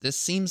This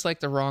seems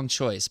like the wrong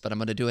choice, but I'm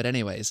going to do it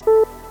anyways.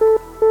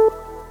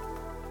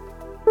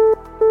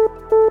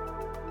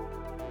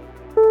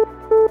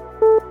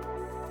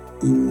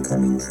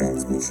 Incoming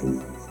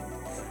transmission.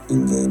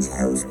 Engage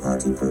house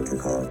party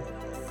protocol.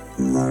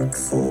 Mark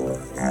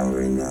 4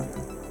 powering up.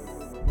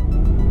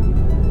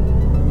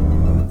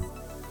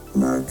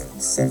 Mark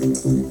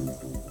 17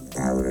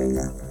 powering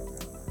up.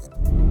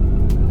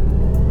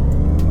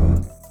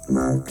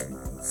 Mark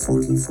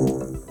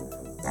 44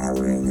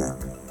 powering up.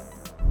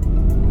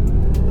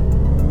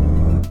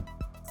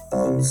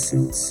 All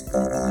suits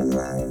are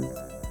online.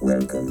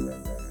 Welcome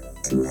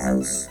to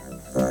House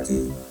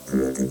Party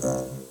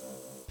Protocol.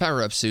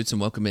 Power up, suits,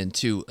 and welcome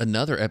into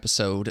another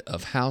episode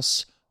of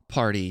House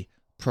Party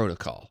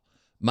Protocol.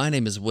 My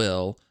name is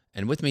Will,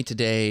 and with me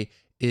today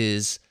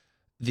is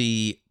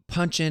the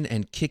punchin'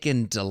 and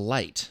kickin'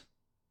 delight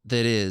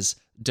that is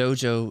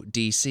Dojo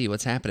DC.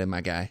 What's happening,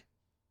 my guy?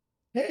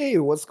 Hey,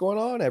 what's going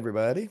on,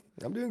 everybody?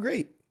 I'm doing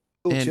great.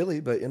 A little And chilly,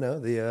 but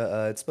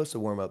it's supposed to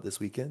warm up this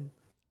weekend.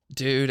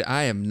 dude,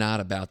 I am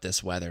not about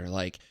this weather.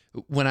 Like,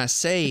 when I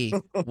say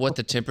what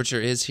the temperature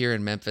is here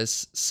in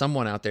Memphis,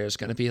 someone out there is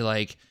going to be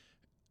like,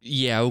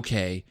 yeah,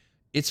 okay.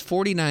 It's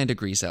 49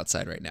 degrees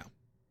outside right now.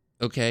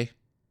 Okay?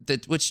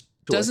 Which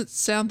Sure. doesn't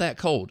sound that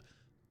cold.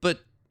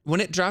 But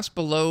when it drops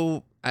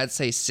below, I'd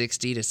say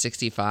 60 to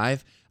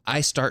 65,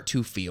 I start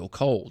to feel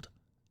cold.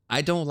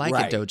 I don't like it,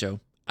 Right. Dojo.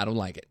 I don't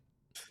like it.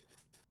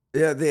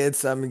 Yeah,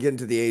 I'm getting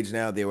to the age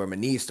now where my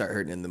knees start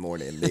hurting in the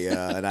morning.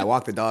 And I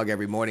walk the dog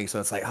every morning,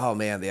 so it's like, oh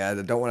man,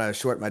 I don't want to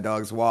short my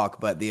dog's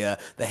walk, but the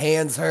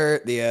hands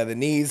hurt, the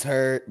knees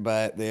hurt,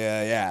 but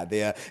and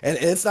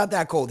it's not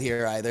that cold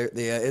here either.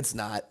 It's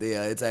not.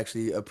 It's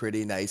actually a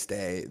pretty nice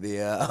day.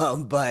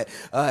 But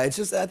it's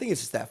just I think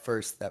it's just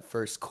that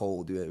first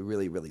cold. It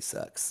really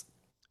sucks.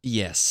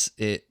 Yes,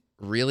 it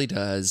really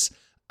does.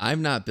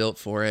 I'm not built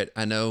for it.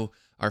 I know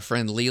our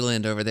friend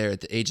Leland over there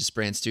at the Aegis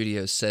Brand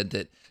Studios said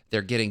that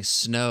they're getting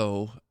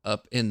snow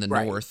up in the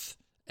Right. north.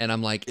 And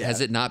I'm like, Yeah.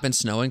 has it not been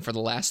snowing for the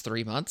last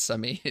 3 months? I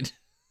mean,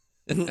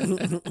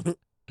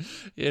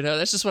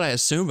 that's just what I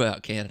assume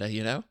about Canada,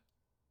 Yeah,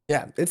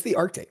 it's the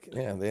Arctic.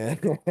 Yeah,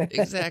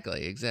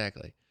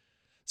 Exactly.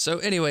 So,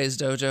 anyways,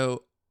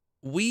 Dojo,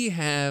 we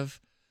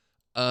have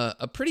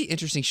a pretty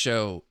interesting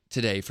show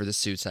today for the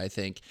suits. I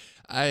think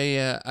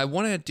I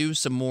want to do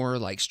some more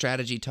like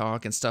strategy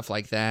talk and stuff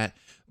like that,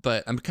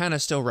 but I'm kind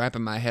of still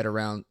wrapping my head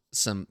around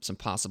some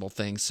possible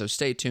things. So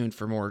stay tuned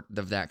for more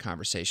of that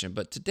conversation.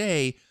 But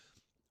today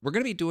we're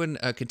going to be doing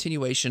a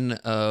continuation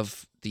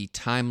of the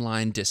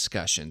timeline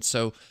discussion.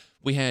 So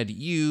we had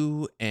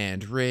you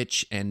and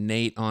Rich and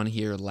Nate on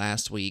here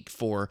last week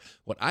for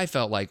what I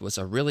felt like was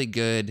a really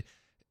good,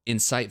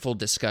 insightful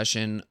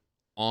discussion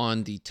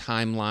on the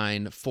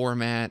timeline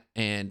format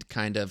and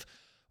kind of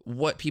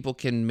what people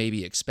can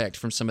maybe expect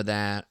from some of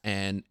that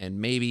and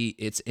maybe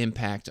its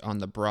impact on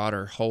the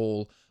broader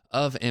whole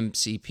of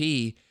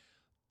MCP.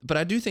 But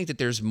I do think that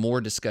there's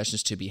more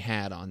discussions to be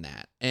had on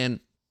that. And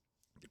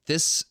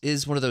this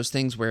is one of those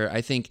things where I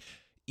think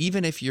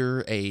even if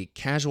you're a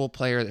casual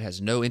player that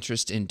has no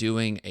interest in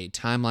doing a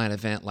timeline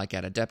event like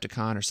at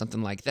Adepticon or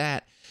something like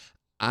that,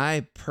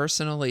 I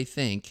personally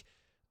think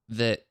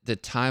that the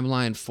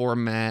timeline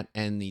format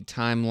and the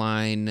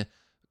timeline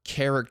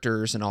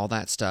characters and all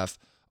that stuff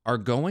are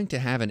going to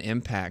have an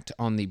impact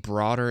on the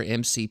broader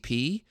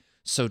MCP.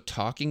 So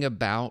talking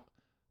about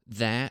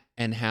that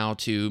and how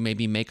to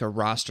maybe make a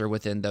roster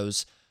within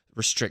those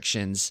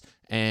restrictions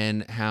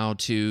and how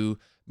to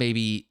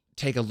maybe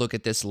take a look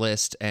at this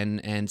list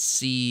and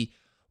see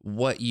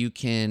what you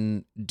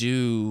can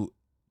do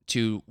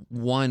to,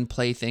 one,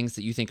 play things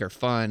that you think are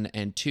fun,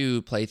 and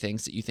two, play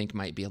things that you think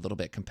might be a little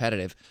bit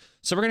competitive.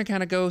 So we're going to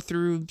kind of go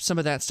through some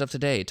of that stuff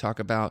today, talk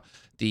about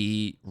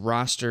the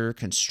roster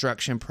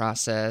construction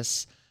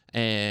process,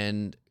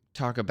 and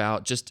talk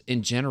about just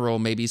in general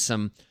maybe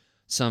some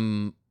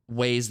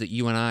ways that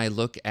you and I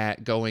look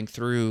at going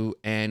through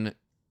and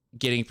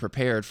getting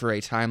prepared for a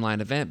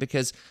timeline event,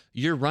 because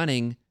you're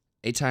running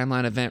a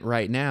timeline event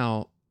right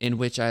now in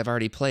which I've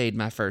already played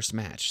my first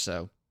match.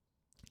 So,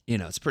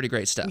 it's pretty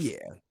great stuff.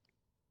 Yeah,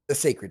 the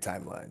sacred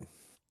timeline.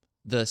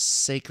 The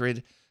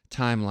sacred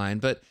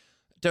timeline. But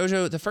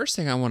Dojo, the first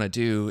thing I want to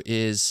do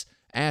is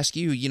ask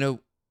you,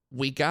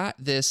 we got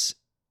this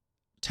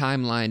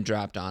timeline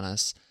dropped on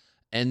us,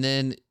 and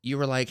then you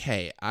were like,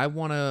 hey, I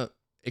want to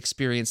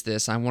experience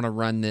this. I want to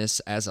run this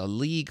as a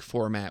league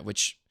format,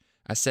 which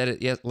I said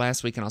it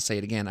last week and I'll say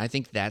it again. I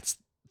think that's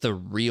the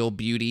real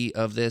beauty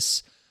of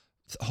this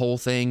whole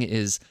thing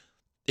is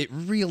it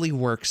really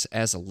works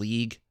as a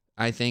league,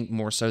 I think,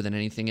 more so than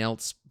anything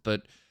else.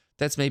 But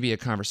that's maybe a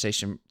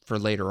conversation for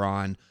later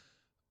on.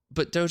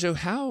 But Dojo,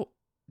 how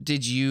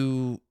did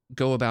you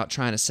go about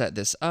trying to set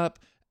this up,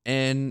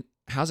 and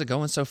how's it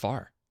going so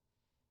far?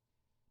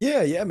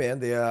 Yeah,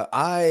 man.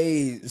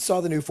 I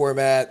saw the new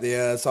format,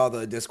 saw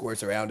the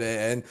discourse around it,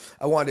 and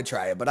I wanted to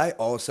try it. But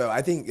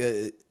I think,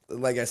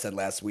 like I said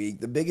last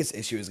week, the biggest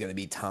issue is going to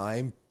be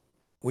time.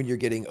 when you're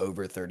getting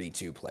over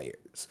 32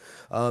 players.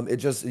 It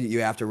just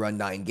you have to run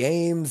 9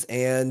 games,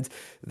 and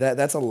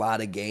that's a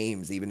lot of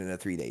games, even in a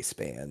 3 day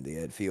span.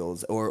 It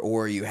feels,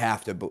 or you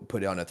have to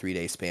put it on a 3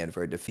 day span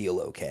for it to feel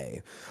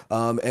okay.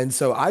 And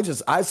so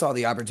I saw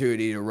the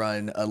opportunity to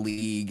run a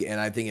league, and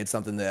I think it's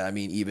something that I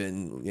mean,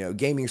 even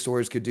gaming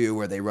stores could do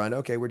where they run.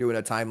 Okay, we're doing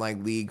a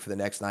timeline league for the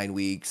next 9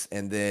 weeks,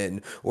 and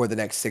then or the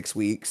next 6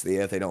 weeks.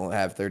 If they don't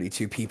have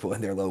 32 people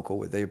in their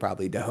local, they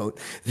probably don't.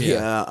 Yeah.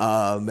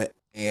 Yeah.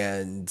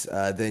 And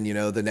then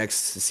the next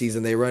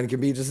season they run can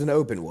be just an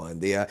open one.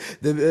 The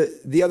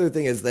other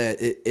thing is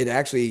that it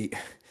actually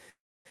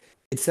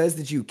it says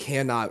that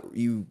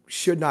you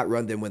should not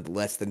run them with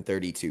less than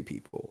 32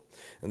 people.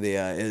 And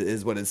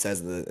is what it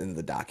says in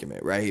the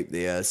document, right?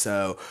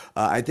 So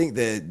I think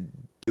that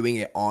doing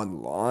it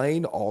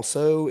online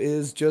also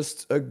is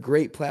just a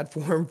great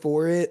platform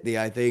for it.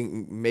 I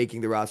think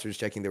making the rosters,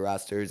 checking the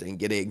rosters, and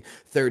getting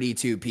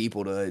 32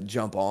 people to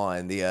jump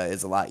on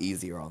is a lot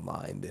easier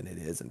online than it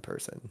is in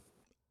person.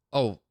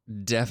 Oh,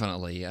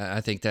 definitely.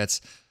 I think that's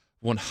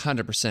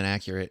 100%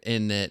 accurate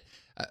in that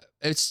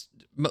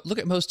look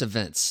at most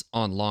events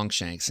on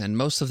Longshanks, and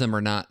most of them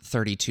are not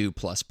 32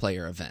 plus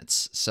player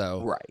events.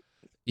 So, Right.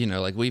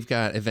 like we've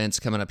got events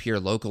coming up here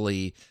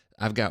locally.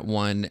 I've got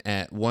one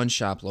at one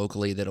shop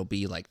locally that'll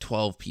be like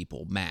 12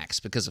 people max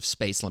because of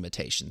space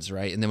limitations,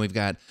 right? And then we've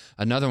got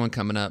another one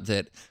coming up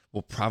that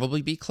will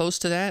probably be close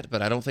to that,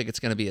 but I don't think it's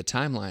going to be a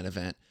timeline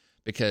event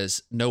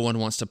because no one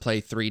wants to play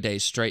 3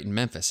 days straight in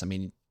Memphis. I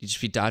mean, you just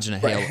be dodging a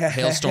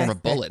hailstorm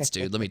of bullets,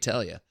 dude. Let me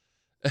tell you.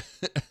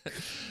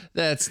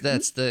 that's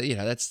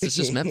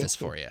just Memphis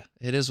for you.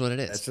 It is what it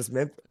is. That's just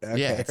Memphis.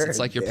 Yeah, Okay, it's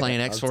like you're playing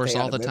I'll X-Force stay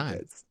all out the of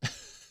time.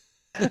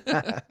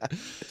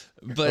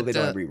 Well, But they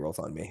don't have rerolls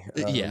on me.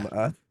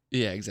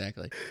 yeah,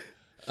 exactly.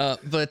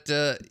 But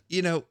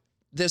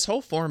this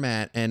whole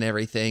format and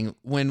everything,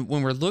 when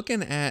we're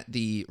looking at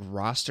the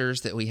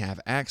rosters that we have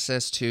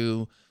access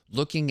to,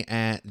 looking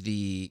at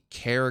the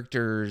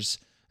characters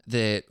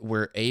that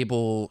we're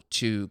able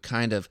to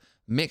kind of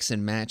mix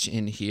and match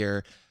in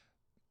here,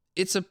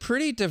 it's a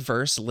pretty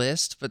diverse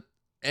list. But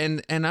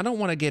and I don't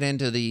want to get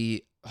into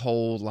the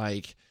whole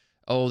like,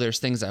 oh, there's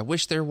things I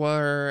wish there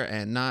were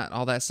and not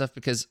all that stuff,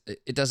 because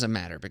it doesn't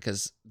matter,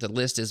 because the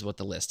list is what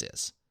the list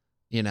is,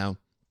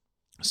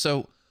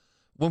 So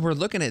when we're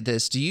looking at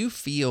this, do you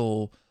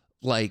feel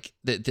like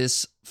that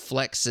this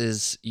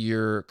flexes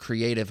your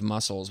creative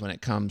muscles when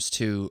it comes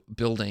to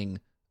building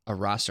a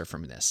roster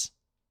from this?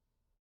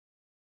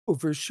 Oh,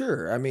 for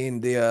sure. I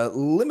mean, the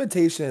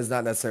limitation is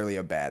not necessarily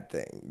a bad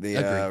thing. Agree.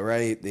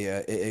 Right,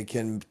 it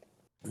can.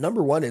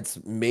 Number one,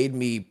 it's made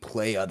me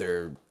play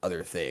other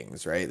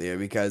things, right?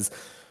 Because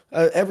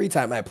every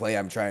time I play,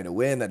 I'm trying to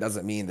win. That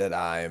doesn't mean that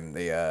I'm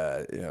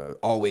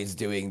always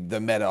doing the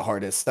meta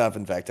hardest stuff.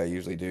 In fact, I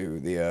usually do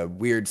the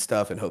weird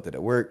stuff and hope that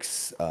it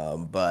works.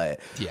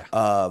 Yeah.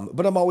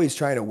 But I'm always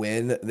trying to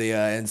win.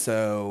 And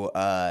so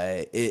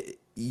it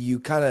you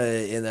kind of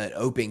in an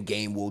open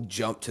game will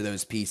jump to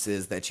those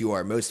pieces that you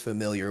are most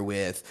familiar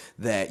with,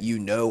 that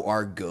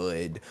are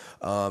good,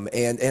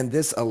 and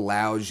this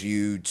allows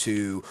you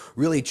to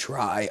really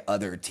try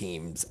other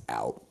teams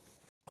out.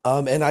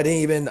 And I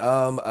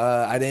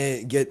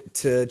didn't get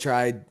to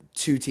try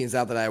 2 teams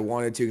out that I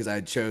wanted to, because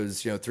I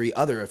chose 3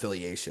 other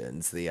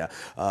affiliations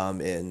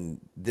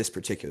in this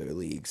particular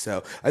league.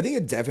 So I think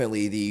it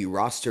definitely, the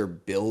roster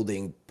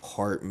building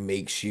part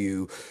makes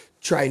you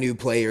try new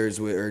players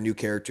or new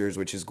characters,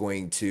 which is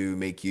going to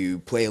make you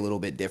play a little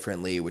bit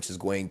differently, which is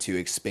going to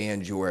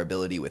expand your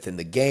ability within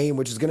the game,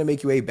 which is going to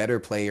make you a better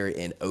player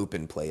in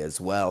open play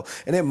as well.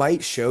 And it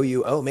might show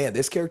you, oh man,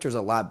 this character is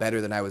a lot better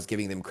than I was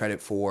giving them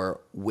credit for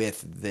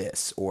with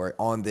this, or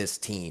on this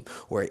team,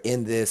 or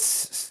in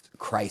this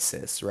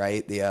crisis,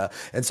 right?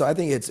 And so I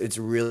think it's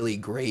really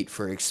great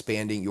for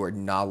expanding your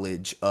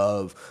knowledge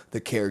of the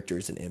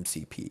characters in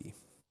MCP.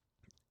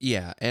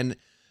 Yeah, and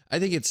I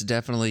think it's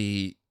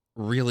definitely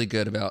really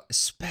good about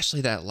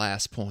especially that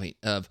last point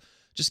of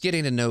just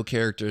getting to know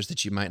characters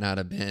that you might not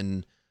have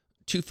been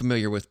too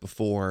familiar with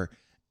before.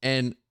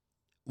 And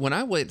when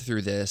I went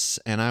through this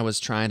and I was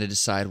trying to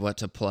decide what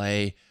to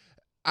play,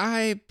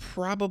 I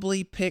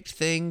probably picked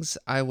things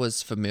I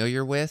was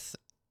familiar with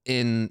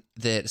in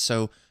that.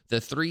 So the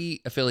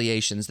 3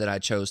 affiliations that I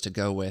chose to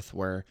go with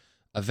were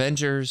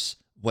Avengers,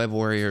 Web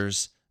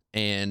Warriors,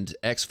 and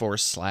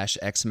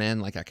X-Force/X-Men.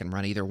 Like I can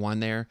run either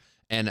one there.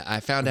 And I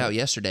found out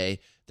yesterday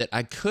that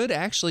I could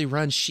actually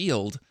run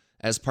Shield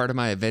as part of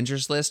my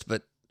Avengers list,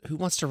 but who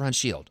wants to run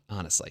Shield,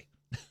 honestly?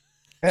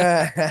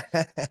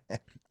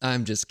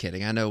 I'm just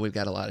kidding. I know we've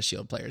got a lot of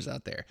Shield players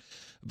out there.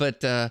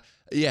 But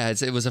yeah,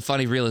 it was a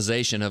funny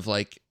realization of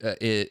like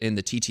in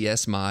the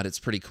TTS mod, it's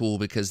pretty cool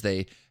because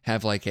they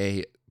have like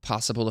a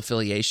possible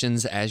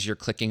affiliations as you're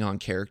clicking on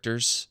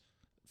characters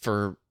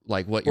for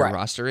like what your Right.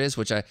 roster is,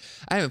 which I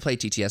haven't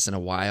played TTS in a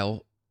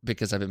while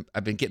because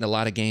I've been getting a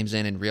lot of games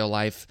in real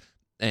life,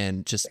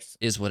 and just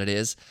is what it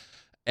is.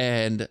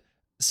 And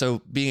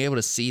so being able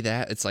to see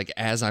that, it's like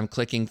as I'm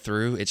clicking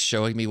through, it's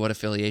showing me what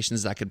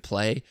affiliations I could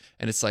play.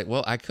 And it's like,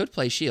 well, I could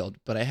play Shield,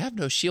 but I have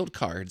no Shield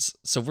cards.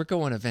 So we're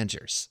going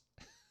Avengers.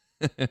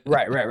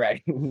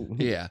 Right.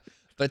 Yeah.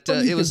 But Well,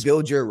 you it can was,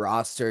 build your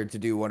roster to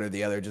do one or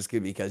the other just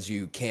because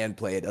you can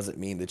play it doesn't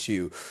mean that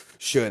you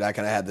should. I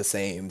kind of had the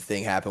same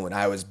thing happen when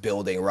I was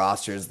building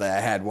rosters that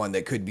I had one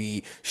that could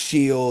be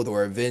Shield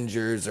or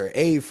Avengers or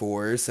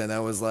A-Force. And I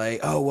was like,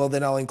 oh, well,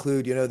 then I'll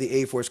include, the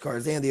A-Force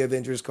cards and the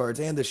Avengers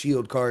cards and the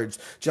Shield cards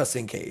just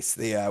in case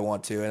I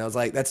want to. And I was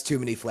like, that's too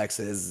many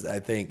flexes. I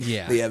think,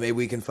 yeah. maybe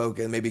we can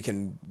focus, maybe we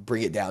can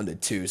bring it down to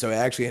two. So it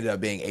actually ended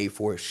up being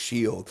A-Force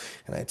Shield.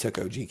 And I took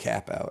OG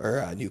Cap out,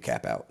 or new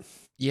Cap out.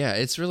 Yeah,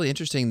 it's really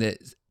interesting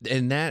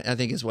and that I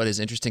think is what is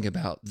interesting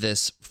about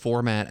this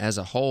format as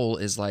a whole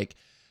is like,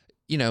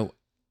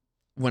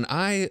 when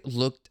I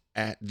looked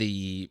at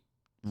the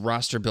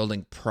roster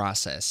building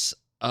process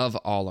of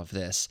all of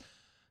this,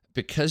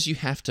 because you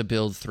have to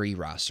build 3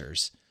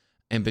 rosters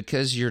and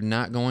because you're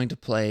not going to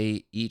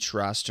play each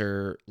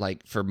roster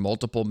like for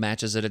multiple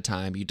matches at a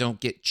time, you don't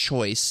get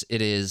choice.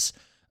 It is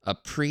a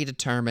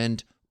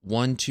predetermined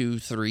 1, 2,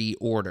 3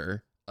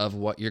 order of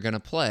what you're going to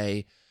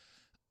play.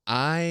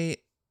 I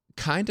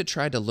kind of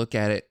tried to look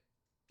at it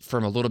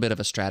from a little bit of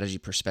a strategy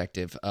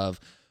perspective of,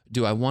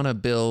 do I want to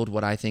build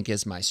what I think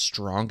is my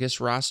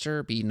strongest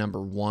roster be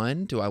number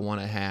 1? Do I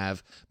want to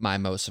have my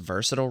most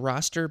versatile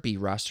roster be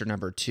roster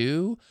number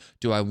 2?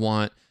 Do I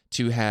want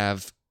to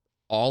have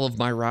all of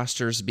my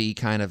rosters be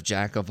kind of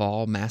jack of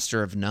all,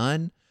 master of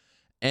none?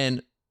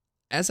 And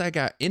as I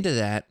got into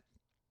that,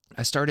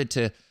 I started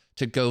to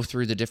go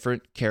through the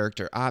different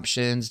character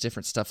options,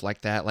 different stuff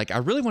like that. Like I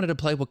really wanted to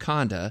play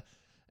Wakanda,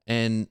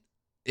 and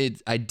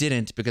I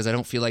didn't because I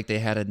don't feel like they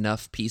had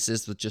enough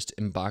pieces with just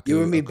M'Baku,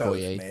 You and me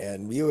Okoye. both,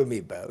 man. You and me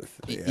both.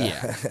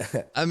 Yeah.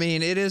 I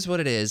mean, it is what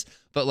it is.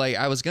 But like,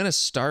 I was going to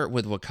start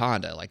with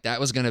Wakanda. Like that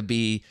was going to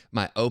be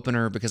my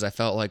opener because I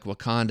felt like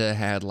Wakanda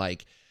had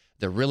like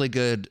the really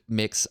good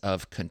mix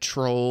of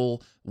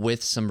control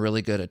with some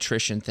really good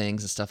attrition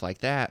things and stuff like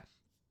that.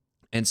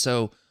 And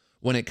so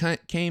when it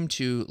came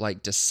to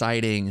like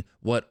deciding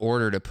what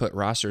order to put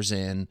rosters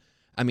in,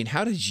 I mean,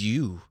 how did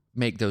you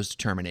make those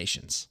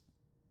determinations?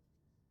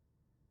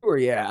 Sure,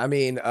 yeah. I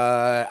mean,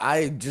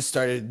 I just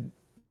started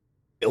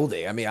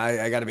building. I mean,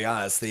 I got to be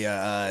honest.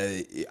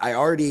 I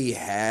already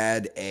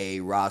had a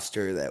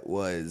roster that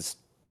was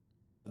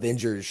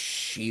Avengers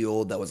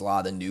Shield. That was a lot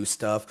of the new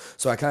stuff.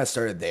 So I kind of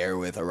started there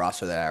with a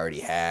roster that I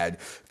already had,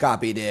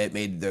 copied it,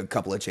 made the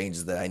couple of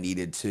changes that I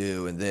needed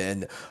to, and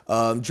then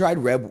tried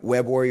Web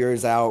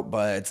Warriors out,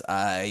 but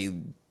I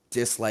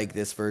dislike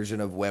this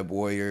version of Web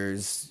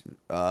Warriors.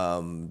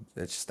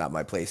 It's just not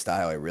my play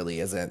style. It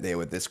really isn't there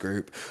with this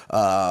group.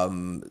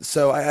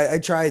 So I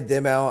tried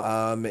them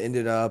out.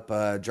 Ended up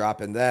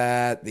dropping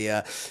that.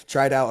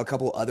 Tried out a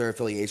couple other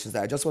affiliations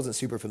that I just wasn't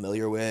super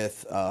familiar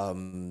with.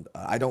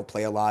 I don't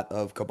play a lot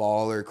of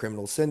Cabal or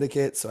Criminal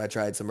Syndicate, so I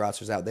tried some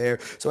rosters out there.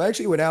 So I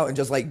actually went out and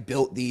just like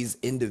built these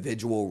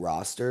individual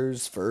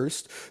rosters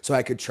first, so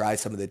I could try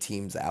some of the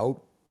teams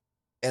out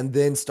and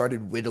then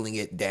started whittling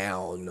it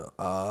down.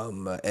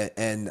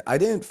 And I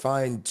didn't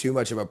find too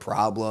much of a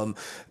problem.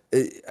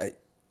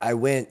 I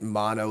went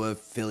mono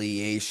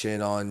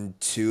affiliation on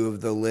 2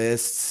 of the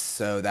lists,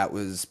 so that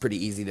was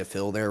pretty easy to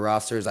fill their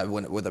rosters. I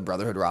went with a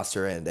Brotherhood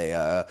roster and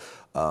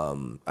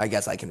I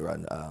guess I can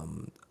run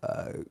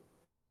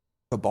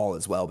Cabal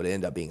as well, but it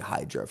ended up being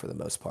Hydra for the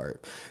most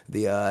part.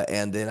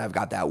 And then I've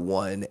got that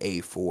one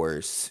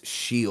A-Force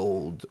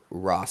Shield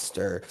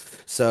roster.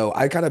 So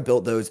I kind of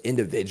built those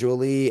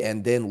individually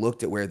and then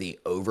looked at where the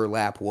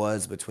overlap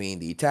was between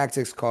the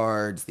tactics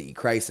cards, the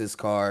crisis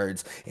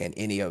cards, and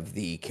any of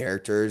the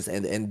characters,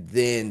 and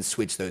then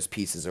switched those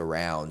pieces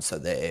around so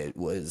that it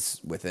was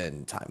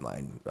within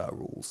timeline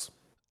rules.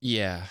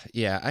 Yeah,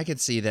 I could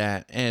see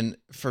that. And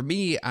for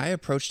me, I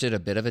approached it a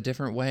bit of a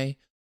different way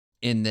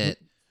in that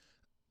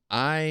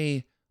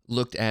I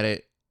looked at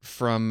it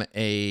from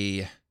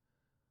a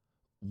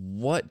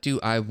what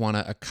do I want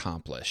to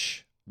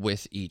accomplish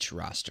with each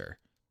roster?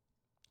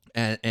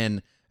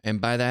 And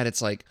by that it's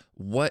like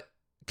what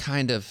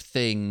kind of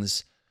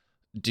things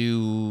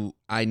do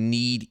I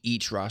need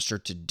each roster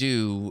to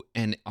do,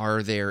 and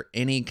are there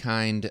any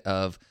kind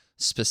of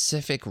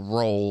specific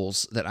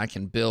roles that I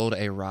can build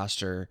a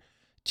roster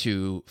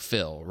to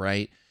fill,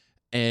 right?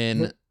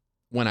 And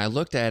when I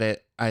looked at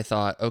it, I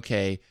thought,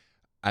 okay,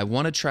 I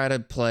want to try to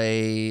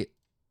play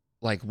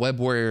like Web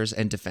Warriors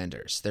and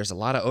Defenders. There's a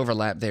lot of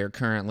overlap there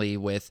currently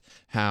with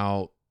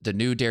how the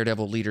new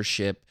Daredevil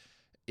leadership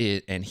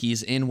and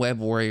he's in Web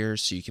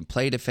Warriors, so you can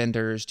play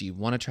Defenders. Do you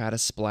want to try to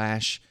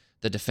splash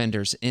the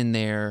Defenders in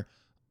there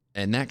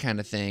and that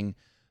kind of thing?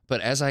 But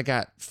as I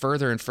got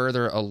further and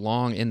further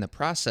along in the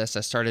process,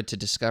 I started to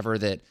discover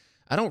that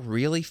I don't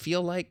really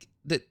feel like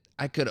that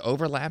I could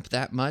overlap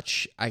that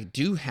much. I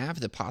do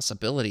have the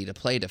possibility to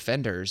play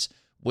Defenders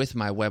with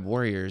my Web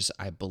Warriors,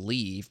 I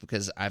believe,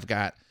 because I've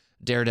got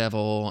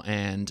Daredevil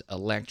and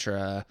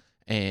Elektra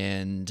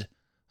and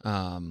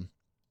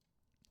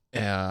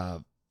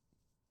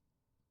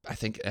I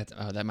think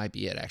that might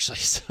be it actually.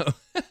 So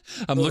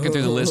I'm looking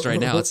through the list right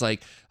now. It's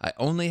like I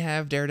only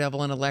have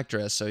Daredevil and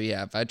Elektra. So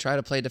yeah, if I try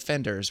to play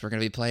Defenders, we're going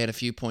to be playing a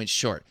few points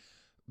short.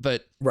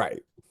 But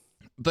Right.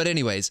 but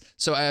anyways,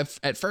 so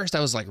at first I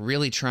was like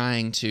really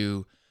trying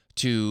to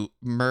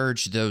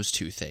merge those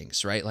two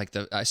things, right? Like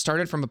I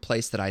started from a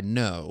place that I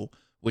know,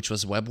 which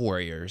was Web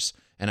Warriors,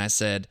 and I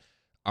said,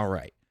 all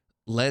right,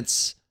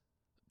 let's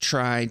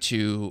try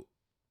to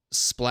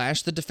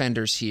splash the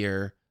Defenders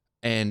here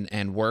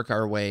and work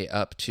our way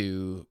up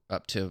to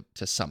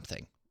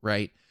something,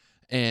 right?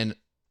 And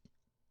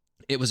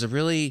it was a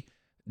really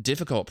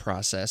difficult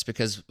process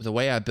because the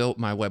way I built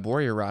my Web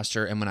Warrior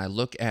roster, and when I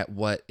look at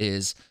what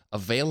is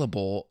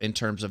available in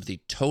terms of the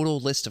total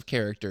list of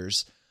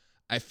characters,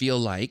 I feel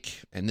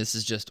like, and this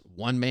is just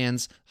one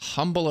man's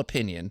humble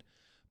opinion,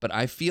 but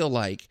I feel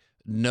like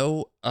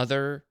no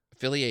other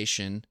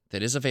affiliation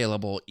that is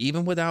available,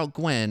 even without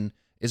Gwen,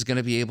 is going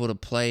to be able to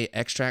play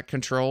Extract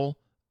Control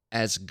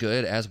as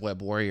good as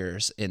Web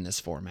Warriors in this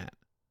format.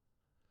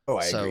 Oh,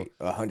 I So agree.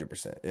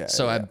 100%. Yeah.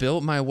 so I Yeah.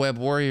 built my Web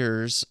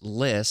Warriors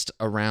list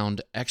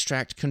around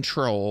Extract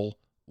Control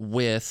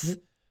with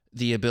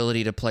the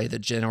ability to play the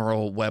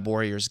general Web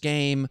Warriors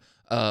game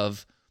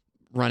of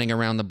running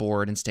around the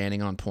board and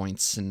standing on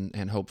points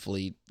and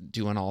hopefully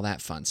doing all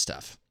that fun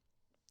stuff.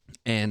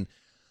 And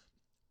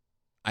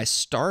I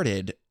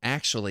started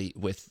actually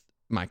with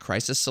my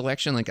Crisis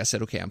selection. Like I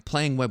said, okay, I'm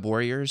playing Web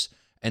Warriors.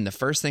 And the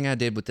first thing I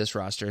did with this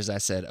roster is I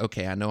said,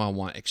 okay, I know I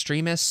want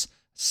Extremists,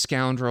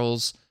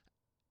 Scoundrels,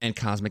 and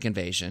Cosmic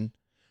Invasion.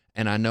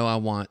 And I know I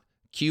want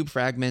Cube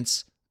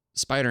Fragments,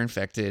 Spider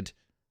Infected,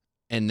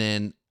 and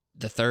then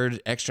the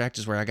third extract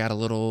is where I got a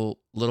little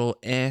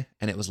and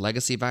it was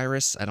Legacy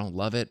Virus. I don't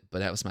love it, but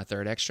that was my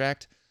third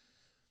extract.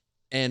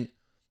 And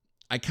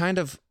I kind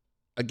of,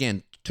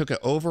 again, took an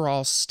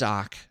overall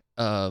stock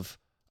of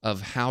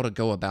how to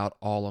go about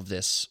all of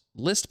this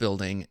list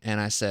building,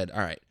 and I said, all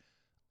right,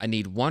 I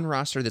need one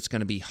roster that's going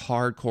to be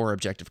hardcore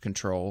objective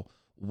control,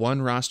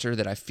 one roster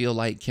that I feel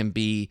like can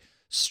be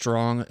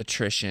strong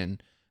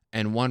attrition,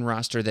 and one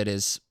roster that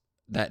is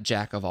that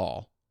jack of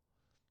all.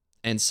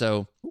 And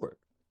so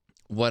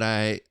what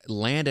I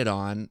landed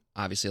on,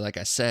 obviously, like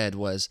I said,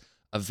 was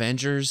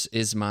Avengers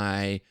is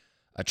my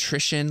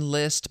attrition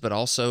list, but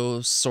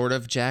also sort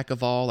of jack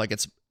of all. Like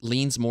it's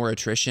leans more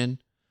attrition,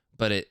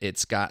 but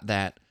it's got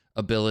that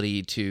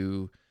ability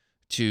to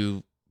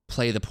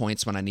play the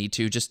points when I need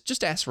to.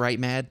 Just ask Right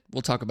Mad.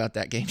 We'll talk about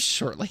that game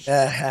shortly.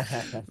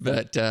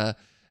 But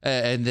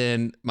and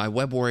then my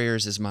Web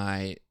Warriors is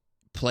my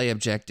play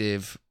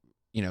objective,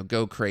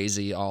 go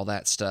crazy, all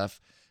that stuff.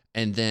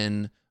 And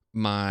then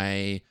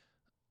my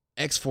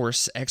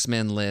X-Force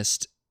X-Men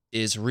list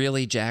is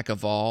really jack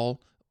of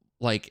all.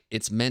 Like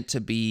it's meant to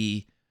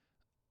be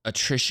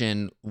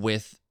attrition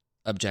with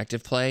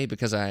objective play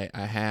because I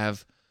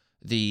have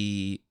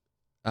the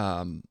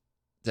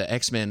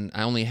X-Men.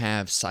 I only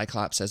have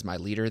Cyclops as my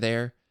leader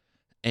there,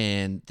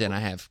 and then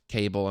I have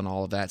Cable and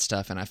all of that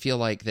stuff. And I feel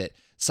like that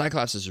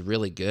Cyclops is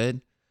really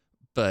good,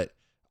 but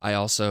I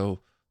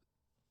also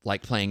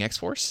like playing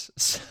X-Force.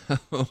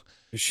 So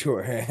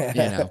Sure.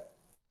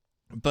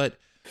 But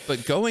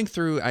going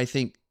through, I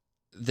think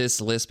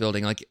this list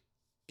building, like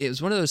it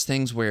was one of those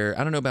things where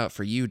I don't know about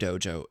for you,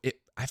 Dojo.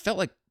 I felt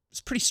like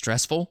it's pretty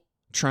stressful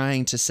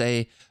trying to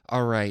say,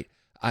 all right,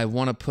 I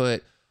want to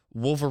put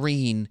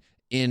Wolverine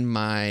in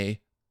my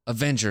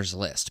Avengers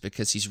list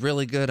because he's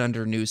really good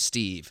under New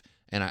Steve,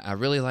 and I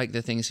really like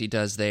the things he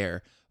does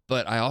there.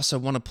 But I also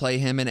want to play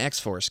him in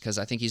X-Force because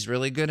I think he's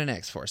really good in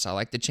X-Force. I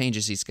like the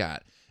changes he's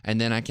got.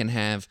 And then I can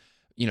have,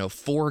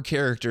 4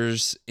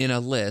 characters in a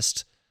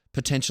list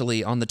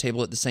potentially on the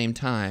table at the same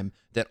time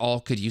that all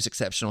could use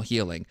exceptional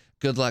healing.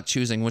 Good luck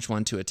choosing which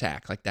one to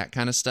attack, like that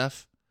kind of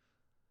stuff.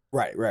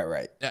 Right.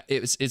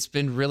 It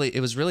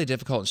was really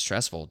difficult and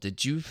stressful.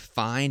 Did you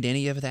find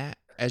any of that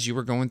as you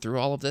were going through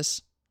all of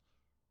this?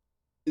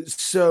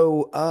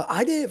 So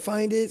I didn't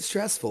find it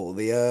stressful.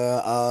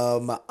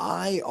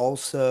 I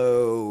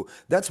also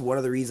that's one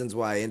of the reasons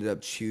why I ended up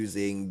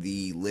choosing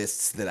the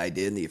lists that I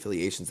did and the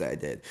affiliations that I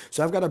did.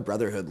 So I've got a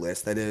Brotherhood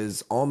list that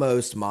is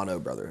almost mono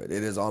Brotherhood.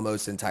 It is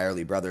almost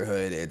entirely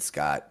Brotherhood. It's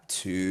got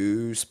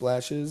 2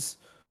 splashes.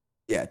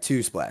 Yeah,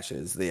 2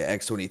 splashes, the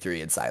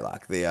X-23 and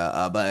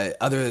Psylocke. But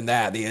other than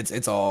that,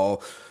 it's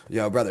all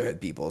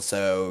Brotherhood people.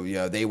 So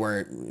they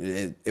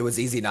weren't. It was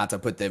easy not to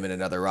put them in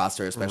another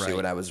roster, especially Right.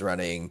 when I was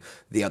running.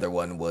 The other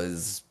one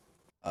was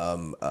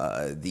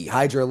the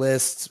Hydra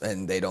list,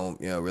 and they don't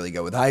really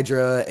go with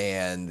Hydra.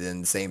 And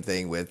then same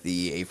thing with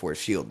the A4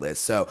 Shield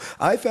list. So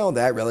I found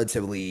that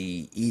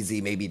relatively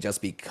easy, maybe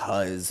just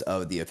because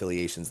of the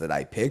affiliations that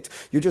I picked.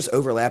 You're just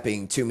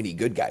overlapping too many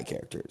good guy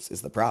characters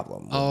is the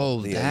problem.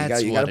 Oh,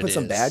 that's you got what to put it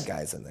some bad is.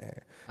 guys in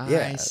there. I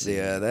Yeah, see.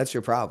 that's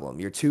your problem.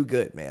 You're too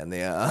good, man.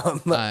 I'm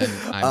too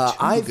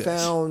I good.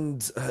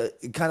 found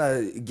kind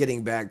of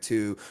getting back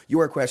to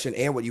your question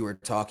and what you were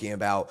talking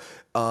about.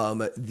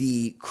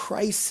 The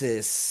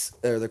crisis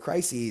or the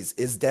crises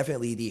is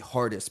definitely the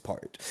hardest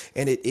part,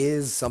 and it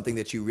is something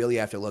that you really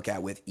have to look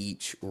at with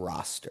each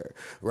roster,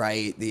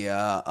 right?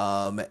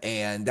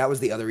 And that was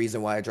the other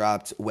reason why I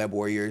dropped Web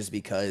Warriors,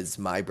 because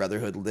my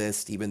Brotherhood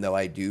list, even though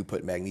I do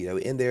put Magneto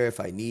in there if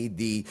I need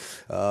the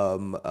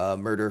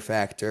murder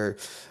factor,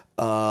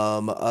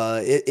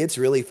 it's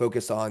really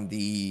focused on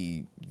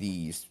the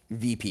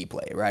VP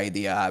play, right?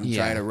 I'm trying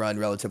Yeah. to run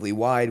relatively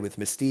wide with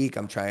Mystique.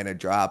 I'm trying to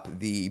drop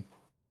the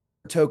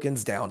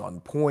tokens down on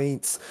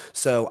points.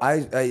 So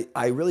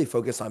I really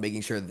focused on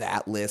making sure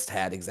that list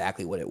had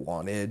exactly what it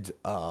wanted.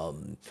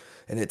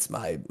 And it's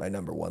my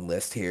number one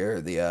list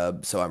here.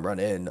 So I'm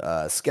running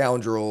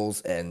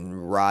Scoundrels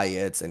and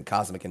Riots and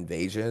Cosmic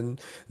Invasion.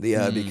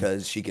 Mm,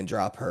 Because she can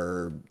drop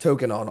her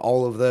token on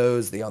all of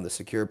those, on the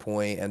secure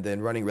point, and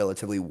then running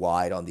relatively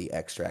wide on the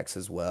extracts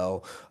as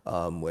well,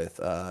 with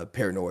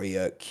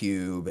Paranoia,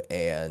 Cube,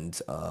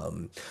 and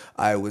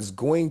I was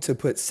going to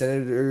put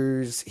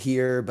Senators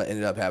here, but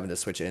ended up having to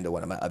switch it into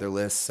one of my other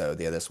lists. So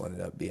this one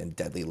ended up being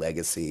Deadly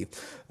Legacy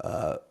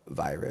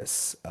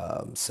Virus.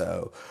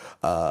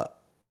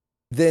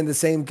 Then the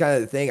same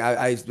kind of thing.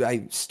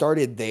 I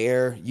started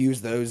there,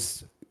 used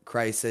those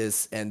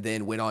crisis, and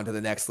then went on to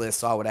the next list,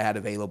 saw what I had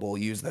available,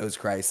 used those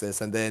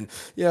crisis, and then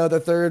the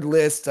third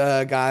list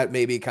got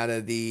maybe kind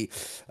of the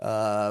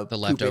the poop into the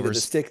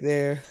leftovers. stick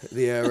there.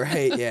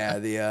 Right, yeah,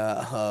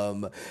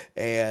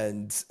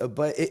 and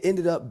but it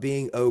ended up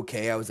being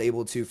okay. I was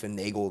able to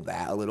finagle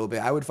that a little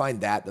bit. I would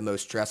find that the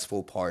most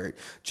stressful part,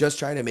 just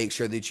trying to make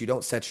sure that you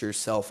don't set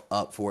yourself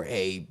up for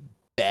a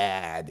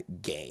bad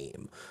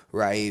game,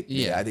 right?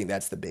 Yeah, I Yeah. think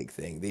that's the big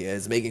thing.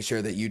 Is making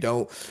sure that you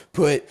don't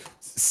put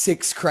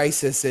six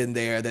crisis in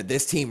there that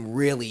this team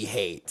really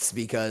hates,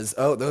 because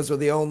those were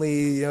the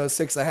only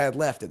six I had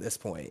left at this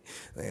point.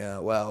 Yeah,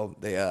 well,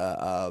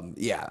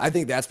 yeah, I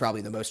think that's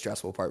probably the most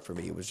stressful part for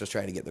me, was just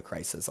trying to get the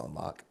crisis on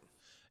lock.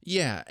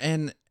 Yeah,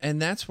 and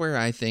that's where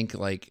I think,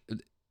 like,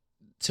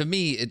 to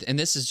me, and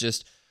this is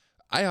just,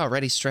 I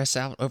already stress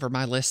out over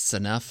my lists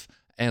enough,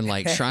 and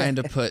like trying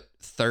to put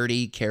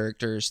 30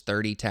 characters,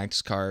 30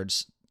 tactics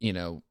cards,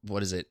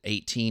 what is it,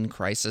 18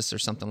 crisis or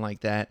something like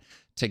that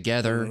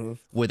together Hmm.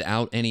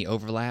 without any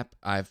overlap,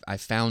 I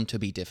found to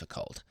be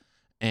difficult.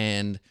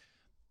 And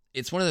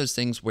it's one of those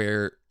things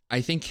where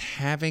I think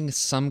having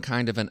some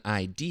kind of an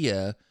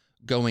idea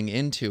going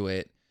into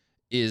it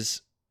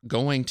is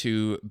going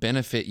to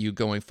benefit you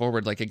going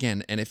forward. Like,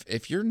 again, and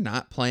if you're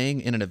not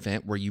playing in an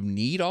event where you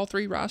need all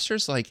three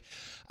rosters, like,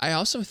 I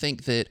also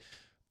think that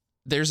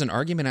there's an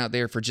argument out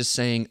there for just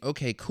saying,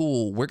 okay,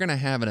 cool, we're going to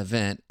have an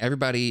event,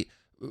 everybody,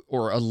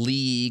 or a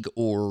league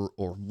or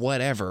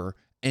whatever,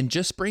 and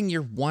just bring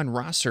your one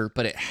roster,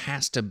 but it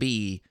has to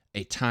be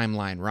a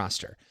timeline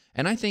roster.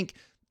 And I think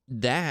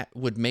that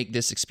would make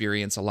this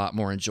experience a lot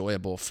more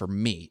enjoyable for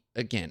me.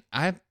 Again,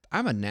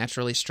 I'm a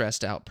naturally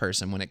stressed out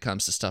person when it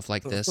comes to stuff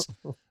like this.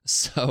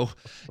 So,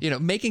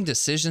 making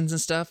decisions and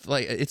stuff,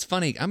 like, it's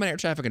funny. I'm an air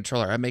traffic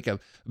controller. I make a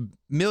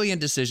million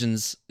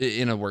decisions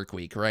in a work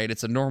week, right?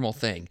 It's a normal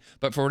thing.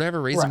 But for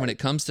whatever reason, when Right. it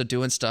comes to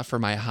doing stuff for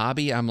my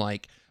hobby, I'm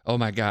like, oh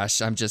my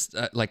gosh, I'm just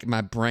like,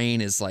 my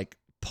brain is like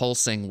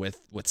pulsing with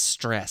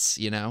stress,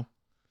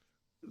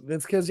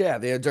 It's because, yeah,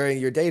 during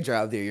your day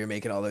job there, you're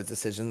making all those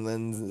decisions,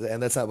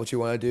 and that's not what you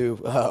want to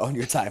do on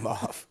your time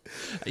off.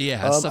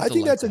 Yeah, I something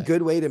think like that's a that.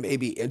 good way to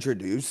maybe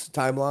introduce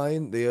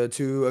timeline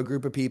to a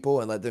group of people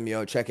and let them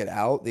check it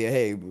out.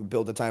 Hey,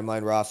 build a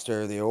timeline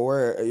roster,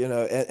 or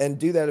and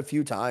do that a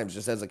few times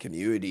just as a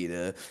community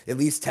to at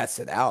least test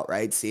it out,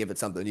 right? See if it's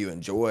something you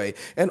enjoy,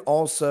 and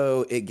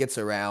also it gets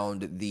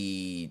around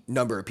the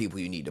number of people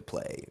you need to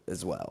play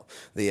as well.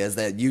 The is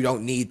that you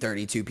don't need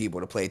 32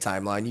 people to play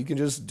timeline. You can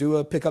just do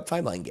a pickup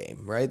timeline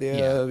game, right?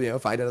 Yeah.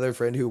 Find another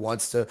friend who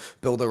wants to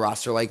build a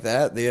roster like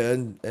that,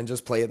 and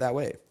just play it that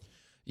way.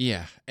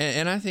 Yeah.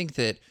 And I think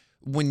that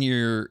when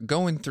you're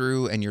going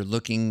through and you're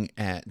looking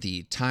at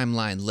the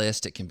timeline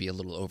list, it can be a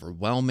little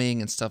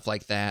overwhelming and stuff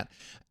like that.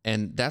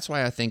 And that's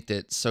why I think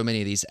that so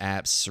many of these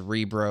apps,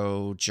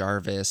 Cerebro,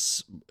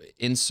 Jarvis,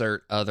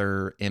 insert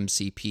other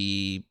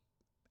MCP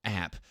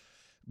app,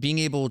 being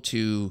able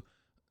to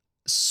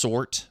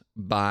sort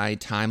by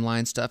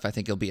timeline stuff, I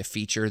think it'll be a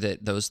feature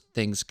that those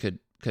things could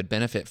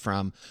benefit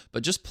from.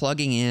 But just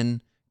plugging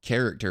in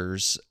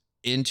characters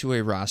into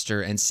a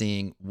roster and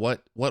seeing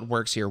what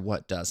works here,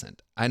 what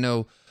doesn't. I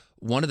know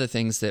one of the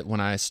things that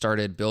when I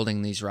started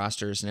building these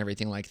rosters and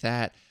everything like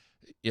that,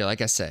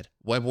 like I said,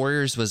 Web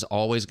Warriors was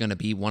always going to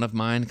be one of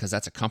mine because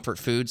that's a comfort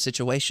food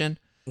situation.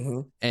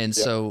 Hmm. And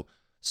Yep.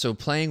 so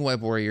playing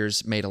Web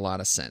Warriors made a lot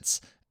of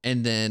sense.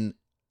 And then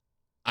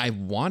I've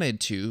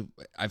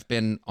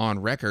been on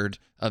record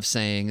of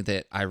saying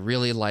that I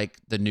really like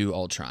the new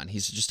Ultron.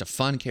 He's just a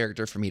fun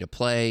character for me to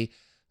play.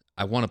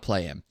 I want to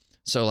play him.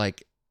 So,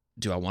 like,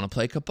 do I want to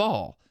play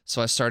Cabal?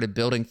 So I started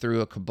building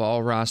through a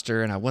Cabal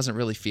roster and I wasn't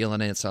really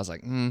feeling it. So I was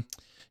like,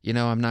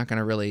 I'm not going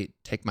to really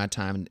take my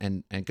time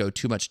and go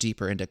too much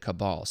deeper into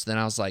Cabal. So then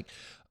I was like,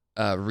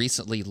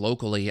 recently,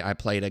 locally, I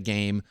played a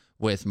game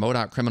with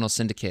MODOK Criminal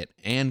Syndicate,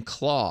 and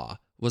Claw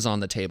was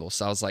on the table.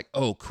 So I was like,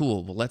 oh,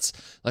 cool. Well, let's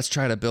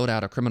try to build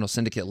out a Criminal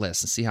Syndicate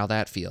list and see how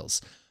that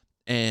feels.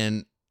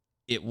 And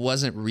it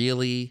wasn't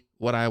really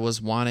what I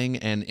was wanting.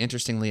 And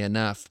interestingly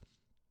enough,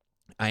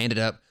 I ended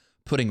up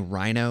putting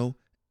Rhino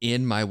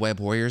in my Web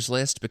Warriors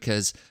list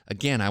because,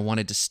 again, I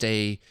wanted to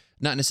stay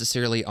not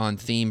necessarily on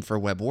theme for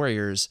Web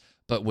Warriors,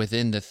 but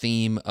within the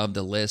theme of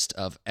the list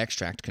of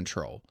extract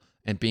control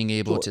and being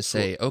able to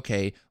say,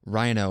 okay,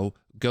 Rhino,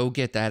 go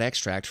get that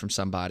extract from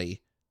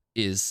somebody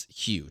is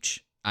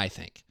huge, I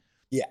think.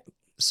 Yeah,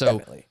 so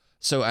definitely.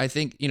 So I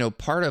think,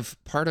 part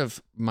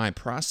of my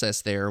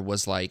process there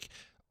was like,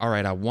 all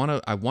right, I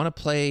want to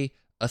play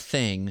a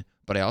thing,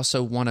 but I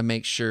also want to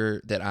make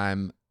sure that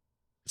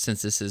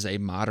since this is a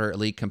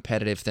moderately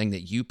competitive thing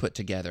that you put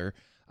together,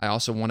 I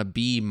also want to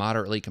be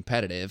moderately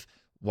competitive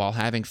while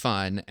having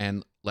fun,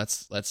 and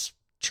let's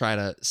try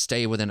to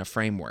stay within a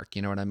framework.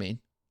 You know what I mean?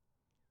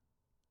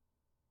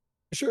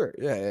 Sure.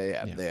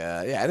 Yeah.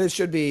 And it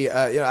should be,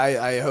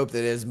 I hope that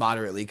it is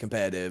moderately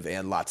competitive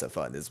and lots of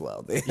fun as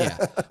well. Yeah.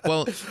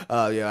 Well,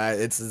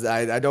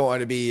 I don't want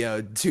to be,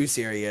 too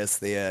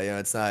serious.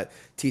 It's not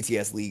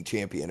TTS League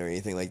champion or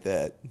anything like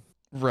that.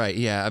 Right.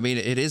 Yeah. I mean,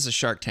 it is a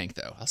Shark Tank,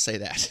 though. I'll say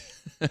that.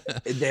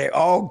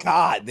 Oh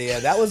God,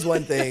 that was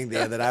one thing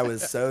that I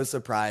was so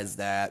surprised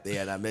at.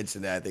 And I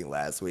mentioned that I think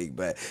last week,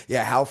 but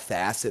yeah, how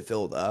fast it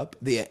filled up.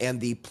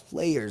 And the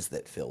players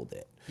that filled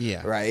it.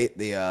 Yeah. Right.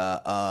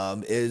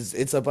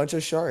 It's a bunch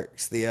of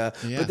sharks. Yeah.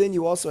 But then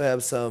you also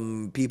have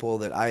some people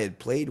that I had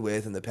played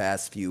with in the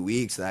past few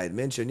weeks that I had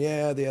mentioned,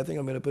 I think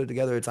I'm going to put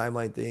together a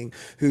timeline thing,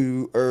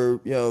 who are,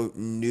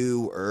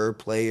 newer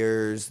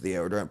players,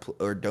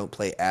 or don't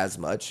play as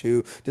much,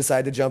 who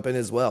decide to jump in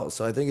as well.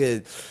 So I think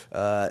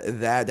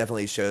that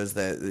definitely shows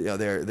that,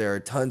 there are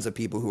tons of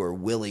people who are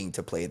willing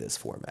to play this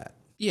format.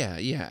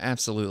 Yeah,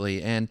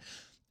 absolutely. And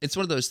it's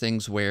one of those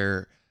things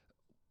where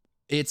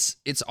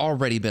it's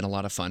already been a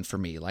lot of fun for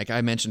me. Like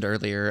I mentioned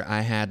earlier,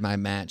 I had my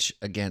match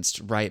against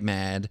Right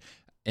Mad,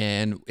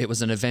 and it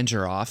was an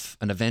Avengeoff.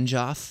 Nah,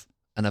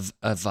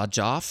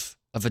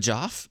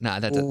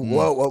 that doesn't.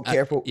 Whoa,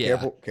 careful.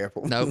 Nope,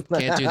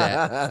 can't do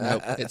that.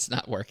 Nope, it's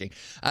not working.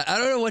 I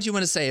don't know what you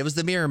want to say. It was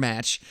the mirror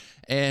match,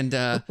 and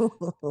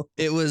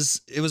it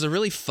was a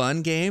really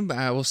fun game.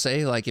 I will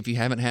say, like, if you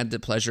haven't had the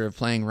pleasure of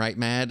playing Right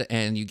Mad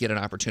and you get an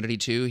opportunity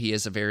to, he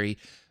is a very,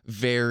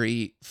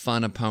 very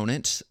fun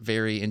opponent,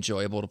 very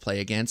enjoyable to play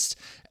against.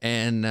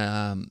 And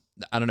I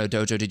don't know,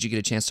 Dojo, did you get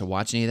a chance to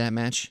watch any of that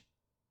match?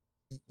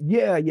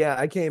 Yeah.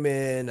 I came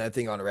in, I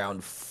think, on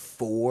round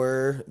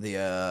 4.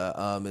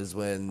 Is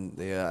when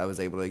I was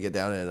able to get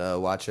down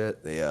and watch it.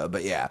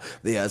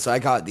 So I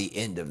caught the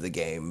end of the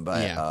game,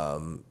 but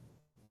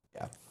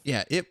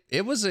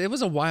it was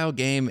a wild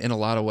game in a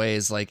lot of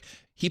ways. Like,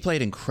 he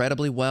played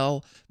incredibly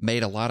well,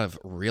 made a lot of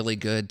really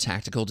good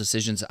tactical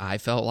decisions, I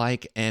felt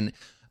like, and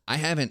I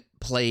haven't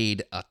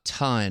played a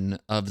ton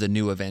of the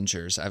new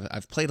Avengers.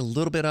 I've played a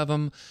little bit of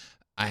them.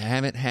 I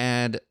haven't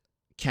had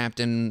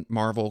Captain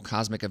Marvel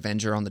Cosmic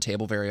Avenger on the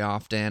table very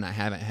often. I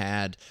haven't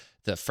had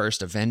the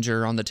first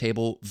Avenger on the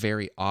table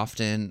very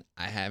often.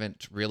 I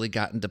haven't really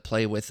gotten to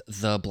play with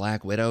the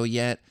Black Widow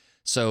yet.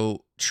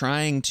 So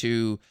trying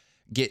to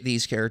get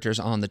these characters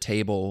on the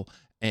table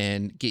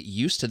and get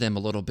used to them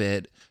a little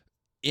bit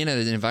in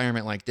an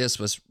environment like this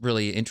was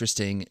really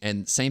interesting.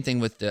 And same thing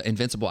with the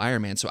Invincible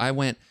Iron Man. So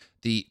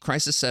the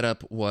crisis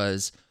setup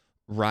was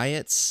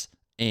riots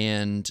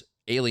and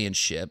alien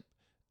ship,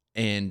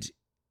 and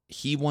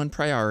he won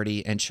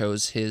priority and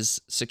chose his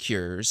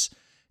secures.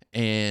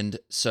 And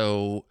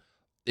so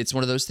it's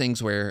one of those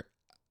things where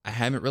I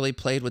haven't really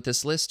played with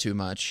this list too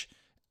much,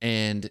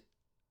 and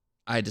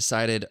I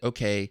decided,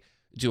 okay,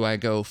 do I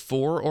go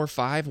 4 or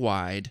 5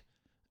 wide?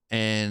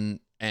 And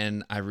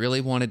I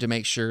really wanted to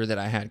make sure that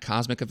I had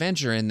Cosmic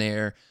Avenger in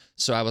there.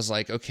 So I was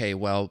like, okay,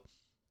 well,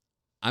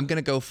 I'm going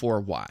to go 4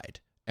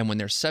 wide. And when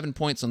there's 7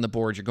 points on the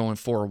board, you're going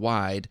 4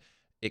 wide.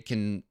 It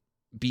can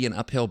be an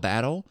uphill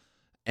battle.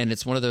 And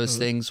it's one of those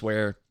things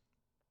where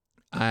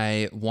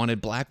I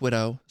wanted Black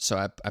Widow. So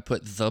I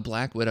put the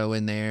Black Widow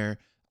in there.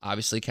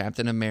 Obviously,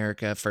 Captain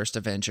America, First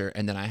Avenger.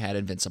 And then I had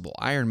Invincible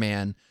Iron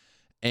Man.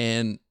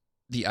 And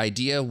the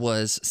idea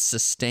was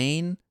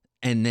sustain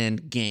and then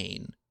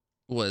gain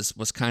was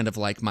kind of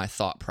like my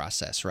thought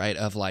process, right?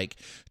 Of like,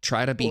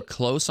 try to be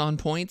close on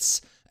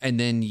points and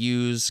then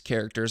use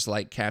characters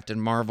like Captain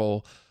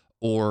Marvel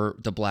or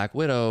the Black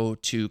Widow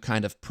to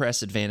kind of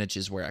press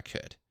advantages where I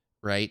could,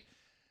 right?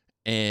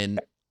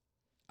 And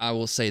I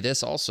will say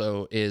this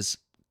also is,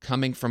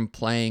 coming from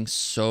playing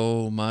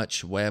so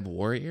much Web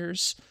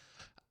Warriors,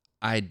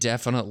 I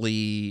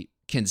definitely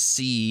can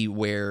see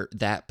where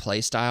that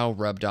playstyle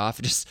rubbed off.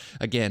 Just,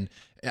 again,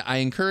 I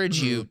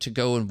encourage you to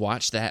go and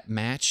watch that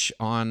match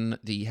on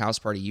the House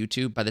Party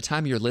YouTube. By the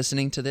time you're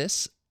listening to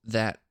this,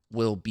 that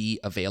will be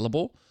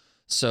available.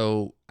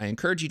 So I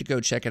encourage you to go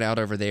check it out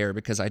over there,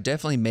 because I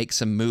definitely make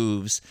some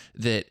moves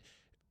that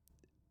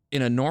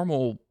in a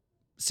normal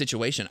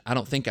situation, I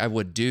don't think I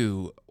would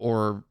do,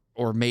 or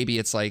maybe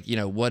it's like,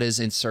 what is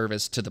in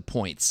service to the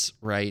points,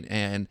 right?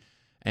 And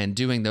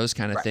doing those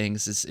kind of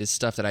things is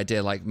stuff that I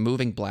did, like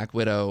moving Black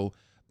Widow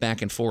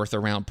back and forth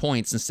around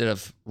points instead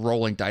of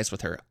rolling dice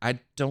with her. I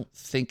don't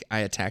think I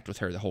attacked with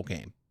her the whole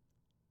game.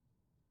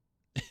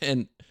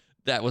 And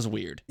that was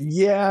weird.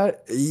 Yeah,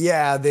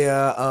 yeah.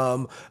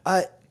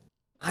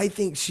 I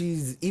think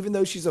she's, even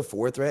though she's a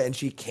 4 threat and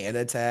she can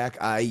attack,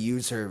 I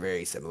use her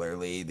very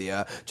similarly.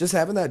 Just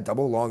having that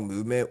double long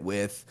movement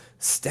with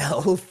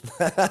stealth,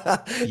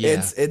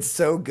 Yeah. it's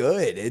so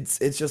good. It's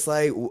just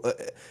like,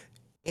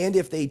 and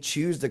if they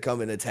choose to come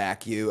and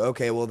attack you,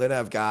 okay, well then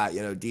I've got,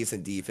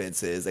 decent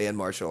defenses and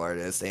martial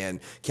artists and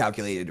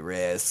calculated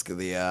risk.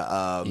 Yeah.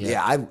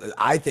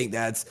 I think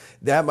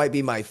that might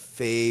be my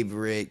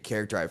favorite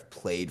character I've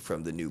played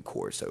from the new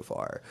core so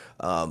far.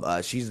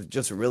 She's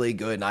just really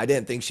good, and I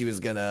didn't think she was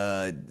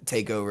gonna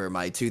take over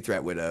my 2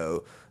 threat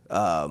widow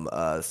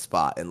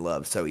spot in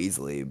love so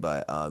easily,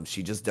 but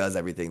she just does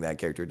everything that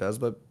character does,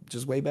 but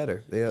just way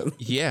better. Yeah.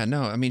 Yeah,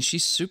 no, I mean,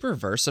 she's super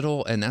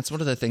versatile. And that's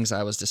one of the things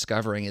I was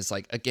discovering is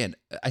like, again,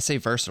 I say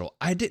versatile.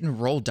 I didn't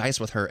roll dice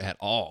with her at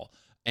all.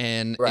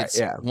 And Right. it's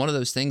Yeah. one of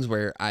those things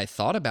where I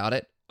thought about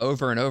it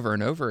over and over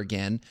and over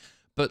again.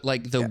 But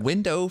like the Yeah.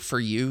 window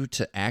for you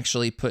to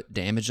actually put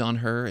damage on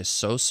her is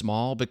so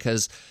small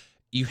because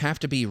you have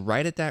to be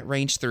right at that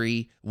range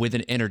 3 with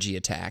an energy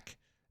attack.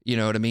 You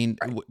know what I mean?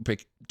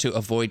 To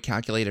avoid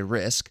calculated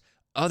risk.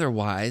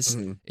 Otherwise,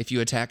 Mhm. if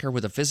you attack her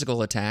with a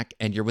physical attack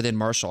and you're within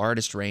martial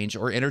artist range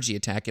or energy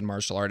attack in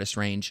martial artist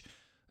range,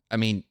 I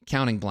mean,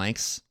 counting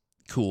blanks,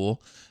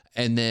 cool.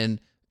 And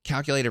then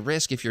calculated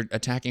risk, if you're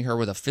attacking her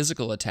with a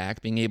physical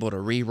attack, being able to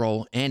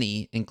re-roll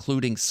any,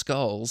 including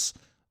skulls.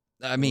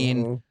 I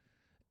mean, Mhm.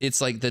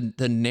 it's like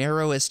the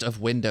narrowest of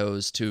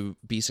windows to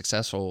be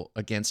successful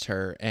against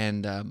her.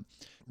 And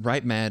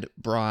Right Mad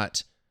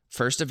brought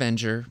first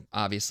Avenger,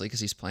 obviously, because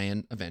he's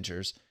playing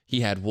Avengers.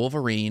 He had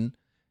Wolverine.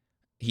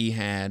 He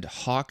had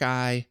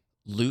Hawkeye,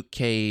 Luke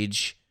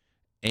Cage,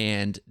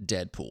 and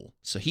Deadpool.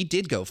 So he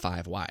did go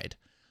 5 wide.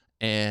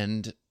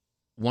 And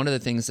one of the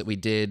things that we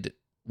did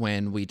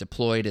when we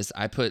deployed is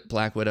I put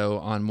Black Widow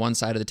on one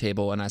side of the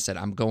table and I said,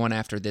 I'm going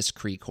after this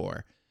Kree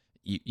core.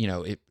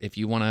 If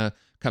you want to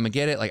come and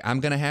get it, like I'm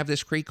going to have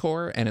this Kree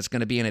core and it's going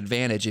to be an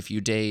advantage if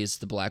you daze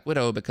the Black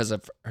Widow because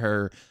of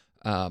her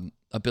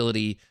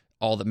ability.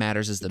 All that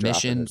matters is the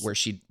mission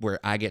where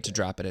I get to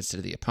drop it instead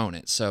of the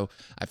opponent. So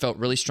I felt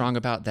really strong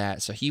about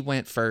that. So he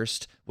went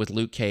first with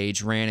Luke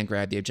Cage, ran and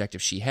grabbed the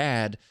objective she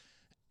had,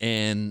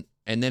 and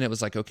then it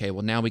was like, okay,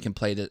 well now we can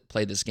play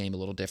this game a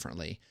little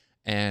differently.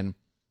 And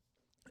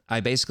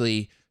I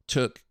basically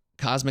took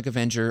Cosmic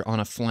Avenger on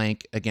a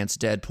flank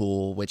against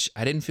Deadpool, which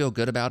I didn't feel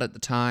good about at the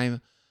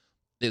time.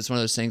 It's one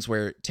of those things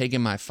where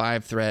taking my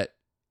 5-threat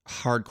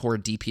hardcore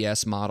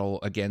DPS model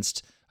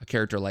against a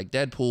character like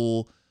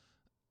Deadpool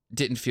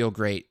didn't feel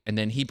great. And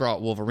then he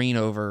brought Wolverine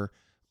over,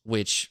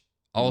 which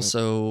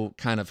also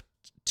kind of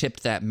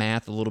tipped that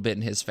math a little bit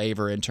in his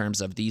favor in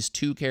terms of these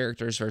 2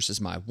 characters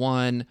versus my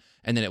 1.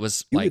 And then it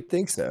was You like, would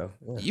think so.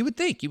 Yeah. you would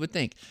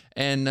think.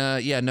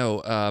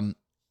 And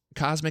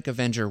Cosmic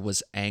Avenger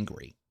was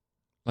angry.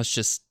 Let's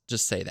just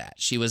say that.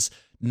 She was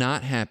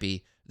not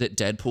happy that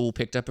Deadpool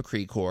picked up a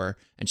Kree core,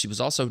 and she was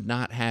also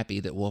not happy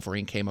that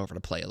Wolverine came over to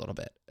play a little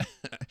bit.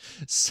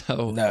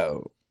 So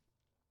No.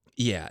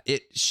 yeah,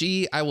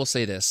 I will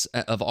say this,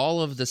 of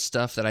all of the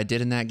stuff that I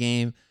did in that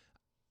game,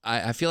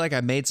 I feel like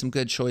I made some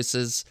good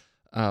choices.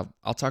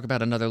 I'll talk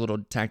about another little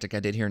tactic I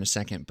did here in a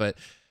second, but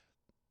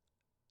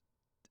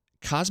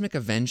Cosmic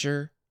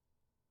Avenger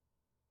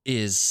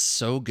is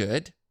so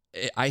good.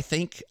 I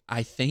think,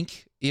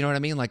 you know what I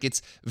mean? Like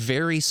it's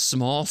very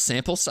small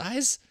sample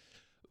size,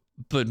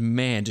 but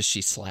man, does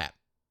she slap.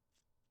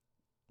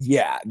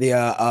 Yeah,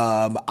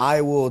 I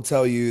will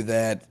tell you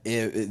that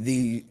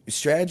the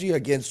strategy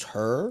against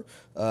her,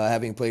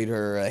 having played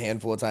her a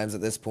handful of times at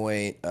this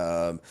point,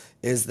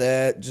 is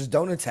that just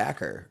don't attack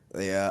her.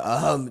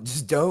 Yeah,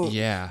 just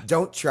Yeah.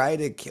 don't try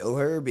to kill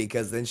her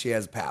because then she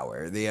has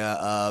power.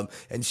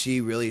 And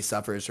she really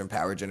suffers from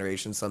power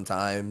generation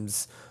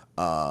sometimes.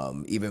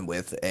 Even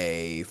with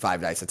a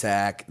 5 dice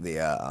attack,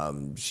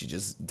 she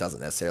just doesn't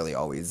necessarily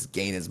always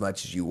gain as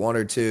much as you want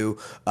her to.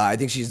 I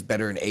think she's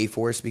better in A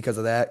Force because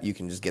of that. You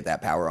can just get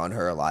that power on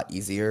her a lot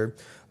easier.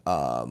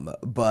 I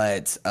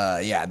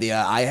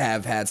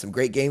have had some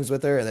great games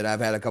with her, and then I've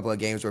had a couple of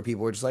games where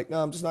people were just like,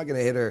 no, I'm just not gonna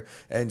hit her,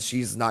 and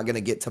she's not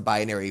gonna get to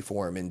binary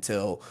form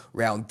until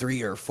round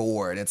 3 or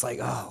 4, and it's like,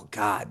 oh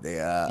god,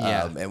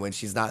 Yeah. and when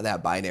she's not in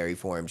that binary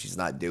form, she's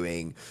not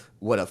doing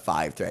what a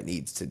 5 threat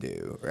needs to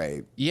do,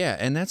 right? Yeah,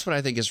 and that's what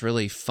I think is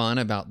really fun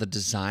about the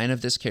design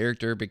of this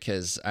character,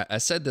 because I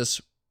said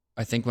this,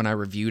 I think, when I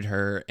reviewed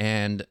her,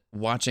 and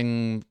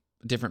watching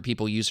different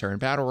people use her in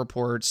battle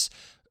reports,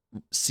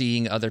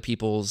 seeing other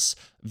people's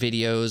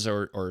videos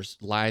or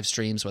live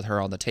streams with her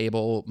on the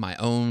table, my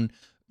own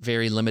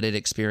very limited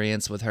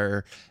experience with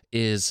her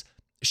is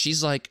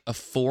she's like a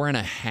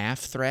 4.5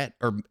 threat,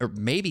 or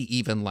maybe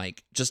even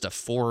like just a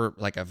 4,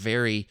 like a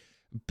very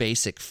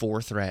basic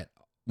 4 threat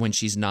when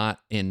she's not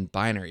in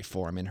binary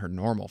form, in her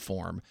normal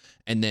form.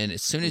 And then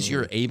as soon as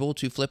you're able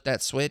to flip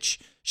that switch,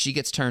 she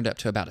gets turned up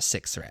to about a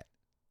 6 threat.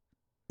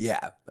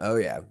 Yeah. Oh,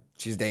 yeah.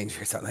 She's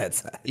dangerous on that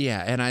side.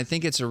 Yeah, and I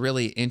think it's a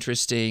really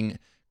interesting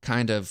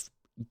kind of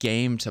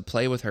game to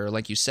play with her.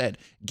 Like you said,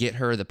 get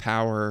her the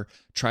power,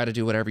 try to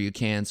do whatever you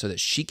can so that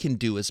she can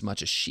do as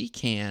much as she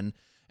can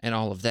and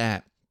all of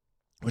that,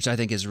 which I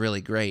think is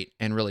really great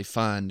and really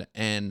fun.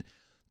 And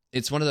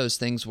it's one of those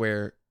things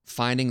where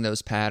finding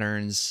those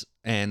patterns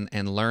and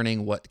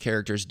learning what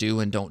characters do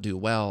and don't do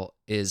well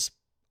is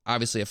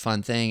obviously a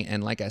fun thing.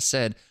 And like I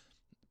said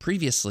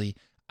previously,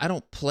 I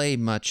don't play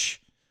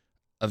much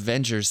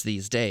Avengers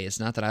these days.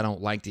 Not that I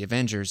don't like the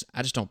Avengers,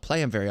 I just don't play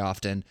them very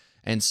often.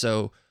 And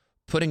so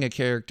putting a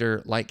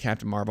character like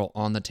Captain Marvel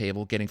on the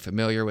table, getting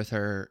familiar with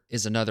her,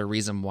 is another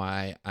reason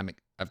why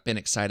I've been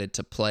excited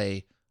to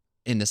play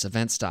in this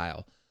event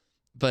style.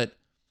 But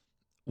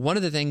one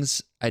of the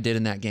things I did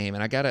in that game,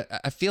 and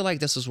I feel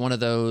like this was one of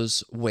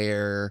those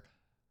where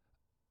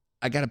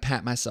I got to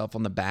pat myself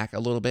on the back a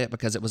little bit,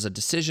 because it was a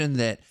decision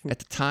that at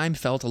the time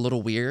felt a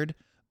little weird,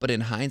 but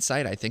in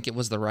hindsight, I think it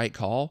was the right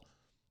call.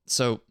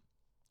 So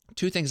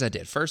 2 things I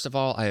did. First of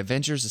all, I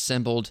Avengers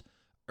assembled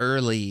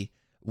early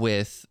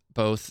with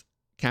both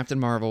Captain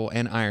Marvel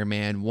and Iron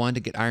Man. One, to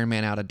get Iron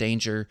Man out of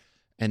danger,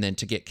 and then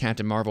to get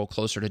Captain Marvel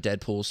closer to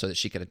Deadpool so that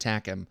she could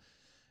attack him.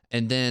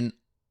 And then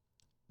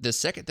the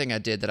second thing I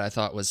did that I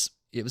thought was,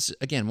 it was,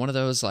 again, one of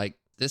those like,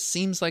 this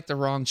seems like the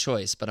wrong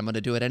choice, but I'm going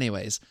to do it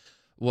anyways,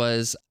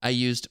 was I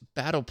used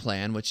Battle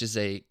Plan, which is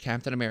a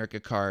Captain America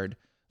card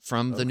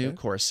from the new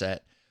core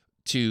set,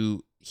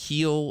 to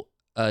heal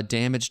a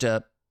damaged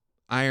up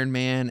Iron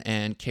Man,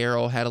 and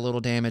Carol had a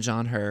little damage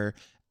on her.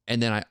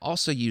 And then I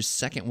also used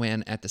Second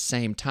Wind at the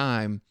same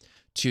time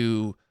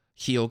to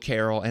heal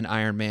Carol and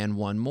Iron Man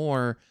one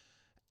more,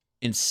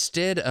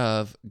 instead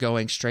of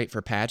going straight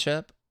for patch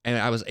up. And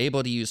I was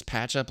able to use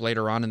patch up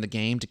later on in the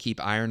game to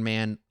keep Iron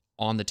Man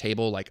on the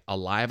table, like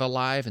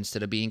alive,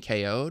 instead of being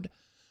KO'd.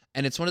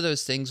 And it's one of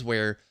those things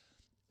where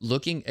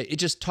it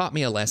just taught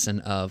me a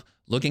lesson of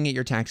looking at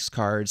your tactics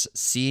cards,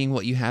 seeing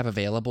what you have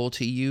available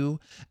to you,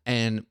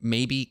 and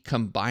maybe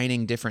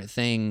combining different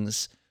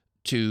things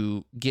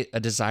to get a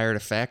desired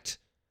effect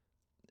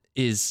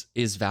is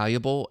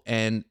valuable.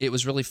 And it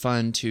was really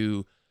fun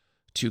to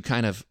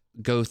kind of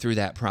go through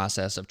that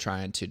process of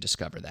trying to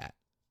discover that.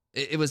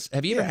 It was.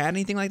 Have you ever had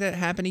anything like that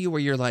happen to you where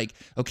you're like,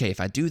 okay,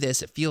 if I do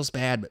this, it feels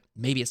bad, but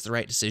maybe it's the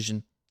right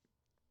decision?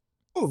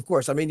 Oh, of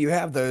course. I mean, you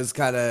have those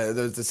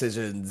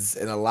decisions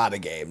in a lot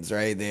of games,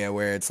 right? There,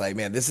 where it's like,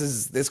 man,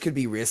 this could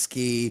be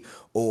risky,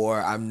 or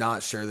I'm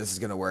not sure this is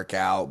gonna work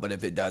out, but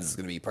if it does, it's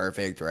gonna be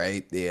perfect,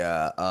 right?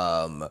 Yeah.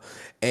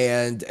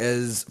 And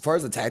as far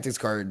as the tactics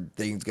card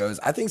things goes,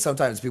 I think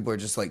sometimes people are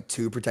just like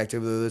too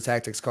protective of the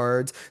tactics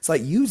cards. It's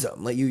like, use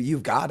them, like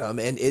you've got them,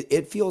 and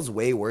it feels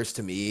way worse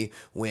to me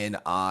when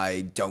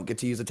I don't get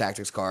to use a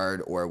tactics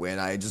card, or when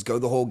I just go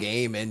the whole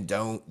game and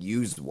don't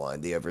use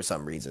one, for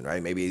some reason,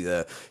 right? Maybe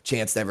the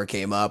chance never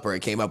came up, or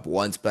it came up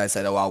once, but I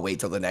said, oh, I'll wait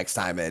till the next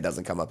time, and it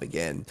doesn't come up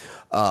again.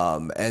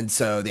 And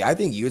so I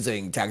think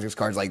using tactics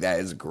cards like that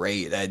is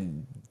great.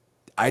 And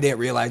I didn't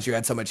realize you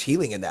had so much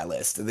healing in that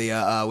list.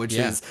 Which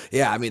is,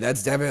 I mean,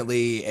 that's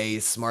definitely a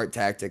smart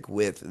tactic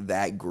with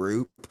that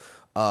group.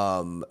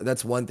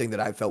 That's one thing that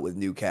I felt with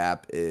New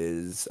Cap,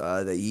 is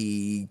that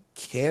he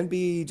can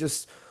be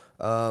just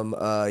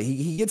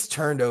he gets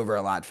turned over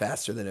a lot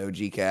faster than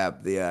OG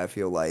Cap. I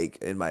feel like,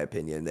 in my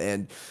opinion,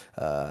 and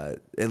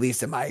at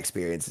least in my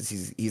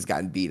experiences, he's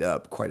gotten beat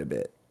up quite a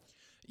bit.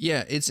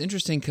 Yeah, it's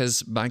interesting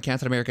because my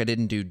Captain America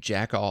didn't do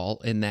jack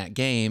all in that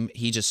game.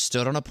 He just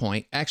stood on a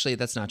point. Actually,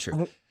 that's not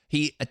true.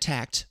 He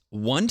attacked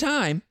one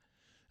time.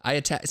 I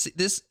attacked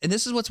this, and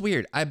this is what's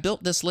weird. I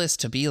built this list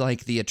to be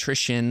like the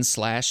attrition /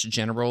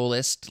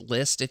 generalist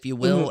list, if you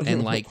will,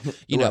 and like,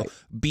 you know,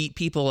 beat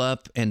people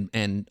up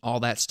and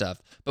all that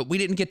stuff. But we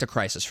didn't get to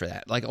Crisis for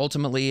that. Like,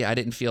 ultimately, I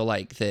didn't feel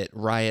like that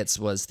Riots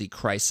was the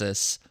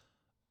Crisis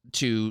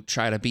to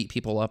try to beat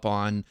people up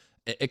on,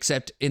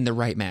 except in the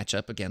right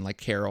matchup. Again, like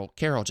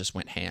Carol just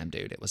went ham,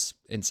 dude. It was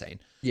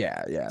insane.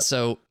 Yeah.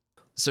 So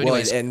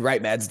anyways, and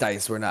right, Mad's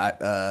dice were not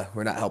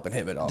helping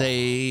him at all.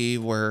 They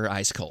were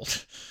ice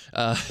cold.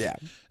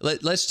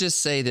 Let's just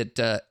say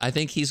that I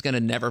think he's going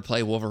to never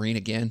play Wolverine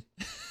again.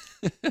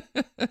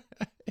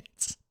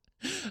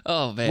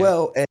 Oh man.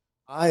 Well, and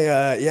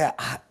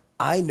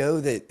I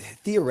know that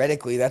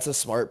theoretically that's a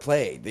smart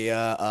play.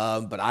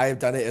 But I have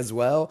done it as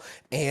well,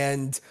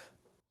 and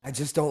I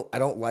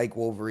don't like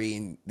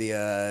Wolverine.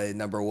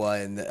 Number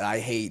one, I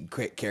hate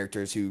quick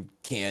characters who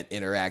can't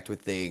interact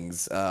with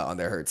things on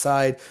their hurt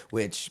side,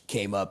 which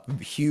came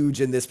up huge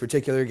in this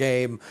particular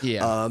game.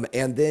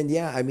 And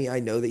then, I mean,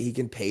 I know that he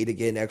can pay to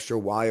get an extra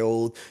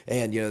wild,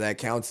 and that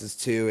counts as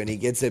 2, and he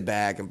gets it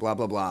back, and blah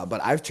blah blah.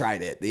 But I've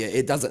tried it.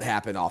 It doesn't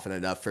happen often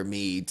enough for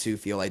me to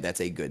feel like that's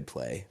a good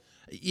play.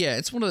 Yeah,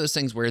 it's one of those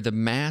things where the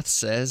math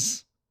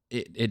says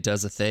it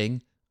does a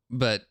thing.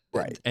 But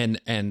right.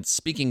 And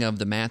speaking of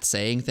the math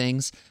saying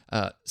things,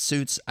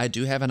 Suits, I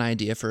do have an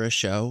idea for a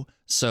show.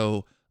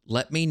 So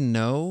let me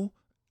know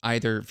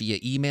either via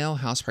email,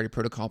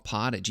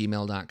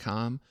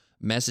 housepartyprotocolpod@gmail.com,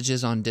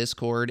 messages on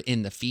Discord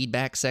in the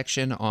feedback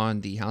section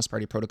on the House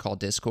Party Protocol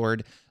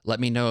Discord. Let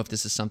me know if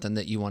this is something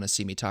that you want to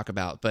see me talk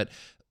about. But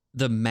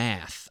the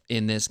math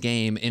in this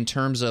game, in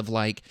terms of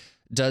like,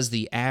 does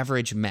the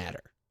average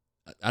matter?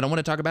 I don't want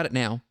to talk about it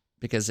now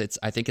because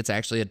I think it's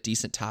actually a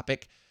decent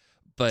topic.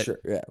 But Sure,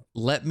 yeah.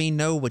 let me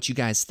know what you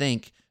guys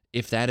think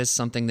if that is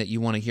something that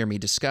you want to hear me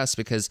discuss,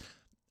 because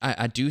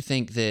I do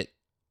think that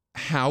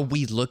how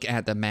we look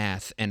at the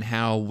math and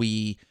how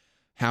we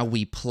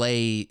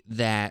play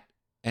that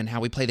and how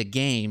we play the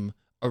game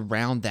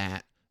around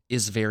that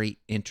is very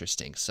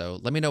interesting. So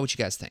let me know what you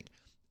guys think.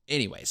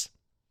 Anyways,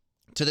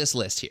 to this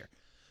list here,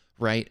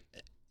 right?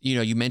 You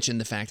know, you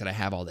mentioned the fact that I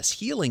have all this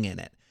healing in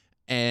it.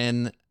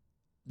 And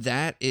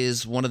that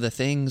is one of the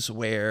things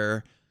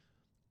where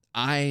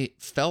I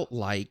felt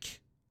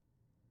like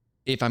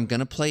if I'm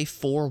going to play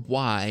 4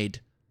 wide,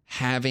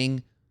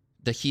 having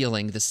the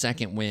healing, the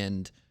second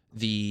wind,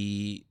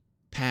 the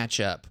patch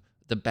up,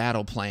 the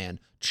battle plan,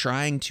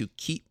 trying to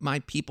keep my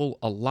people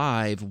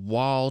alive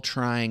while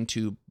trying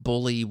to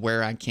bully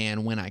where I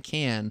can, when I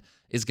can,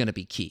 is going to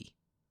be key.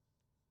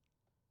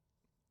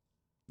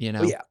 You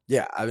know?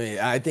 Yeah. I mean,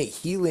 I think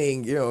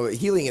healing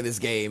in this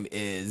game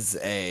is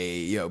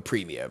a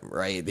premium,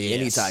 right?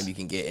 Anytime Yes. you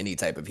can get any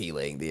type of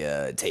healing,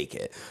 take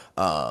it,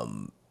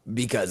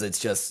 because it's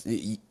just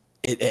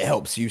it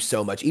helps you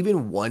so much.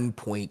 Even 1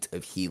 point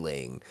of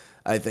healing,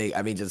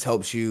 I mean, just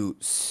helps you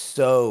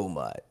so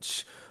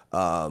much.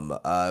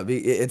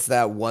 It's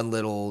that one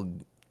little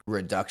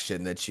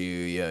reduction that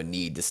you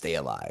need to stay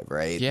alive,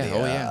 right? Yeah.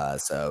 Oh, yeah.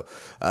 So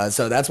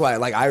that's why,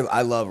 like,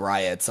 I love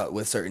riots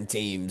with certain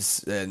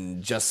teams,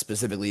 and just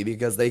specifically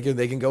because they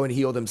can go and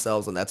heal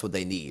themselves, and that's what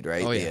they need,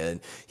 right? Oh, yeah. And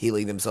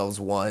healing themselves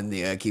one,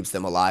 keeps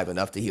them alive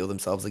enough to heal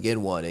themselves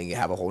again one, and you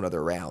have a whole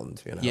nother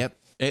round. Yep.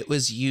 It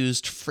was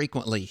used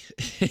frequently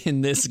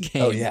in this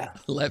game. Oh yeah,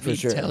 Let for me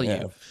sure. tell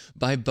Yeah. you,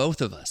 by both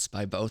of us.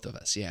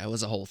 Yeah, it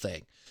was a whole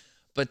thing.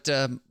 But,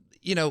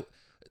 you know,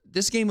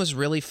 this game was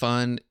really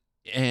fun.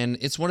 And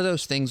it's one of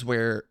those things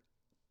where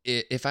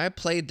if I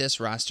played this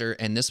roster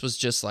and this was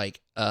just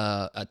like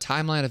a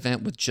timeline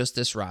event with just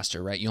this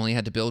roster, right? You only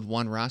had to build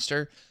one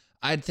roster.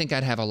 I'd think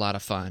I'd have a lot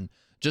of fun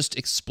just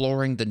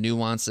exploring the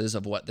nuances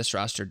of what this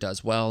roster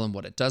does well and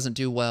what it doesn't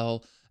do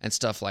well and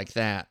stuff like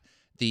that.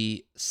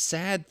 The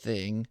sad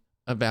thing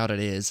about it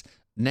is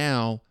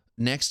now,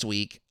 next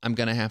week, I'm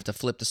going to have to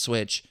flip the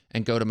switch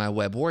and go to my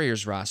Web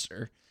Warriors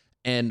roster.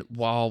 And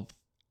while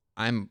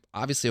I'm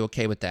obviously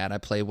okay with that, I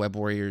play Web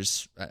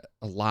Warriors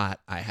a lot.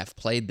 I have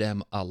played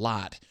them a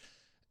lot.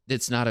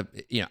 It's not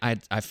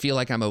I feel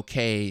like I'm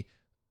okay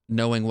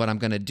knowing what I'm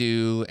going to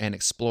do and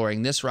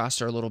exploring this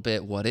roster a little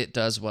bit, what it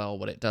does well,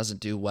 what it doesn't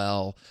do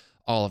well,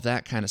 all of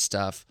that kind of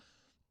stuff.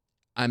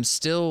 I'm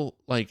still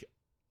like,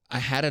 I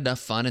had enough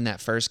fun in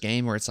that first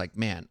game where it's like,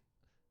 man,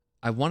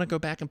 I want to go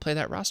back and play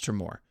that roster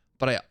more.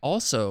 But I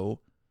also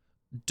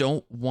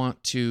don't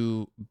want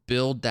to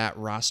build that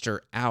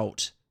roster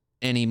out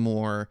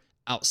anymore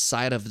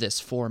outside of this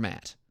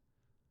format.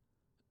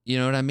 You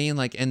know what I mean?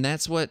 Like, and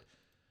that's what,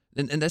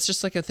 and that's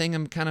just like a thing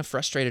I'm kind of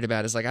frustrated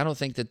about, is like, I don't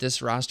think that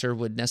this roster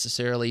would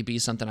necessarily be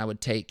something I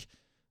would take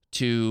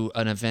to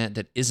an event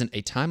that isn't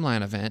a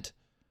timeline event,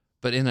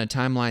 but in a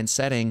timeline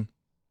setting,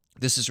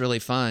 this is really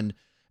fun.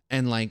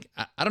 And like,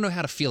 I don't know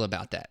how to feel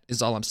about that,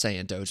 is all I'm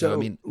saying, Dojo. So I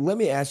mean, let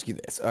me ask you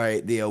this. All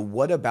right,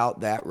 what about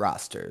that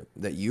roster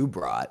that you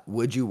brought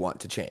would you want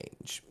to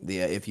change?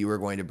 If you were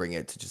going to bring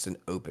it to just an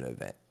open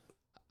event?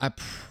 I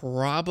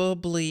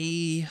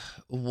probably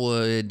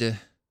would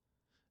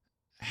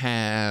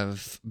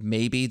have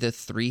maybe the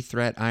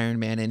 3-threat Iron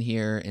Man in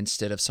here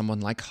instead of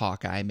someone like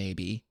Hawkeye,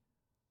 maybe.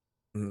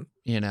 Mhm.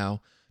 You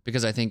know,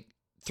 because I think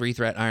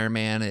 3-threat Iron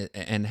Man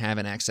and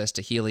having access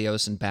to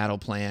Helios and Battle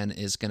Plan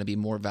is going to be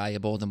more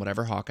valuable than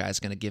whatever Hawkeye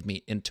is going to give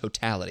me in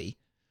totality,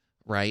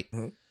 right?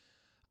 Mhm.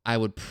 I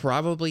would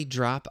probably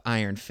drop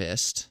Iron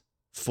Fist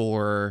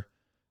for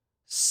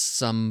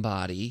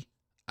somebody.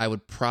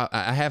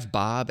 I have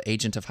Bob,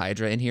 Agent of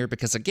Hydra, in here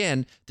because,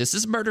 again, this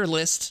is murder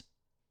list,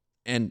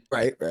 and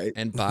Right.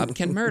 and Bob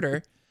can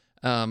murder.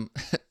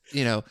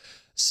 You know,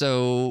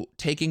 so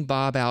taking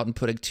Bob out and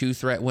putting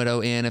 2-threat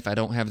Widow in if I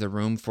don't have the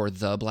room for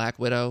the Black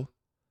Widow,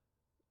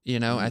 I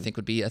Mhm. think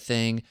would be a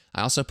thing.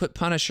 I also put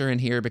Punisher in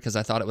here because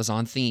I thought it was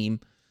on theme,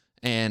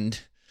 and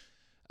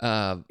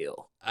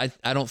Deal.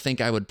 I don't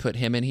think I would put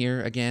him in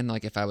here again.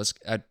 Like if I was,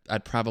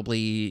 I'd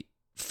probably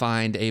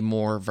find a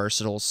more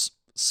versatile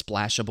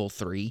splashable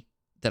 3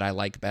 that I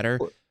like better.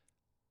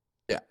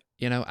 Yeah.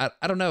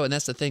 I don't know. And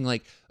that's the thing.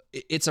 Like,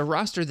 it's a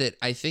roster that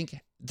I think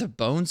the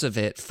bones of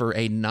it for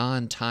a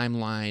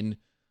non-timeline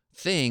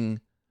thing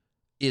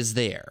is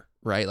there,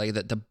 right? Like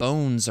that the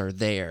bones are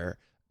there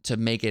to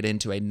make it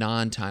into a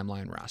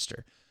non-timeline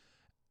roster.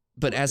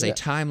 But as a Yeah.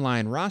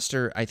 timeline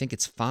roster, I think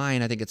it's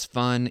fine. I think it's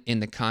fun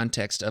in the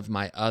context of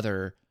my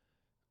other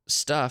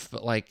stuff.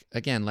 But like,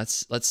 again,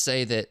 let's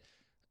say that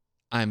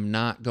I'm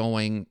not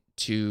going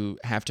to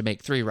have to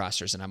make 3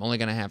 rosters and I'm only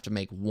going to have to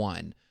make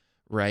 1,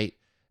 right?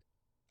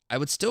 I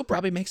would still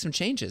probably make some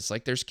changes.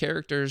 Like there's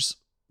characters,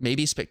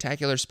 maybe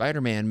Spectacular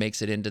Spider-Man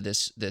makes it into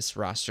this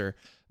roster.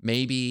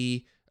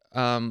 Maybe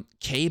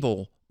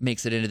Cable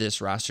makes it into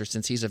this roster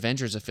since he's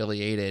Avengers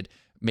affiliated.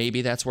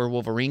 Maybe that's where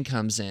Wolverine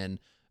comes in.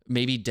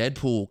 Maybe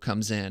Deadpool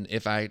comes in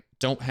if I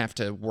don't have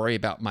to worry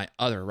about my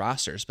other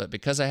rosters. But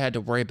because I had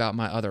to worry about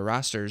my other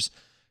rosters,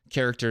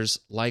 characters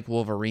like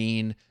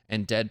Wolverine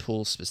and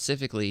Deadpool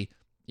specifically,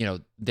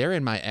 they're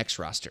in my X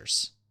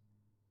rosters.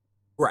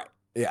 Right.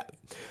 Yeah.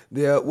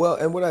 Yeah. Well,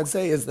 and what I'd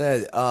say is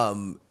that,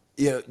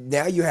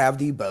 now you have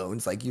the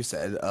bones, like you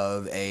said,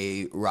 of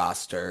a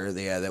roster,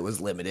 that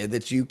was limited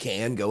that you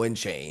can go and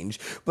change,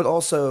 but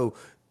also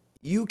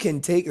you can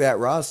take that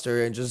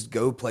roster and just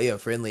go play a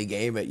friendly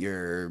game at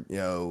your,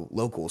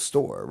 local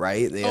store,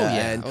 right? Oh Yeah,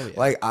 yeah, and oh yeah.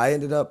 like I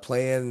ended up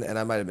playing, and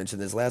I might have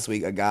mentioned this last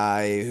week, a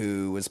guy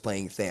who was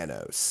playing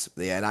Thanos.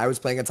 Yeah, and I was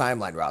playing a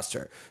timeline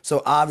roster.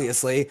 So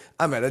obviously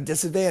I'm at a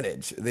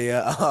disadvantage.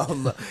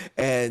 And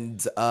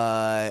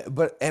I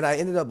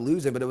ended up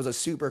losing, but it was a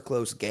super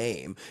close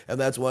game. And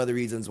that's one of the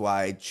reasons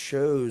why I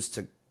chose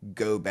to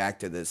go back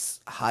to this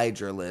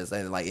Hydra list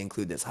and like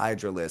include this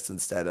Hydra list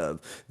instead of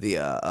the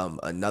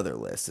another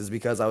list, is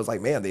because I was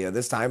like, man,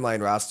 this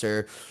timeline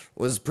roster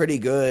was pretty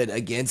good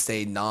against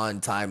a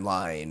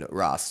non-timeline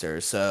roster,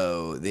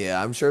 so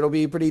I'm sure it'll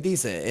be pretty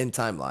decent in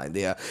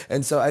timeline.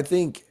 And so I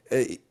think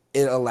it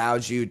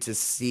allows you to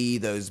see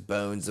those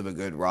bones of a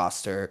good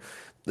roster.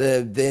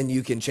 Then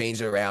you can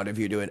change it around if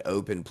you're doing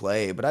open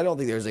play. But I don't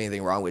think there's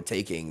anything wrong with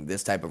taking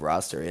this type of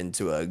roster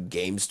into a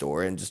game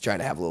store and just trying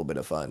to have a little bit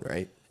of fun,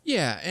 right?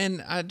 Yeah,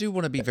 and I do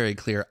want to be very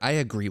clear. I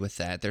agree with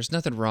that. There's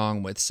nothing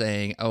wrong with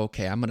saying, oh,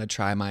 okay, I'm going to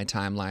try my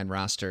timeline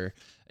roster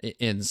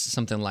in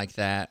something like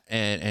that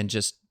and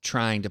just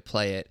trying to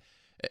play it.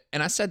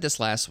 And I said this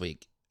last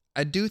week.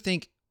 I do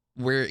think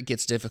where it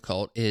gets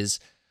difficult is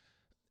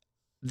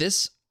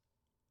this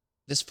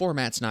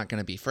format's not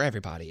going to be for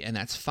everybody, and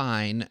that's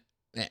fine.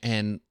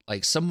 And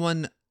like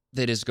someone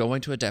that is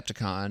going to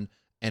Adepticon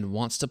and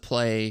wants to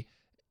play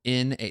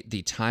in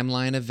the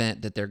timeline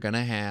event that they're going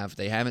to have.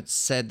 They haven't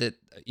said that,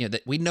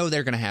 that we know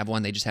they're going to have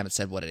one. They just haven't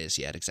said what it is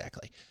yet.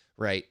 Exactly.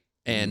 Right.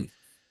 And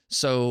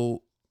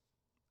so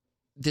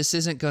this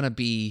isn't going to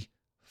be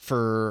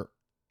for,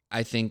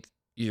 I think,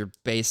 your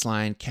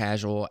baseline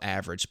casual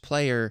average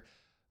player.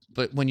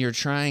 But when you're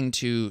trying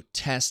to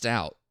test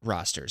out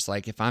rosters,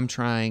 like if I'm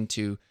trying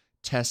to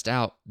test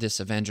out this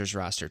Avengers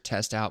roster,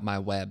 test out my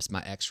webs,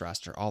 my X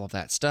roster, all of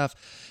that stuff,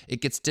 it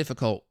gets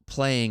difficult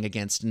playing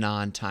against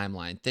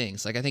non-timeline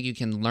things. Like I think you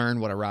can learn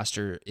what a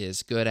roster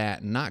is good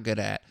at and not good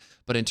at,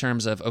 but in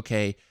terms of,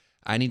 okay,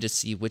 I need to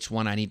see which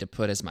one I need to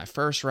put as my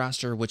first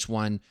roster, which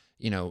one,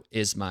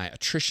 is my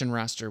attrition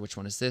roster, which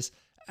one is this.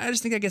 I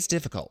just think that gets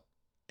difficult.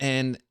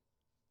 And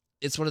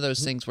it's one of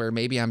those things where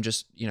maybe I'm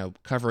just,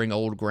 covering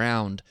old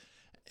ground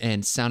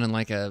and sounding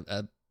like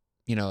a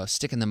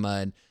stick in the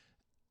mud.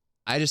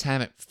 I just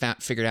haven't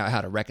figured out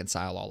how to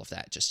reconcile all of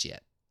that just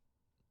yet.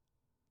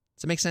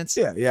 Does that make sense?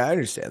 Yeah, I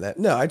understand that.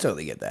 No, I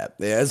totally get that.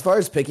 Yeah, as far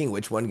as picking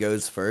which one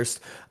goes first,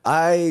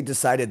 I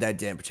decided that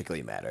didn't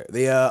particularly matter.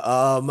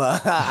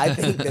 I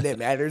think that it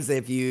matters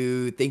if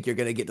you think you're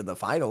gonna get to the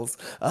finals.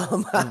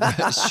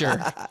 Sure.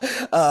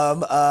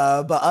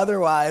 But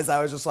otherwise,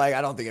 I was just like,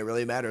 I don't think it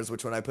really matters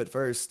which one I put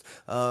first,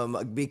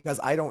 because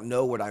I don't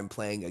know what I'm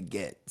playing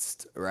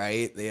against,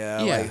 right?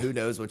 Yeah, Yeah. like who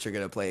knows what you're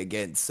gonna play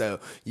against, so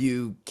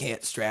you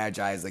can't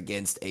strategize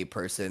against a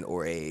person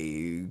or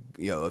a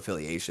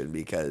affiliation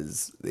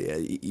because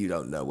you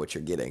don't know what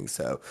you're getting.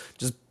 So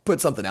just put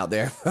something out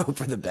there, hope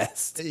for the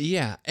best.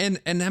 Yeah.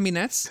 And I mean,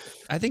 I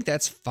think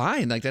that's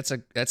fine. Like that's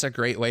a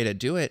great way to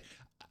do it.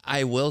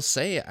 I will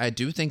say, I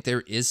do think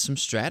there is some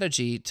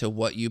strategy to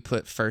what you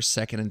put first,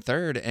 second, and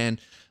third. And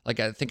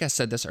like, I think I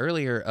said this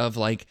earlier of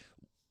like,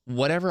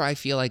 whatever I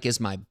feel like is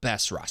my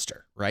best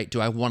roster, right?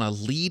 Do I want to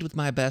lead with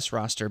my best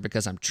roster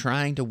because I'm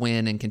trying to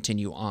win and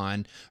continue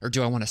on? Or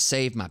do I want to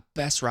save my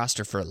best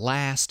roster for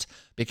last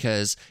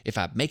because if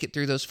I make it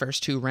through those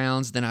first two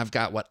rounds, then I've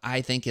got what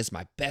I think is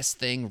my best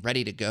thing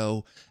ready to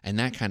go and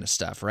that kind of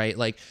stuff, right?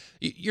 Like,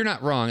 you're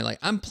not wrong. Like,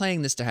 I'm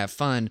playing this to have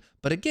fun.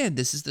 But again,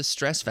 this is the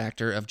stress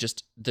factor of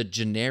just the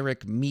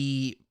generic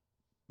me,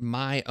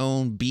 my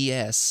own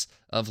BS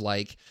of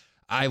like,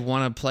 I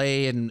want to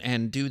play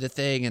and do the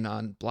thing and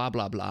on blah,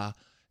 blah, blah,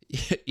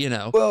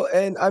 Well,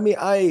 and I mean,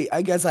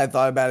 I guess I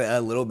thought about it a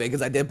little bit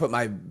because I did put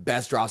my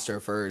best roster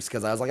first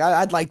because I was like,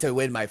 I'd like to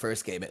win my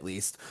first game at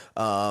least.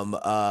 And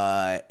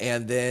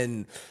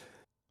then,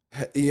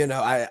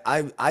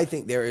 I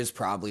think there is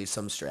probably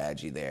some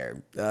strategy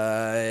there.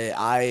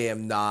 I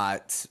am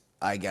not,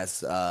 I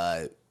guess,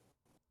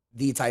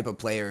 the type of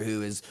player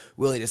who is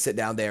willing to sit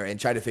down there and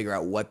try to figure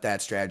out what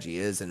that strategy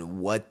is and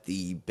what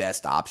the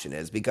best option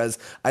is, because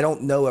I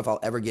don't know if I'll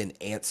ever get an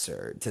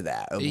answer to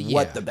that of Yeah.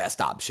 what the best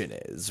option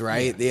is,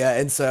 right? Yeah,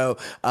 and so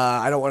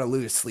I don't want to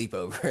lose sleep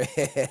over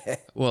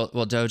it. Well,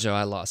 Dojo,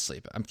 I lost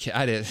sleep.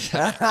 I did.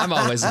 I'm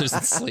always losing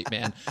sleep,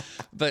 man.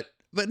 But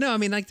But no, I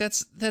mean, like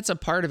that's a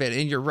part of it,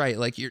 and you're right.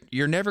 Like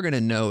you're never gonna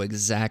know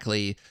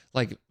exactly.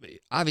 Like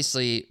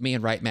obviously, me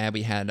and Right Mad,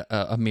 we had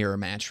a mirror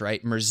match,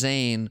 right?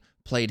 Merzane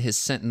played his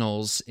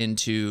Sentinels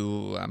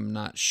into I'm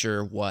not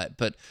sure what,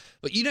 but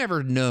you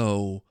never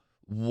know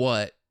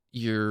what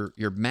your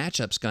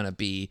matchup's gonna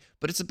be.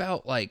 But it's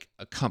about like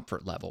a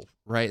comfort level,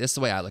 right? That's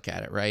the way I look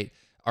at it, right?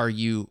 Are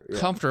you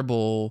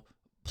comfortable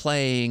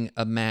playing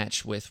a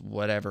match with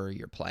whatever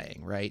you're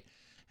playing, right?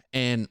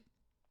 And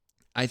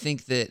I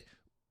think that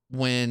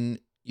when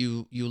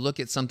you look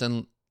at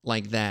something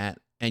like that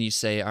and you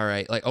say, all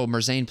right, like, oh,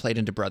 Merzane played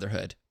into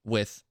Brotherhood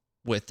with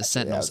the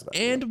Sentinels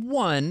and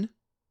won,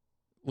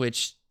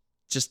 which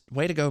just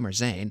way to go,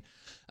 Merzane.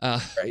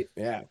 Right.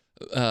 Yeah.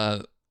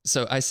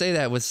 So I say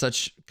that with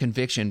such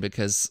conviction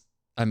because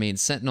I mean,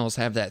 Sentinels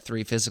have that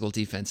 3 physical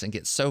defense and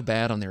get so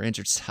bad on their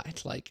injured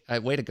side. Like,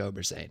 way to go,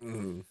 Merzane.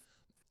 Mm,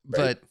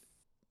 right.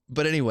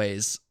 But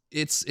anyways,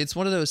 it's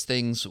one of those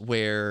things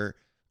where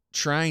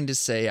trying to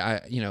say,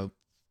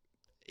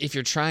 if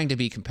you're trying to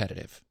be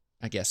competitive,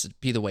 I guess it'd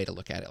be the way to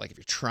look at it. Like if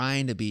you're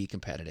trying to be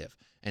competitive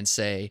and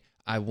say,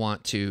 I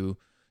want to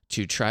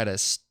try to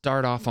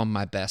start off on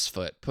my best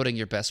foot, putting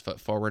your best foot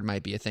forward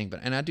might be a thing.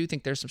 And I do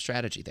think there's some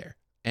strategy there.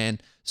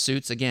 And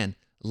Suits, again,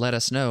 let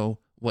us know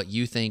what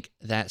you think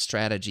that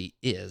strategy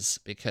is,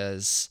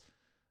 because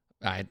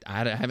I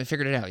haven't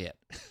figured it out yet.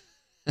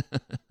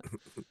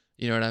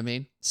 You know what I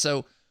mean?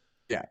 So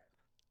yeah,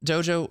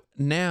 Dojo,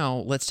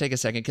 now let's take a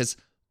second, because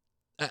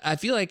I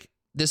feel like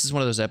this is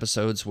one of those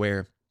episodes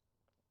where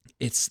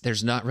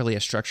there's not really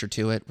a structure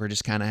to it. We're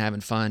just kind of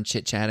having fun,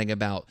 chit-chatting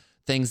about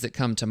things that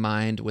come to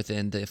mind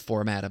within the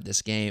format of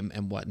this game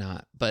and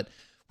whatnot. But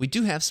we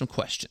do have some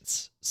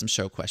questions, some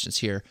show questions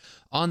here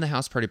on the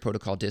House Party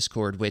Protocol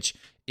Discord, which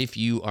if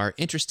you are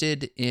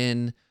interested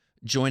in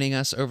joining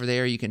us over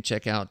there, you can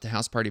check out the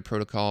House Party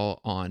Protocol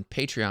on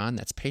Patreon.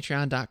 That's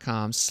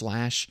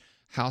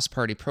patreon.com/House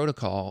Party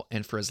Protocol.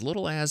 And for as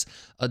little as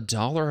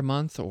 $1 a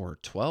month or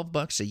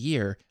 $12 a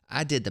year,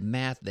 I did the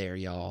math there,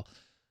 y'all,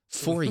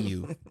 for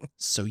you,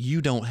 so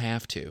you don't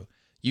have to.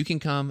 You can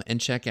come and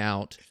check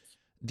out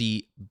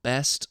the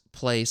best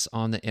place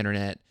on the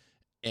internet.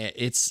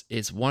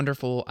 It's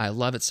wonderful. I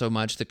love it so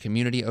much. The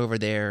community over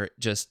there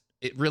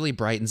it really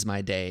brightens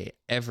my day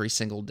every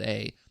single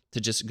day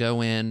to just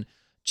go in,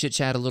 chit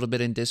chat a little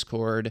bit in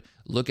Discord,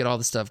 look at all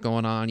the stuff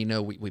going on. You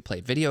know, we play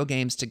video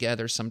games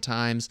together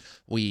sometimes.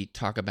 We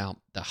talk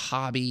about the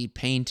hobby,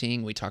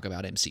 painting. We talk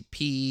about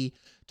MCP,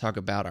 talk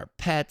about our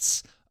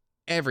pets.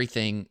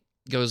 Everything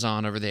goes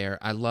on over there.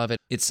 I love it.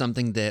 It's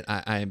something that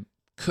I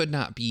could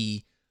not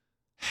be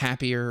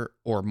happier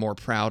or more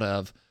proud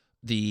of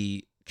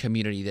the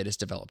community that is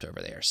developed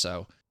over there.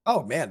 So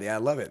oh man, yeah, I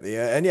love it.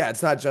 Yeah, and yeah,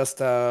 it's not just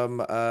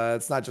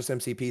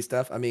MCP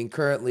stuff. I mean,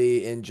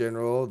 currently in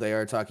general, they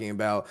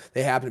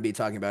happen to be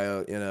talking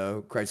about,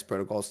 Crisis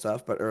Protocol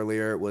stuff, but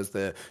earlier it was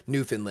the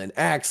Newfoundland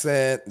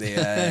accent,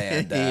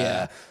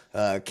 yeah.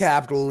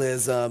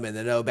 Capitalism, and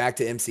then back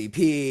to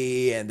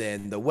MCP, and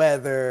then the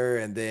weather,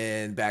 and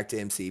then back to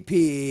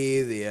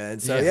MCP.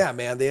 And so yeah,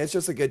 man, it's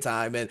just a good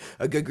time and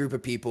a good group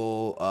of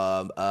people.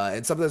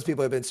 And some of those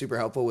people have been super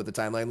helpful with the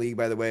Timeline League,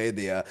 by the way.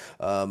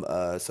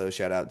 So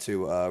shout out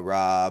to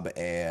Rob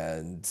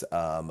and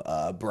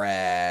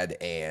Brad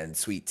and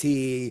Sweet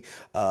Tea.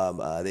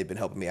 They've been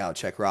helping me out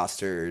check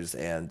rosters,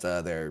 and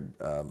they're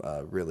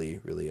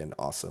really, really an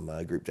awesome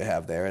group to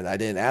have there. And I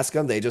didn't ask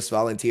them; they just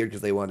volunteered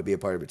because they wanted to be a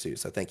part of it too.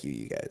 So thank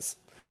you guys.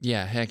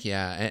 Yeah, heck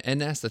yeah. And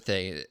that's the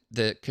thing.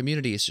 The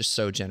community is just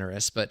so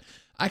generous, but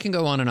I can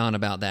go on and on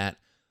about that.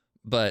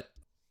 But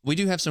we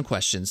do have some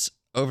questions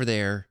over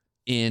there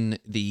in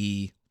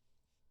the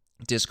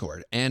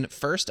Discord. And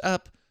first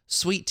up,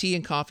 Sweet Tea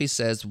and Coffee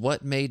says,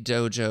 what made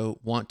Dojo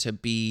want to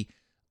be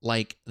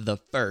like the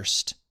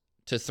first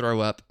to throw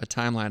up a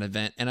timeline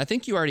event? And I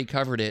think you already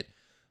covered it,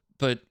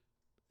 but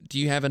do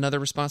you have another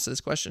response to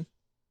this question?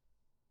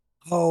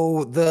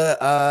 Oh,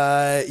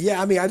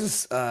 yeah, I mean,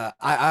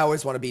 I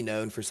always want to be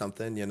known for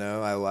something,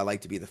 I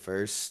like to be the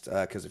first,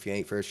 because if you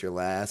ain't first, you're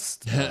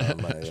last.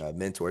 My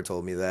mentor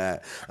told me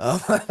that.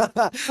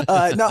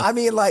 No, I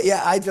mean, like,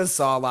 yeah, I just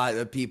saw a lot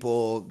of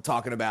people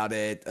talking about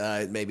it,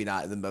 maybe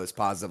not in the most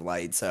positive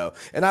light. So,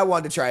 and I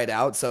wanted to try it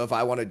out. So if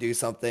I want to do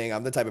something,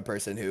 I'm the type of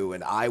person who,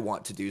 when I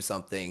want to do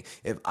something,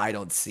 if I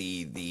don't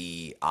see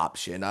the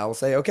option, I will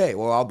say, okay,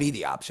 well, I'll be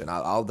the option.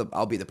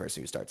 I'll be the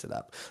person who starts it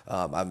up.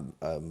 I'm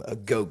a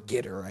go-getter,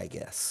 I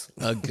guess.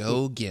 A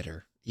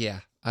go-getter.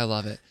 Yeah, I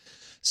love it.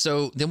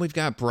 So then we've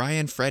got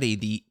Brian Freddy,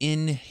 the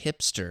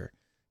in-hipster.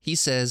 He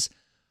says,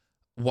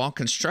 while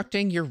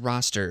constructing your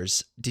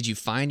rosters, did you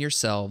find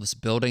yourselves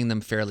building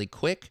them fairly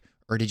quick,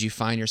 or did you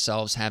find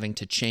yourselves having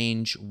to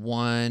change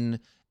 1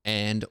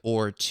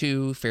 or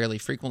 2 fairly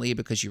frequently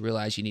because you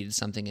realized you needed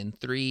something in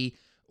 3,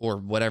 or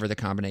whatever the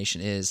combination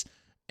is?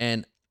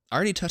 And I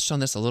already touched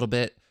on this a little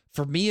bit.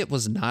 For me, it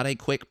was not a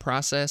quick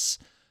process.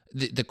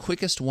 The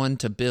quickest one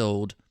to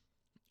build,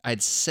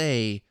 I'd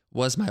say,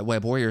 was my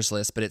Web Warriors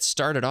list, but it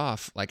started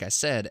off, like I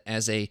said,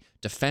 as a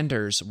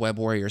Defenders Web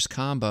Warriors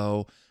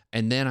combo,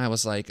 and then I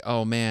was like,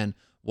 oh man,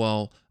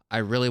 well, I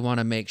really want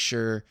to make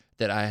sure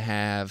that I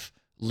have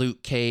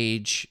Luke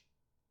Cage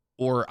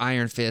or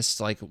Iron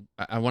Fist. Like,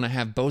 I want to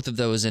have both of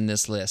those in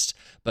this list,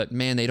 but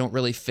man, they don't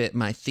really fit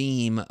my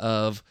theme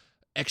of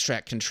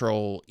extract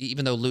control.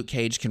 Even though Luke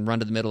Cage can run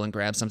to the middle and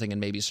grab something and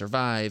maybe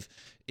survive,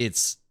 it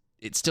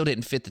still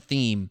didn't fit the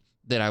theme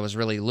that I was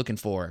really looking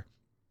for.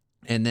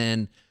 And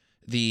then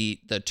the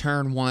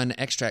turn one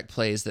extract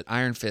plays that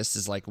Iron Fist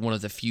is like one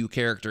of the few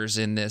characters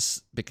in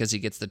this, because he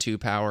gets the 2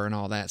 power and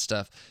all that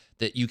stuff,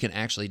 that you can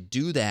actually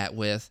do that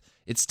with.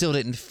 It still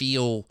didn't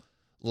feel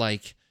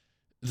like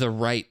the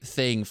right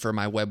thing for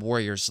my Web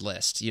Warriors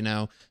list, you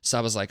know? So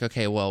I was like,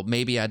 okay, well,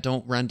 maybe I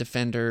don't run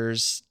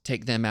defenders,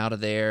 take them out of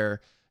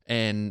there,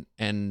 and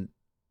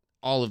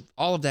all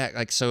of that.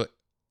 Like, so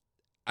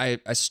I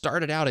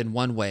started out in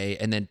one way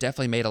and then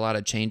definitely made a lot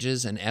of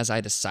changes. And as I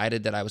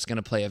decided that I was going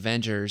to play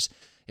Avengers,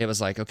 it was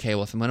like, okay,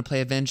 well, if I'm going to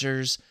play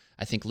Avengers,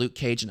 I think Luke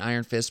Cage and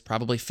Iron Fist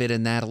probably fit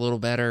in that a little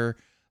better,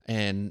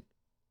 and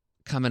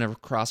coming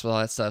across with all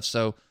that stuff.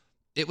 So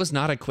it was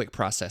not a quick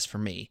process for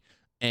me.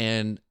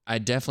 And I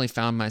definitely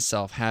found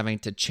myself having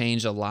to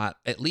change a lot,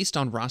 at least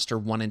on roster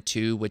 1 and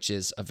 2, which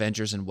is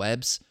Avengers and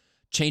Webs,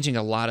 changing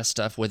a lot of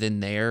stuff within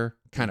there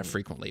kind of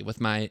frequently.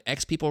 With my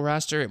X People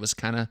roster, it was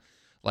kind of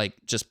like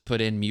just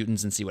put in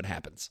mutants and see what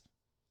happens.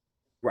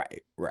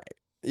 Right, right.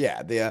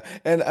 Yeah,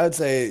 and I would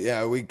say,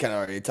 yeah, we kind of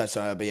already touched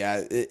on it, but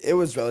yeah, it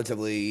was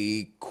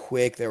relatively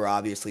quick. There were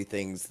obviously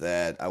things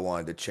that I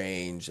wanted to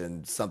change,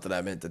 and something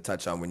I meant to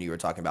touch on when you were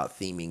talking about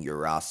theming your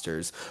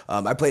rosters.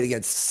 I played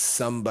against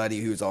somebody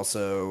who's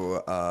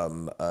also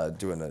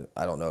doing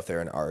I don't know if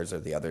they're in ours or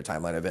the other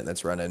timeline event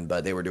that's running,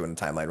 but they were doing a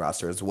timeline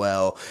roster as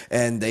well,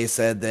 and they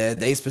said that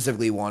they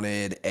specifically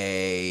wanted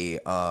a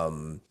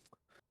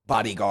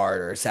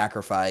bodyguard or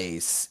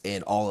sacrifice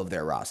in all of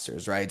their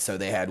rosters, right? So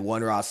they had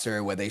one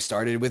roster where they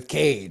started with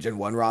Cage, and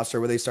one roster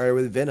where they started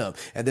with Venom,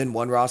 and then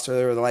one roster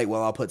they were like,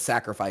 well, I'll put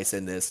sacrifice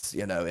in this,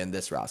 in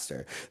this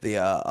roster.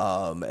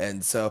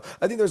 And so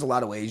I think there's a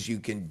lot of ways you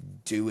can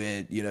do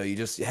it.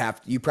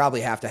 You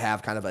probably have to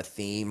have kind of a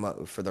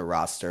theme for the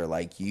roster,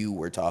 like you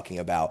were talking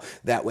about.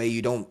 That way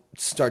you don't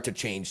start to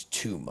change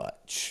too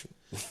much.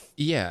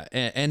 Yeah,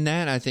 and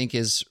that I think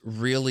is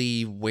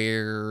really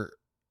where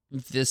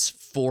this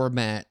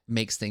format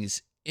makes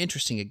things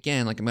interesting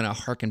again. Like, I'm going to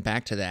harken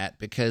back to that,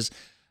 because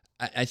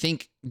I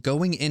think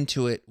going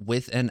into it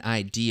with an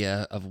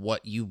idea of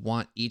what you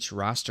want each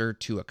roster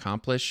to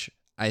accomplish,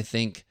 I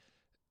think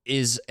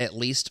is, at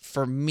least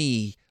for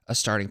me, a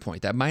starting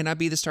point. That might not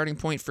be the starting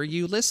point for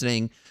you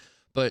listening,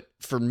 but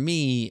for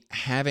me,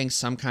 having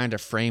some kind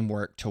of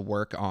framework to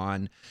work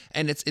on,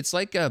 and it's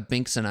like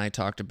Binks and I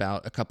talked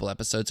about a couple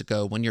episodes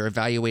ago, when you're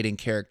evaluating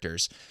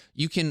characters,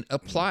 you can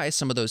apply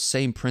some of those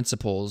same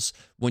principles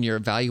when you're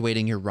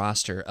evaluating your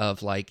roster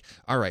of like,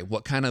 all right,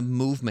 what kind of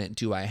movement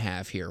do I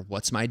have here?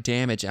 What's my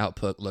damage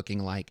output looking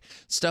like?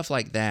 Stuff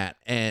like that.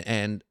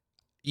 And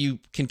you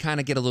can kind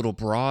of get a little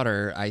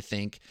broader, I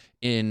think,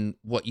 in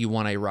what you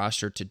want a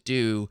roster to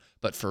do.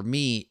 But for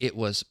me, it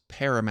was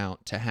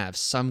paramount to have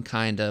some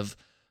kind of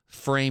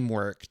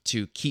framework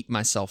to keep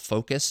myself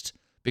focused,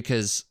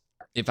 because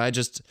if I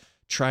just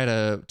try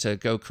to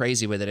go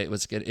crazy with it, it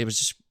was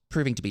just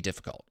proving to be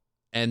difficult.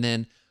 And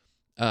then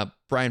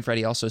Brian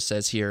Freddy also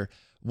says here,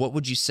 what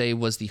would you say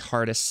was the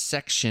hardest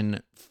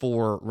section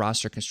for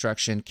roster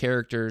construction?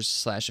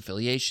 Characters /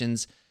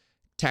 affiliations,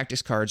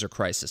 tactics cards, or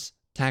crisis?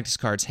 Tactics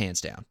cards, hands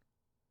down.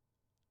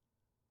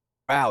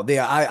 Wow,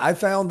 yeah, I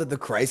found that the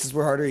crises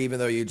were harder, even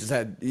though you just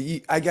had,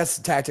 I guess,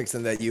 tactics,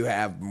 in that you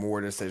have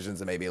more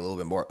decisions and maybe a little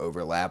bit more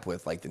overlap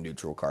with like the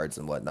neutral cards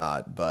and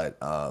whatnot. But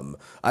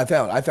I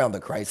found the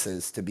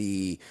crisis to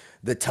be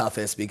the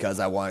toughest, because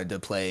I wanted to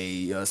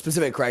play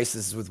specific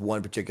crisis with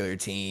one particular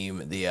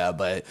team,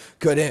 but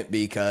couldn't,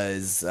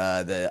 because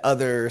the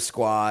other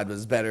squad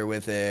was better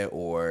with it,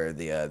 or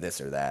the this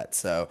or that.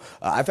 So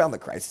I found the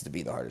crisis to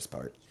be the hardest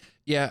part.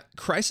 Yeah,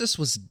 Crisis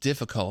was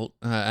difficult.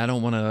 I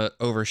don't want to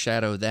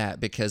overshadow that,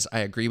 because I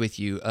agree with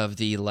you of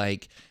the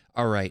like,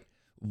 all right,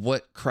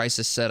 what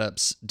Crisis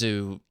setups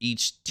do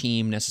each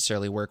team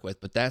necessarily work with?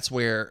 But that's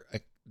where,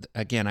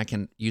 again, I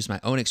can use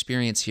my own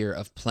experience here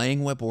of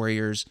playing Web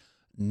Warriors,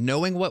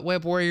 knowing what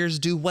Web Warriors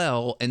do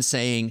well, and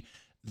saying,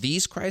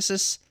 these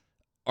Crisis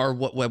are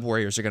what Web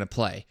Warriors are going to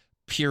play.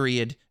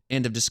 Period.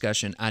 End of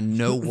discussion. I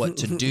know what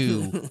to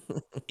do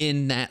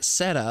in that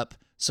setup.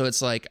 So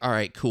it's like, all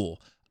right, cool.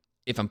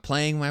 If I'm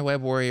playing my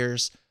Web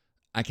Warriors,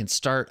 I can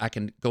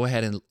go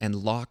ahead and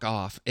lock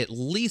off at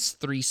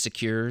least 3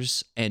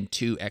 secures and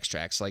 2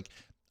 extracts. Like,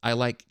 I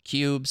like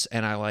cubes,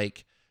 and I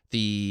like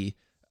the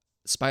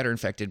Spider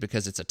Infected,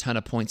 because it's a ton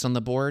of points on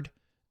the board.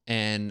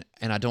 And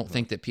I don't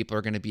think that people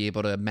are going to be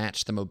able to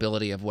match the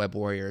mobility of Web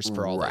Warriors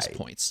for all those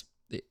points.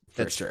 That's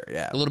for sure,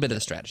 yeah. A little bit of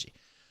the strategy.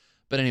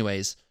 But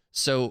anyways,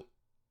 so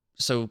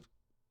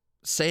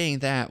saying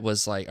that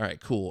was like, all right,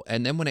 cool.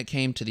 And then when it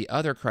came to the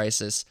other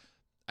Crisis,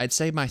 I'd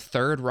say my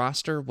third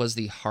roster was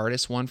the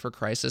hardest one for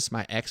Crisis,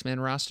 my X-Men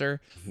roster,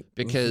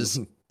 because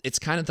it's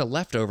kind of the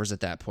leftovers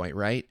at that point,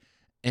 right?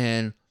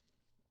 And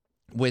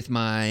with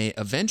my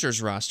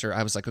Avengers roster,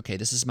 I was like, okay,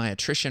 this is my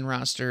attrition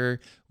roster.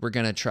 We're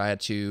gonna try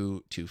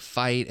to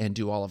fight and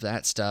do all of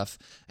that stuff.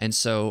 And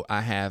so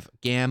I have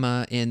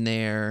Gamma in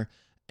there.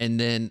 And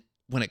then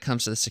when it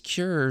comes to the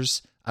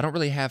secures, I don't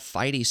really have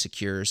fighty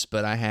secures,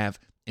 but I have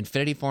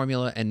Infinity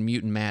Formula and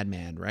Mutant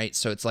Madman, right?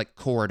 So it's like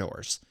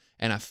corridors.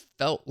 And I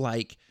felt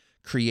like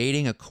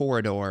creating a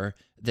corridor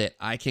that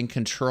I can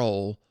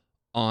control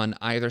on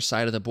either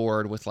side of the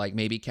board with like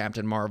maybe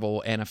Captain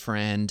Marvel and a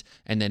friend,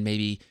 and then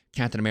maybe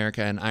Captain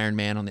America and Iron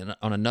Man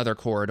on another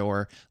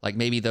corridor. Like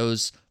maybe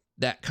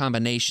that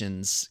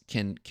combinations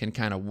can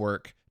kind of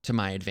work to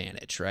my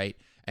advantage, right?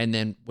 And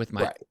then with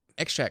my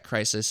Extract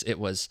Crisis, it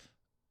was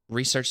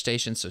research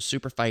station, so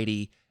super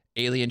fighty,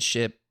 alien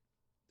ship,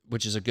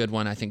 which is a good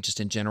one, I think, just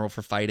in general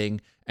for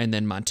fighting, and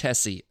then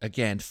Montesi,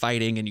 again,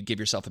 fighting, and you give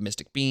yourself a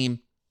Mystic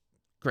Beam.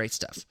 Great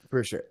stuff.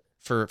 For sure.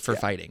 For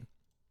fighting.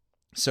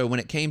 So when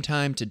it came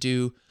time to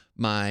do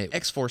my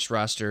X-Force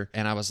roster,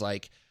 and I was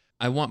like,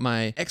 I want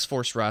my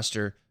X-Force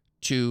roster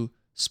to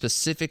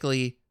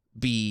specifically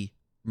be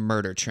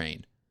Murder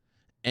Train.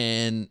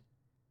 And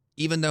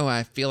even though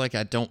I feel like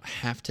I don't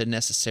have to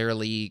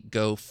necessarily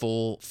go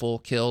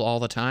full kill all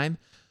the time,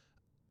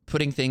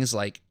 putting things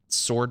like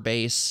sword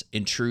base,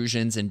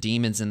 intrusions, and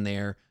demons in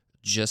there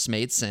just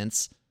made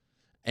sense.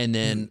 And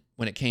then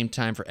when it came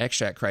time for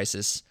Extract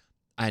Crisis,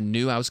 I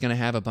knew I was going to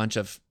have a bunch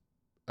of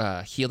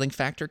healing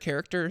factor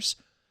characters.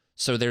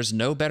 So there's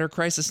no better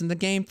crisis in the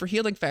game for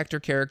healing factor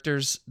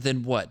characters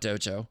than what,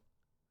 Dojo?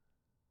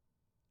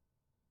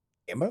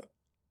 Gamma?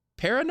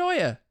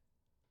 Paranoia.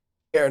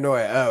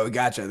 Paranoia. Oh,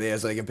 gotcha. Yeah,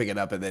 so they can pick it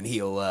up and then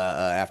heal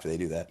after they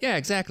do that. Yeah,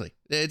 exactly.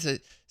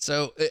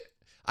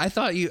 I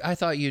thought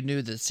you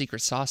knew the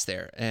secret sauce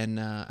there, and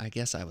I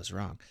guess I was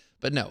wrong.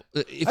 But no,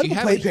 if I you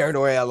don't play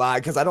Paranoia a lot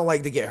because I don't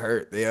like to get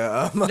hurt.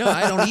 Yeah. No,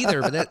 I don't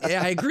either. But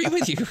I agree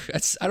with you.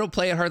 I don't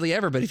play it hardly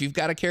ever. But if you've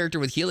got a character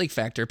with healing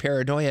factor,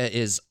 Paranoia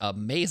is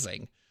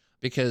amazing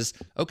because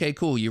okay,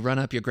 cool. You run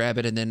up, you grab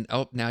it, and then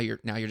now you're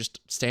just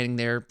standing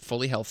there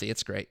fully healthy.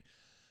 It's great.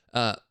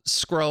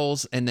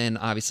 Scrolls, and then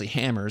obviously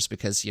hammers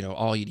because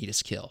all you need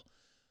is kill.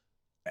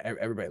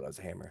 Everybody loves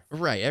a hammer.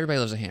 Right. Everybody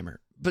loves a hammer.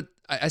 But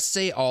I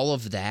say all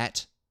of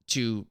that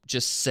to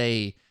just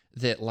say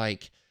that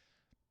like.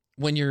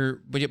 When you're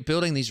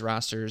building these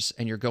rosters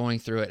and you're going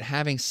through it,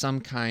 having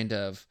some kind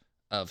of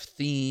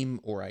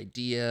theme or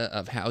idea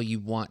of how you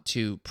want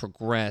to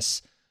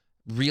progress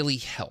really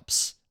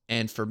helps.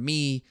 And for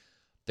me,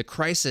 the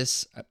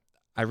crisis,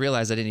 I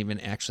realized I didn't even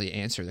actually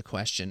answer the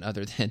question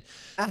other than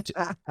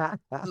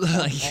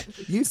like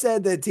you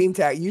said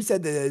the you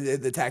said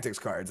the tactics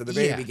cards at the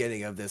very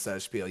beginning of this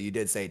spiel. You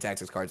did say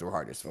tactics cards were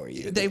hardest for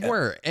you. They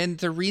were. And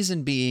the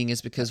reason being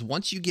is because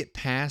once you get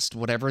past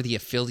whatever the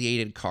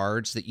affiliated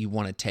cards that you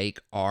want to take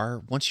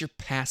are, once you're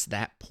past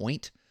that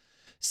point,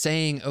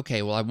 saying,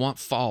 okay, well, I want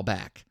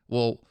fallback.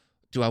 Well,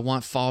 do I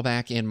want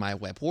fallback in my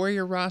Web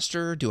Warrior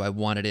roster? Do I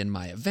want it in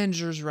my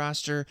Avengers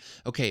roster?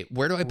 Okay,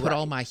 where do I put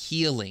all my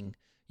healing?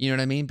 You know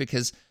what I mean?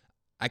 Because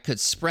I could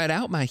spread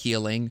out my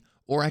healing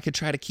or I could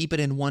try to keep it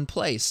in one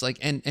place. Like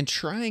and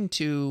trying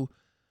to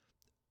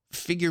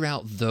figure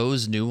out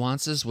those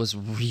nuances was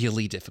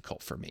really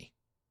difficult for me.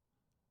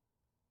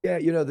 Yeah,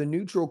 the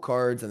neutral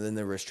cards and then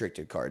the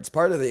restricted cards.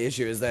 Part of the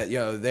issue is that,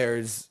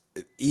 there's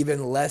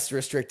even less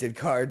restricted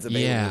cards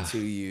available to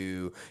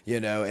you,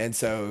 and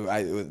so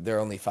there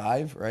are only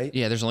 5, right?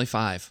 Yeah, there's only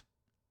 5.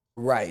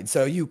 Right.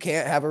 So you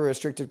can't have a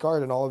restricted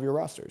card in all of your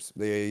rosters.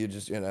 You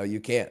just, you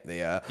can't.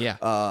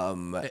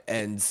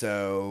 And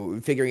so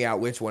figuring out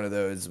which one of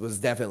those was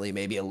definitely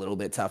maybe a little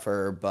bit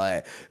tougher,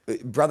 but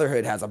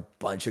Brotherhood has a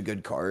bunch of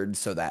good cards,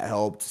 so that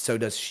helped. So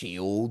does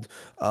Shield.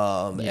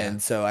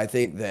 And so I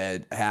think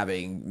that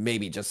having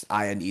maybe just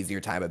I had an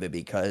easier time of it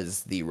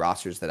because the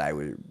rosters that I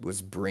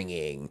was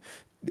bringing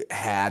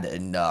had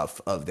enough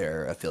of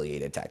their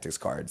affiliated tactics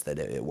cards that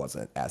it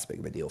wasn't as big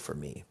of a deal for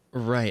me.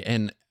 Right.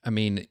 And I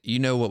mean,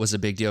 what was a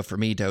big deal for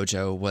me,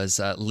 Dojo,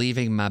 was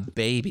leaving my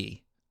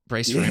baby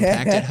Brace for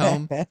Impact at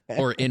home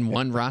or in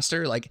one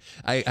roster. Like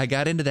I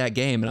got into that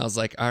game and I was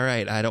like, all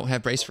right, I don't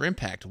have Brace for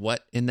Impact.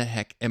 What in the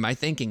heck am I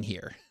thinking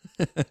here?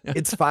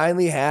 It's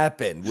finally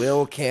happened.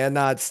 Will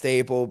cannot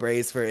staple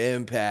Brace for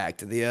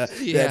Impact.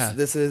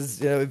 This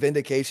is a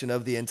vindication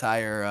of the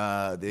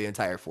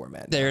entire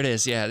format. There it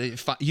is. Yeah,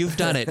 you've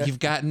done it.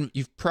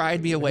 You've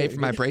pried me away from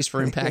my Brace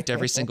for Impact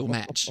every single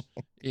match.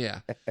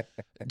 Yeah,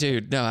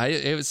 dude. No,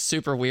 it was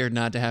super weird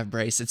not to have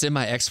Brace. It's in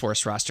my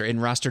X-Force roster, in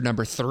roster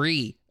number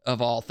 3 of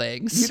all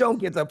things. You don't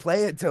get to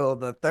play it till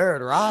the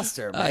 3rd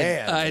roster,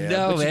 man. I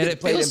know, man.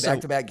 It plays in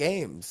back-to-back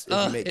games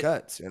if you make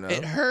cuts.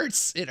 It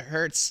hurts. It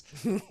hurts.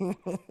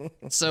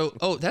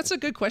 So, that's a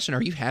good question.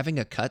 Are you having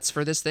a cuts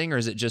for this thing, or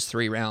is it just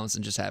 3 rounds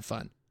and just have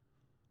fun?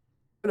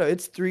 No,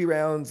 it's 3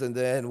 rounds, and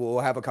then we'll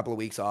have a couple of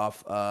weeks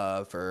off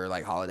for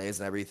like holidays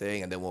and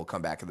everything, and then we'll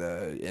come back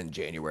in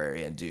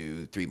January and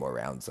do 3 more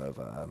rounds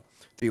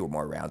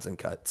and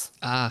cuts.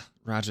 Ah,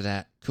 roger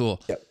that.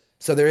 Cool. Yep.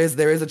 So there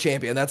is a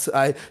champion. That's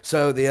I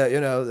so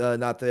the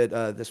not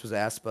that this was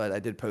asked, but I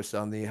did post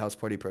on the House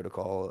Party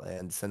Protocol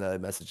and send a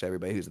message to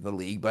everybody who's in the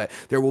league. But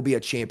there will be a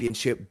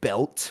championship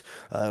belt.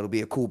 It'll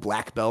be a cool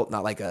black belt,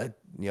 not like a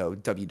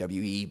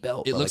WWE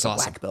belt, It but looks like a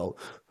awesome. black belt.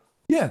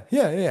 Yeah,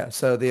 yeah, yeah, yeah.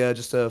 So the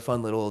just a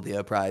fun little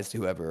prize to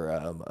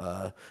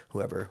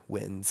whoever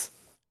wins.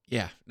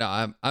 Yeah,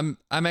 no, I'm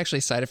actually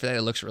excited for that.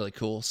 It looks really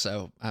cool,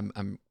 so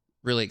I'm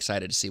really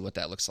excited to see what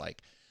that looks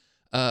like.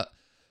 Uh,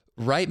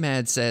 Right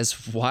Mad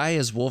says, "Why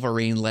is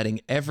Wolverine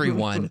letting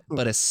everyone,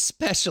 but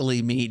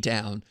especially me,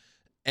 down?"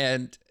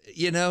 And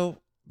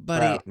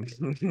buddy, Wow.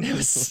 it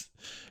was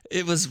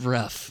it was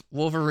rough.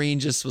 Wolverine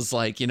just was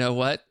like, you know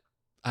what?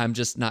 I'm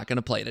just not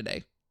gonna play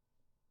today.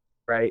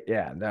 Right.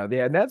 Yeah. No.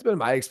 Yeah. And that's been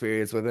my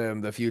experience with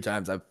him the few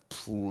times I've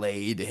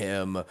played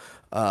him.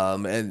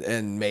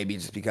 And maybe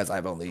just because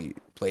I've only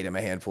played him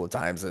a handful of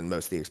times and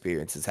most of the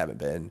experiences haven't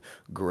been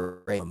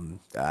great.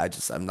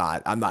 I'm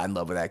not in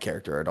love with that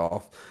character at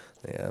all.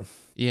 Yeah.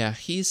 Yeah,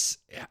 he's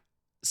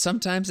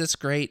sometimes it's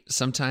great,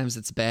 sometimes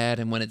it's bad,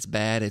 and when it's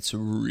bad, it's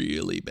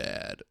really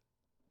bad.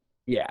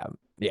 Yeah.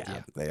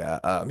 Yeah. Yeah.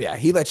 Yeah. Yeah.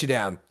 He let you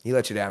down. He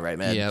let you down, right,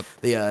 man?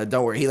 Yep.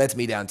 Don't worry. He lets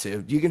me down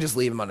too. You can just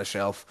leave him on a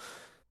shelf.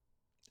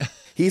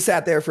 He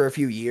sat there for a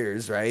few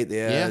years, right?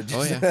 Yeah. Yeah.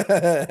 Oh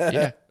yeah.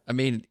 Yeah. I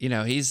mean,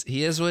 he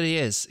is what he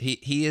is.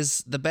 He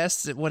is the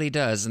best at what he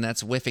does, and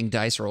that's whiffing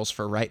dice rolls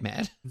for Right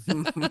Mad.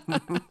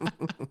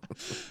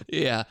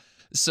 Yeah.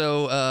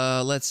 So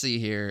let's see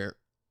here.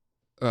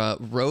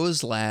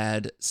 Rose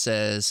Lad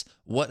says,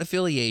 "What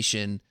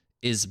affiliation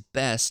is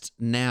best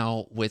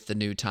now with the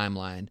new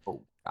timeline?"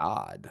 Oh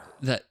God.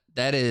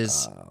 That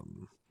is.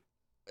 Um,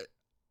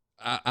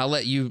 I'll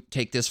let you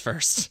take this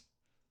first.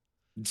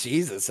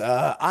 Jesus,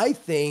 I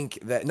think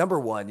that number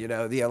one,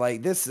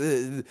 like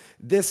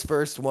this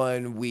first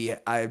one,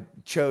 I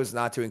chose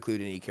not to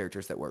include any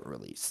characters that weren't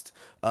released.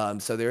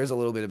 So there is a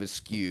little bit of a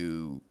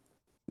skew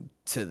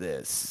to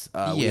this.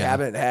 We Yeah.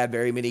 haven't had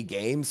very many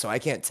games, so I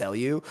can't tell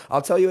you.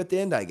 I'll tell you at the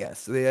end, I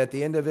guess. At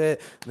the end of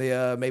it,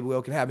 maybe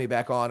Will can have me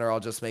back on, or I'll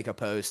just make a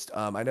post.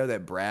 I know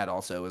that Brad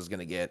also was going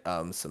to get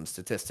some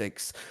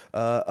statistics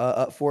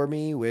up for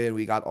me when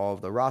we got all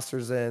of the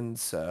rosters in.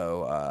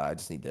 So I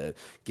just need to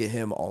get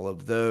him all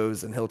of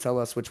those, and he'll tell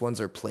us which ones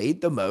are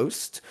played the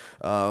most.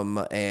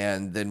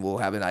 And then we'll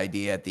have an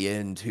idea at the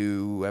end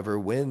whoever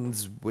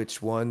wins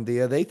which one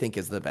they think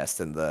is the best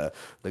in the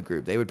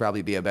group. They would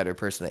probably be a better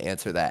person to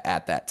answer that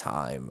at that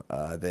time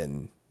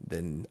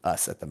than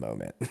us at the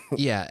moment.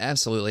 Yeah,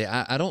 absolutely.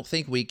 I don't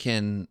think we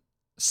can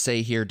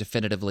say here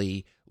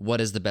definitively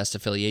what is the best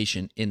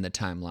affiliation in the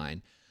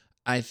timeline.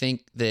 I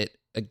think that,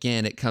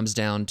 again, it comes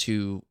down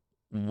to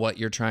what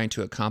you're trying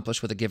to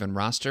accomplish with a given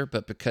roster,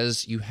 but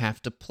because you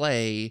have to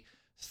play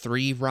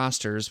 3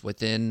 rosters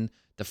within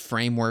the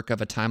framework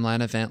of a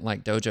timeline event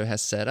like Dojo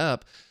has set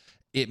up,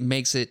 it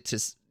makes it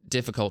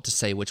difficult to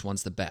say which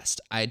one's the best.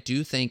 I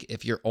do think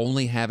if you're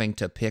only having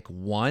to pick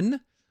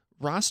one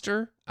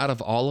roster out of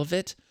all of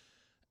it,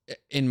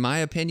 in my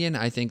opinion,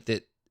 I think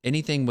that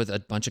anything with a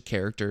bunch of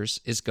characters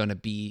is going to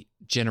be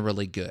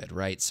generally good,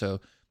 right? So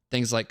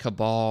things like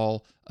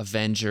Cabal,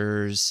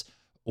 Avengers,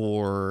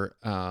 or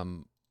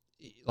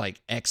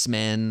like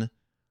X-Men,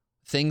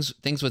 things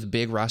with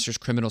big rosters,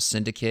 Criminal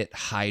Syndicate,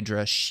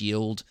 Hydra,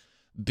 Shield,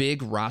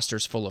 big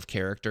rosters full of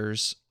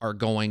characters are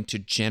going to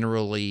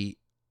generally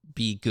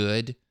be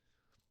good.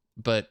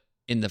 But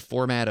in the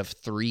format of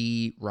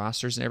 3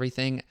 rosters and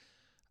everything,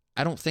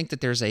 I don't think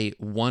that there's a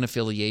one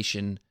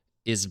affiliation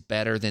is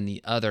better than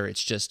the other.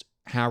 It's just,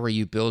 how are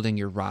you building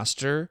your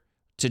roster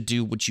to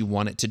do what you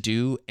want it to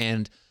do,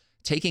 and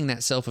taking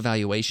that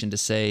self-evaluation to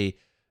say,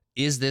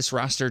 is this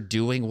roster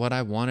doing what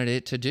I wanted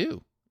it to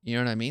do? You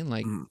know what I mean?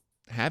 Like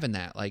having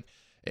that, like,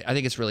 I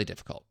think it's really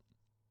difficult.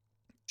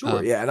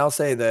 Sure, yeah, and I'll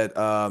say that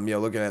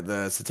looking at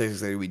the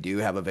statistics that we do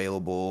have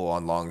available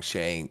on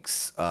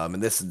Longshanks,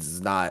 and this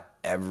is not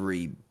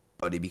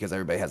everybody because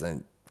everybody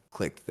hasn't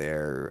clicked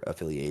their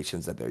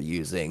affiliations that they're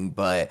using,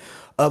 but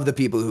of the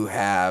people who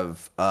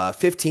have,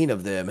 15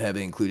 of them have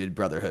included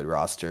Brotherhood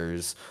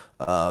rosters.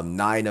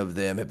 9 of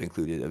them have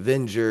included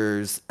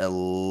Avengers,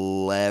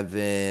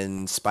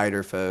 11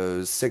 Spider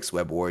Foes, 6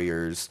 Web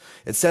Warriors.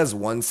 It says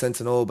 1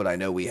 Sentinel, but I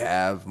know we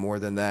have more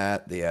than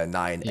that. The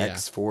 9 Yeah.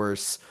 X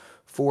Force,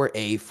 4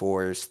 A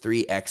Force,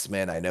 3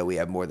 X-Men. I know we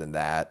have more than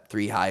that.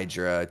 3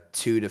 Hydra,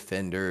 2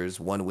 Defenders,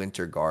 1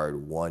 Winter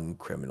Guard, 1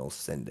 Criminal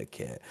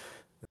Syndicate.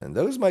 And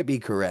those might be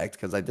correct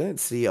because I didn't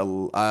see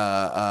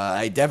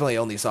I definitely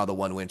only saw the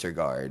 1 Winter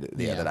Guard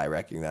Yeah. that I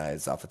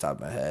recognize off the top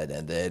of my head,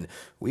 and then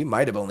we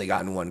might have only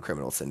gotten 1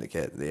 Criminal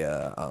Syndicate.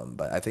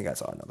 But I think I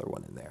saw another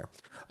one in there.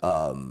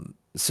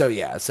 So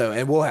yeah,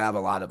 and we'll have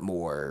a lot of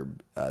more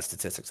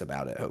statistics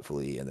about it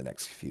hopefully in the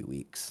next few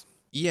weeks.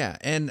 Yeah,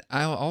 and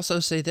I'll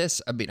also say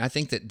this. I mean, I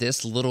think that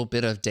this little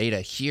bit of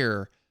data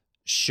here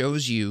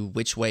shows you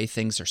which way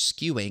things are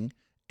skewing.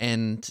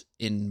 And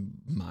in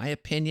my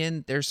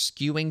opinion, they're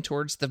skewing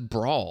towards the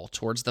brawl,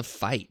 towards the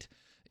fight.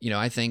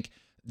 I think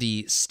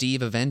the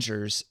Steve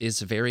Avengers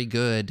is very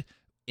good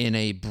in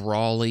a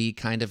brawly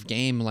kind of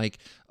game, like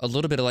a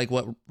little bit of like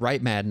what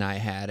Right Mad and I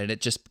had, and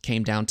it just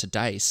came down to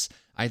dice.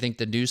 I think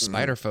the new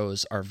spider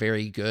foes are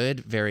very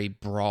good, very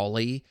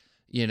brawly.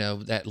 You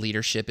know, that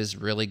leadership is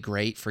really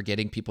great for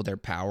getting people their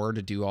power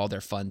to do all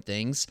their fun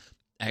things.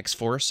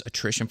 X-Force,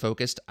 attrition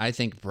focused. I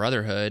think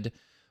Brotherhood,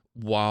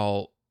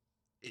 I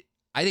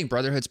think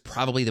Brotherhood's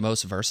probably the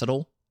most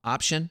versatile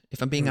option,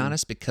 if I'm being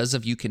honest, because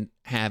of you can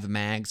have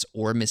Mag's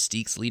or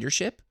Mystique's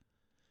leadership.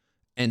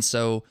 And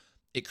so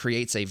it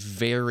creates a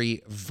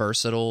very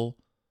versatile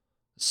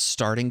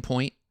starting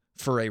point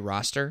for a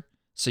roster.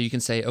 So you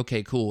can say,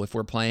 okay, cool, if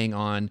we're playing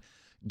on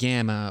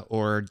Gamma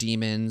or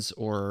Demons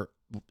or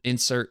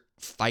insert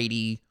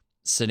fighty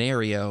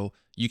scenario,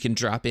 you can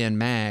drop in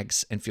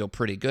Mags and feel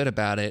pretty good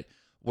about it.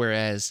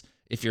 Whereas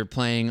if you're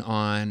playing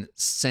on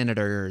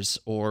Senators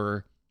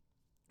or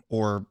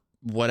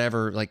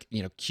whatever, like,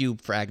 you know,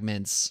 cube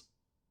fragments,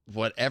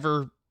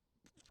 whatever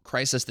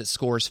crisis that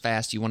scores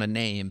fast you want to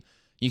name,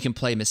 you can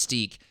play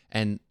Mystique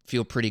and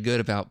feel pretty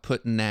good about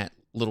putting that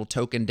little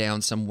token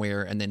down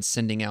somewhere and then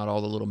sending out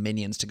all the little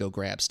minions to go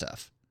grab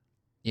stuff,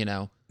 you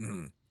know?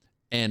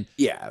 And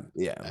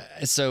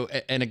so,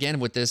 and again,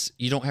 with this,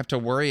 you don't have to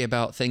worry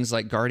about things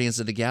like Guardians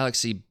of the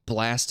Galaxy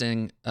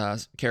blasting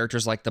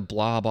characters like the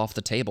Blob off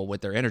the table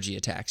with their energy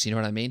attacks. You know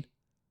what I mean?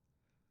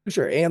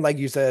 Sure. And like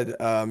you said,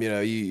 you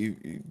know,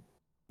 you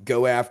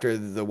go after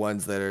the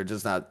ones that are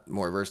just not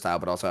more versatile,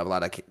 but also have a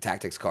lot of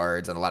tactics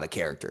cards and a lot of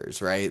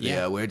characters, right?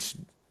 Yeah. Which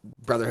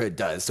Brotherhood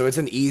does. So it's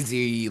an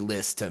easy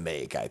list to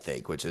make, I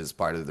think, which is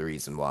part of the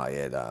reason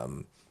why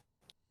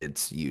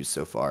it's used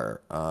so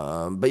far.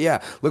 But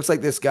yeah, looks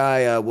like this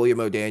guy, William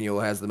O'Daniel,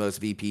 has the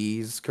most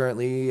VPs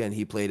currently, and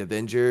he played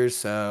Avengers.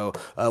 So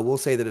we'll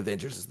say that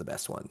Avengers is the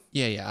best one.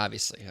 Yeah,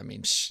 obviously. I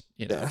mean,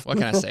 you know, what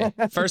can I say?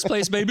 First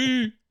place,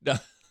 baby. No.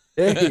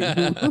 Hey.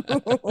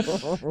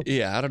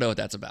 Yeah, I don't know what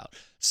that's about.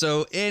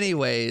 So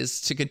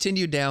anyways, to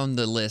continue down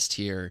the list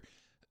here,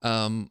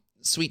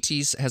 Sweet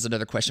Tease has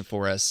another question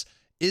for us.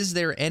 Is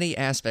there any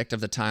aspect of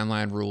the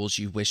timeline rules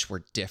you wish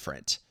were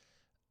different?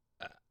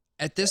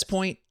 At this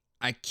point,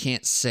 I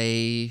can't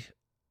say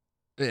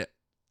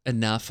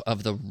enough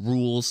of the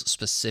rules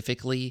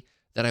specifically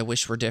that I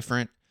wish were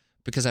different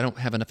because I don't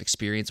have enough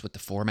experience with the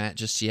format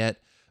just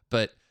yet.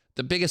 But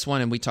the biggest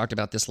one, and we talked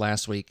about this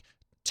last week,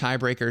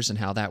 tiebreakers and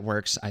how that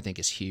works, I think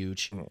is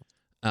huge.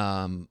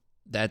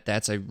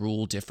 That's a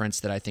rule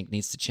difference that I think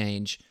needs to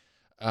change.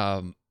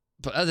 But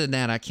other than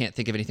that, I can't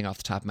think of anything off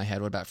the top of my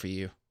head. What about for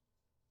you?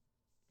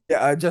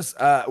 Yeah,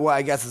 well,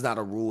 I guess it's not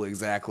a rule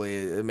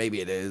exactly.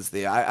 Maybe it is.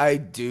 I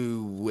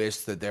do wish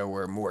that there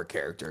were more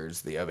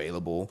characters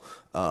available.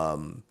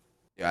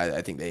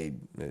 I think they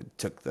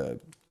took the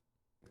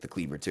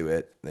cleaver to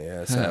it.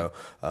 Yeah. So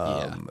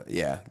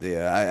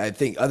I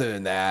think other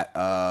than that,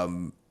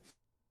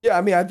 yeah,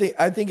 I mean,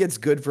 I think it's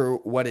good for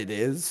what it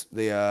is.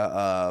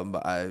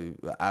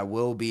 I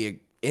will be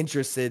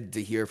interested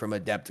to hear from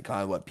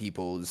Adepticon what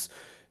people's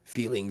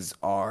feelings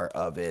are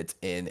of it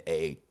in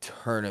a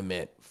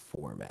tournament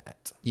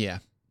format. Yeah,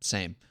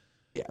 same.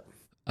 Yeah.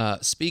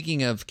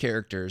 Speaking of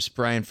characters,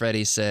 Brian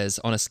Freddy says,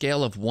 on a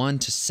scale of 1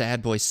 to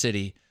Sad Boy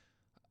City,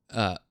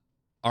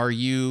 are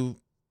you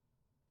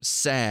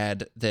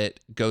sad that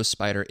Ghost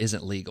Spider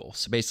isn't legal?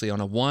 So basically, on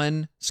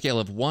a scale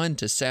of 1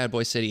 to Sad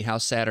Boy City, how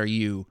sad are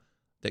you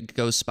that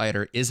Ghost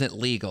Spider isn't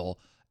legal?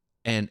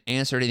 And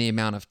answer it in the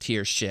amount of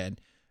tears shed.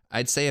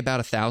 I'd say about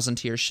 1,000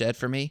 tears shed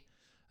for me.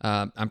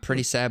 I'm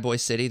pretty Sad Boy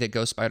City that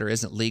Ghost Spider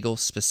isn't legal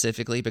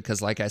specifically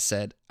because, like I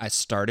said, I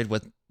started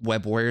with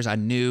Web Warriors. I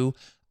knew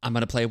I'm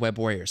going to play Web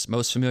Warriors,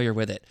 most familiar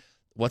with it.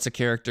 What's a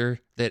character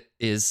that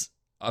is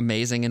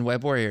amazing in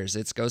Web Warriors?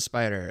 It's Ghost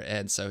Spider.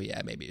 And so,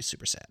 yeah, maybe it's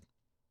super sad.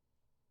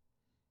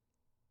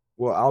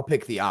 Well, I'll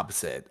pick the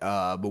opposite.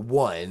 But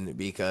one,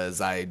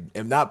 because I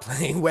am not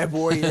playing Web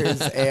Warriors,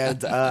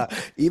 and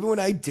even when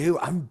I do,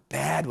 I'm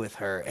bad with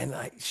her, and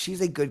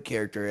she's a good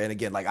character. And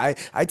again, like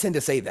I tend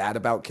to say that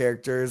about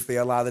characters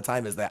a lot of the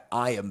time is that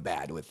I am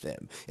bad with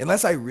them,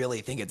 unless I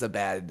really think it's a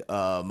bad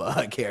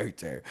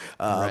character.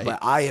 Right. But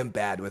I am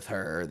bad with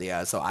her,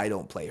 so I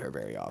don't play her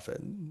very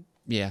often.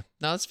 Yeah,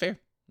 no, that's fair.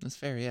 That's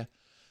fair. Yeah.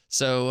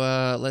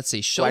 So let's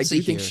see. So I Schultze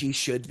do think here. she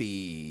should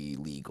be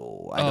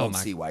legal. I don't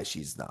see why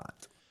she's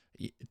not.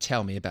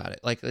 Tell me about it.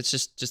 Like, let's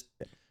just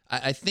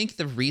I think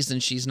the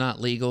reason she's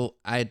not legal,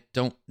 I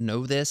don't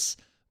know this,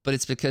 but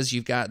it's because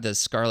you've got the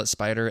Scarlet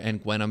Spider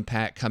and Gwenom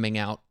pack coming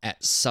out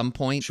at some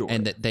point, Sure.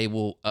 and that they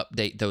will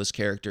update those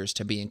characters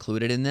to be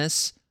included in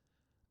this.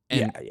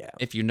 And Yeah.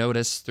 if you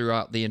notice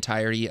throughout the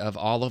entirety of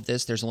all of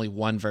this, there's only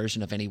one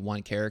version of any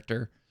one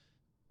character.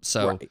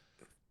 So Right.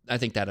 I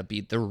think that'll be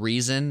the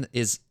reason.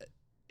 Is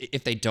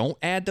if they don't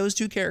add those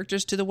two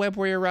characters to the Web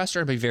Warrior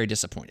roster, I'd be very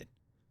disappointed.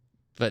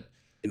 But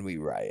And we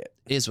riot.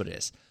 is what it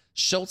is.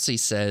 Schultze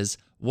says,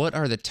 what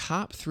are the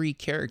top 3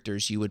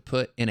 characters you would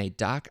put in a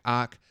Doc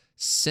Ock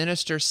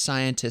Sinister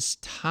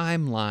Scientist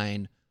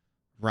timeline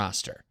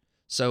roster?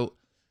 So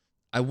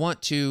I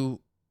want to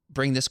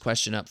bring this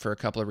question up for a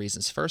couple of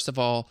reasons. First of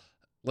all,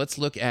 let's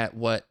look at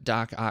what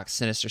Doc Ock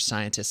Sinister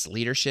Scientist's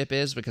leadership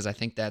is, because I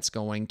think that's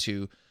going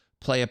to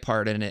play a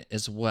part in it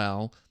as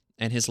well.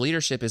 And his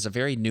leadership is a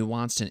very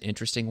nuanced and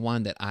interesting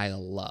one that I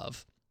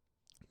love.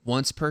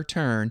 Once per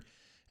turn,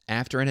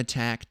 after an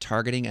attack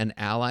targeting an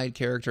allied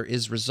character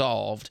is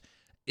resolved,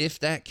 if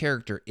that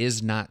character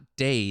is not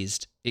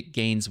dazed, it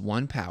gains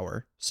 1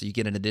 power, so you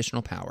get an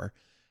additional power.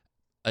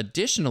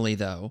 Additionally,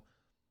 though,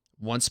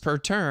 once per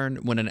turn,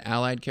 when an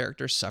allied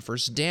character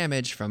suffers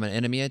damage from an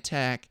enemy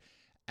attack,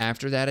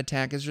 after that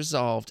attack is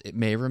resolved, it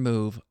may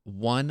remove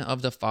one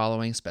of the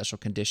following special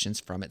conditions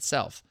from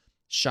itself: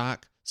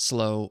 shock,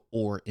 slow,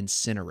 or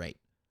incinerate.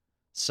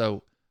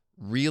 So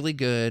really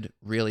good,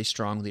 really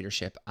strong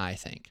leadership, I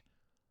think.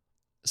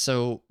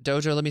 So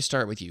Dojo, let me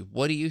start with you.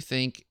 What do you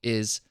think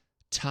is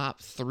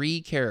top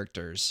 3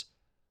 characters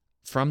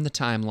from the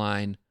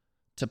timeline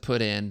to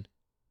put in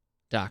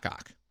Doc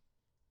Ock?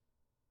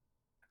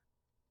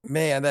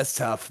 Man, that's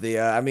tough.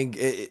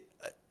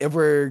 If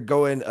we're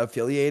going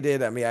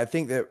affiliated, I mean, I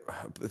think that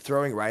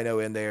throwing Rhino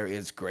in there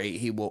is great.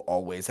 He will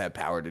always have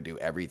power to do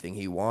everything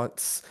he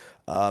wants.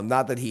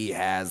 Not that he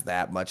has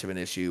that much of an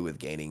issue with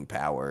gaining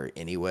power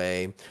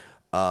anyway.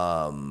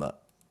 Um,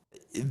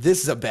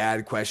 this is a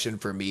bad question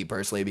for me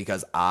personally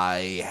because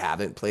I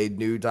haven't played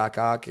new Doc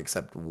Ock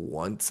except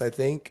once, I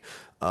think.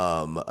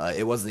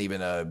 It wasn't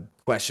even a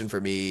question for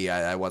me.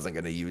 I wasn't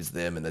going to use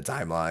them in the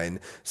timeline.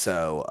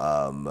 So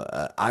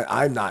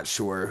I'm not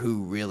sure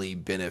who really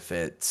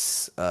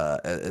benefits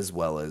as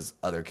well as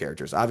other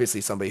characters.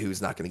 Obviously, somebody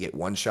who's not going to get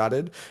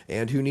one-shotted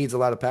and who needs a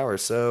lot of power.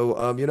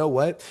 So you know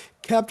what?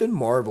 Captain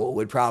Marvel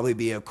would probably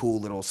be a cool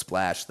little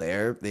splash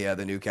there. The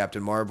new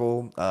Captain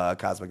Marvel,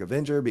 Cosmic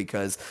Avenger,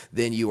 because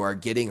then you are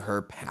getting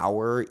her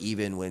power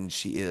even when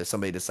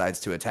somebody decides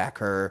to attack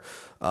her.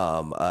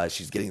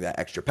 She's getting that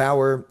extra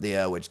power,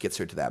 which gets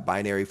her to that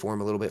binary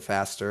form a little bit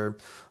faster.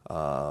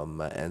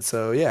 And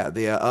so yeah,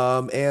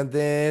 and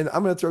then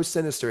I'm gonna throw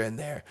Sinister in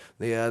there.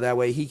 That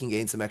way he can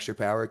gain some extra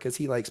power because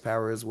he likes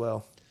power as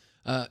well.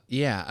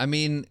 Yeah, I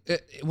mean,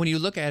 when you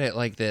look at it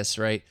like this,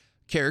 right?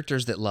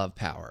 Characters that love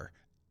power,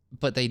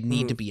 but they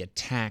need to be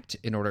attacked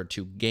in order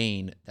to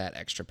gain that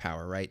extra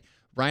power, right?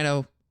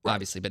 Rhino,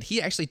 obviously, but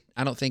he actually,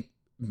 I don't think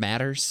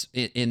matters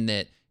in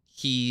that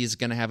he's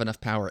going to have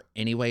enough power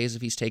anyways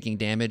if he's taking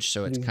damage.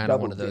 So it's kind of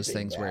one of those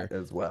things where,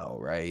 as well,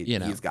 right?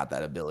 He's got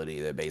that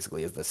ability that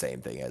basically is the same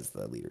thing as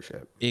the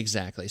leadership.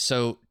 Exactly.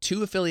 So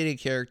 2 affiliated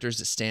characters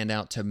that stand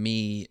out to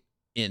me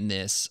in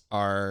this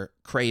are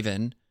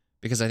Kraven,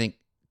 because I think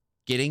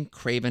getting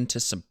Kraven to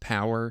some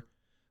power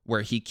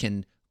where he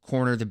can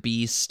corner the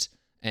beast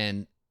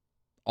and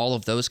all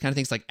of those kind of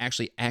things, like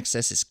actually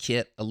access his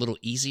kit a little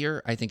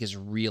easier, I think is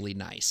really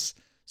nice.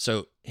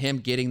 So him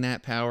getting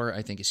that power,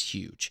 I think, is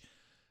huge.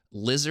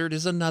 Lizard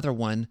is another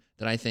one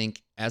that I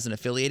think, as an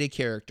affiliated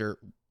character,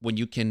 when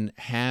you can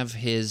have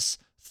his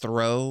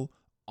throw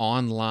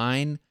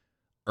online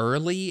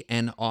early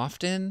and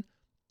often,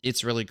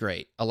 it's really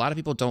great. A lot of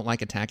people don't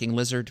like attacking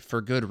Lizard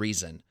for good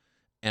reason.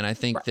 And I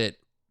think that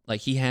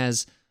like he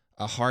has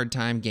a hard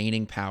time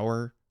gaining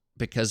power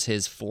because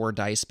his 4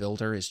 dice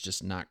builder is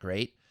just not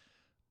great.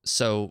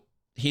 So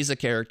he's a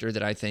character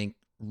that I think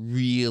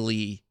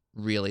really,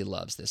 really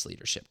loves this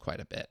leadership quite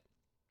a bit.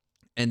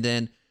 And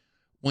then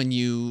when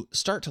you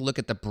start to look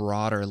at the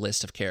broader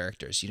list of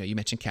characters, you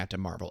mentioned Captain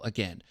Marvel.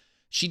 Again,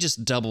 she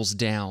just doubles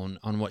down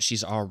on what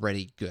she's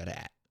already good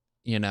at,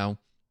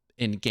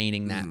 in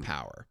gaining that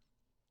power.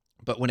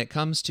 But when it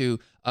comes to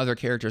other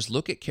characters,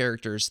 look at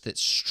characters that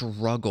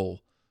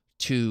struggle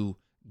to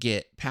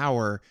get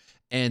power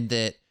and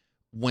that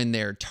when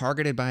they're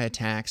targeted by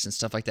attacks and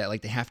stuff like that,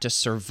 like they have to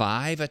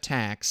survive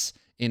attacks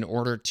in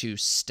order to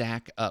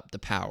stack up the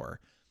power.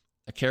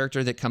 A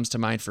character that comes to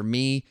mind for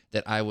me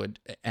that I would,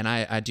 and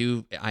I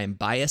am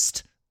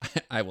biased,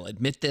 I will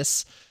admit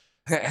this,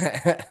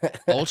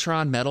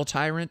 Ultron Metal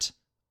Tyrant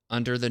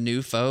under the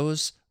new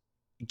foes,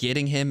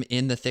 getting him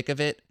in the thick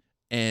of it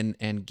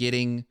and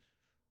getting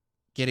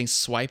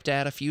swiped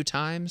at a few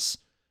times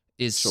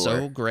is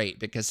so great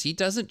because he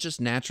doesn't just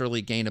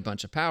naturally gain a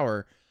bunch of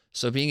power.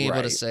 So being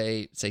able to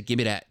say, give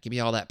me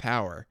all that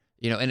power,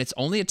 and it's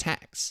only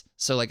attacks.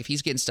 So like if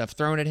he's getting stuff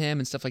thrown at him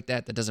and stuff like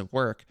that, that doesn't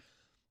work.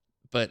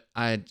 But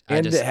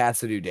it has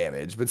to do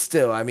damage, but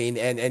still, I mean,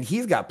 and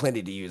he's got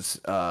plenty to use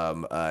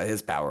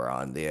his power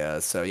on.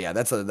 So yeah,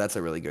 that's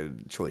a really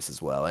good choice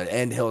as well,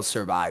 and he'll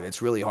survive.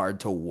 It's really hard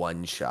to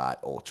one shot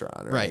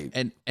Ultron, right?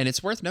 And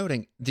it's worth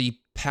noting the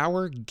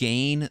power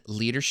gain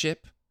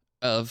leadership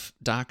of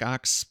Doc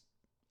Ock's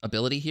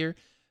ability here.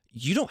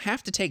 You don't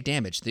have to take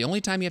damage. The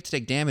only time you have to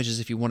take damage is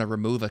if you want to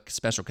remove a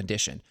special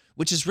condition,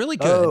 which is really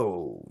good.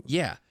 Oh,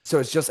 yeah. So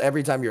it's just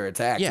every time you're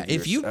attacked. Yeah,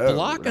 if you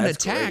block an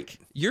attack,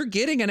 you're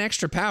getting an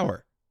extra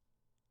power.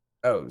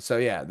 Oh, so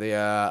yeah,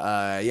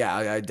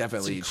 I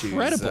definitely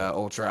choose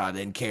Ultron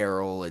and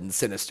Carol and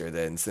Sinister.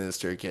 Then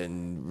Sinister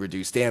can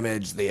reduce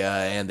damage,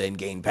 and then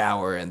gain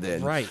power, and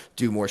then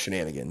do more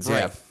shenanigans. Right.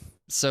 Yeah.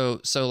 So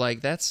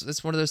like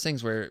that's one of those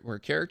things where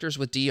characters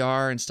with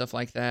DR and stuff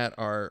like that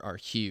are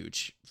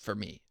huge for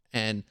me.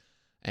 And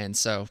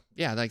so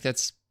yeah, like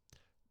that's,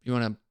 you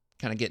want to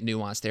kind of get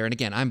nuanced there. And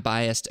again, I'm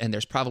biased and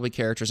there's probably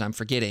characters I'm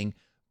forgetting,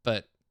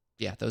 but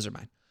Yeah, those are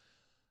mine.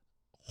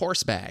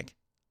 Horsebag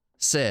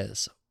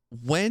says,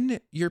 when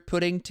you're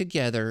putting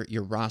together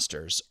your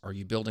rosters, are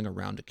you building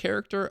around a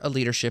character, a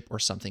leadership, or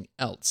something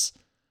else?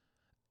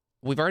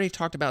 We've already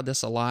talked about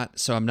this a lot,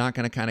 so I'm not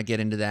going to kind of get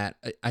into that.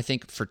 I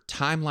think for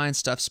timeline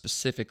stuff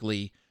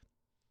specifically,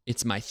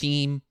 it's my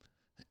theme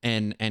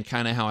and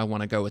kind of how I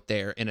want to go with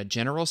there. In a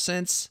general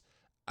sense,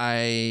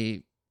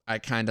 I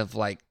kind of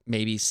like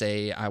maybe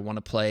say I want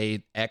to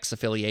play X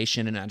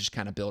affiliation and I just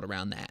kind of build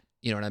around that.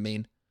 You know what I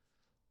mean?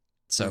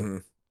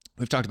 So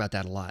we've talked about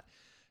that a lot.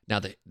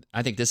 Now,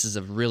 I think this is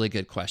a really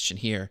good question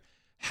here.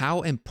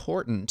 How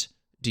important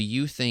do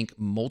you think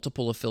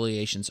multiple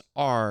affiliations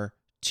are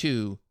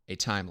to a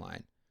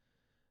timeline?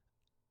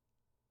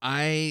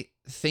 I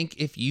think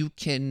if you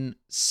can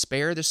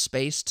spare the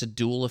space to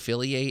dual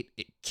affiliate,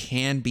 it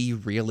can be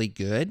really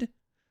good,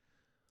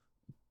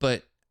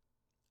 but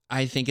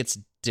I think it's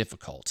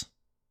difficult.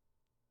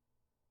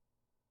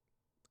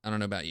 I don't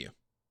know about you.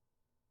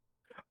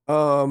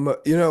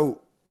 You know,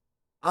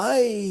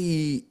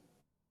 I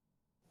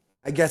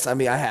guess I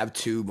mean I have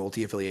two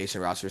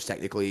multi-affiliation rosters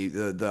technically.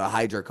 The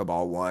Hydra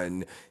Cabal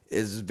one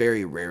is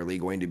very rarely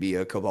going to be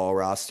a Cabal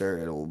roster.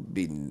 It'll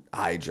be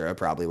Hydra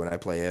probably when I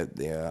play it.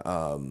 Yeah.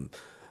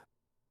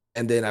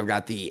 And then I've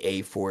got the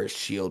A-Force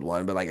Shield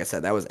one, but like I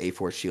said, that was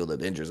A-Force Shield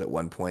Avengers at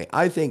one point.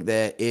 I think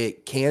that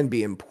it can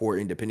be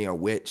important depending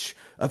on which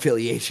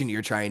affiliation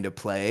you're trying to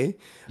play.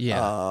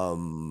 Yeah.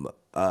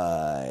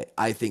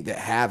 I think that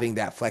having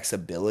that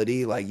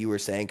flexibility, like you were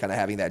saying, kind of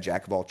having that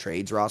jack of all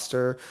trades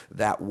roster,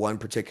 that one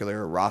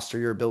particular roster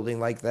you're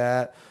building like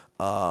that,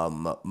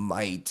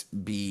 might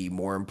be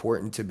more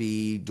important to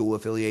be dual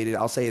affiliated.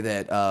 I'll say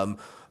that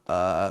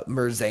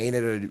Merzane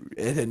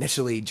had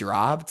initially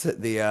dropped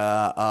the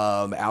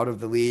out of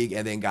the league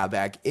and then got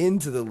back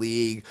into the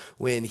league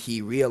when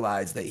he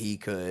realized that he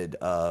could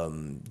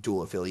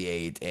dual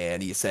affiliate,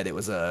 and he said it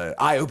was a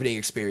eye-opening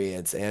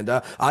experience, and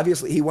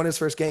obviously he won his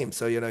first game,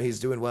 so he's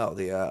doing well.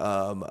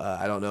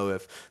 I don't know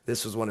if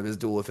this was one of his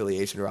dual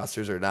affiliation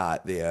rosters or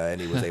not, and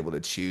he was able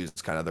to choose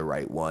kind of the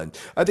right one.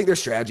 I think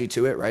there's strategy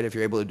to it, right? If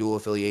you're able to dual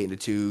affiliate into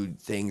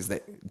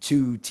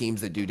two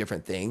teams that do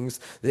different things,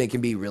 then it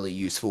can be really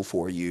useful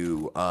for you,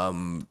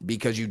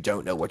 because you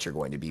don't know what you're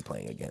going to be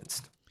playing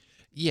against.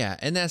 Yeah,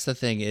 and that's the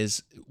thing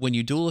is when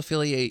you dual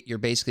affiliate, you're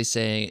basically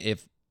saying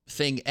if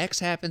thing X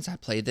happens, I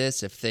play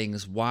this. If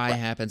things Y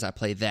happens, I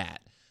play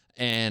that.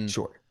 And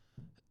Sure.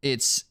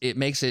 it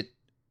makes it,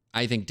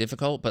 I think,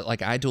 difficult, but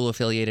like I dual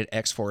affiliated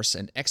X-Force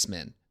and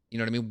X-Men. You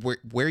know what I mean?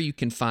 Where you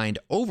can find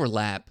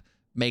overlap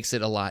makes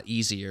it a lot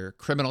easier.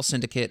 Criminal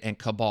Syndicate and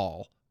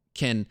Cabal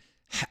can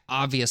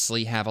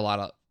obviously have a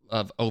lot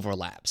of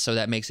overlap, so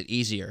that makes it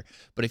easier.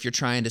 But if you're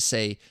trying to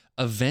say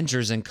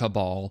Avengers and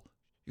Cabal,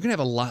 you're gonna have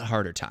a lot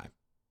harder time.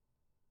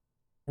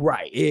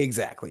 Right,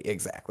 exactly.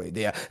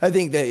 Yeah, I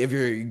think that if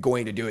you're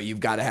going to do it, you've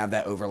got to have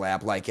that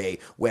overlap, like a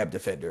Web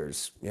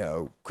Defenders,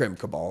 Crim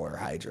Cabal or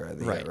Hydra.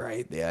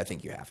 Right. Yeah, I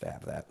think you have to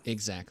have that.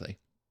 Exactly.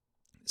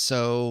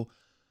 So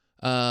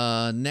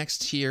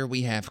next here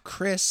we have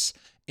Chris.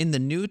 In the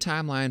new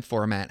timeline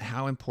format,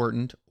 how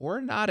important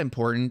or not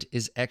important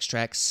is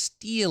extract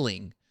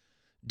stealing?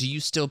 Do you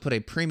still put a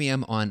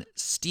premium on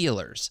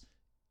stealers?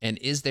 And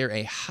is there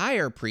a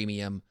higher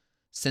premium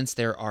since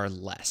there are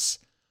less?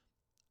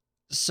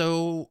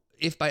 So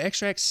if by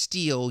extract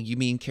steal, you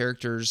mean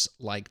characters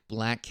like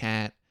Black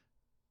Cat,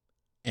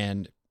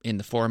 and in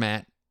the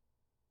format,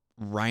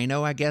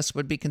 Rhino, I guess,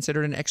 would be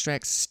considered an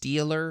extract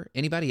stealer.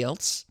 Anybody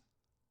else?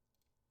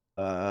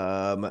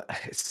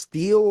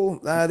 Steel.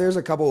 There's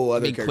a couple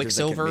other characters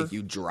Quicksilver that can make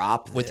you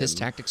drop with his them.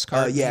 tactics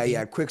card?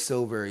 Yeah.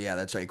 Quicksilver. Yeah,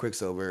 that's right.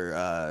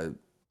 Quicksilver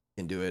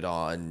can do it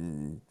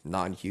on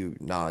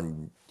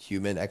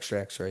non-human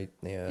extracts, right?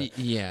 Yeah.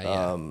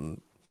 Yeah.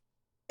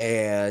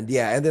 And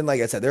then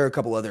like I said, there are a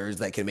couple others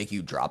that can make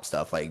you drop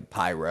stuff like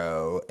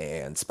Pyro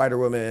and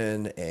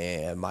Spider-Woman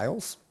and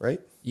Miles,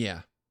 right?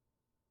 Yeah.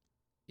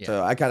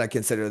 So I kind of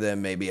consider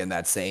them maybe in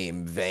that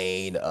same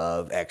vein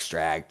of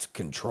extract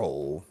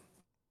control.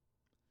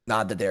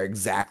 Not that they're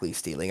exactly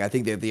stealing. I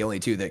think that the only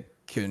two that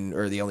can,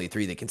 or the only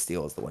three that can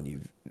steal, is the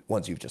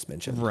ones you've just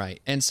mentioned. Right.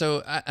 And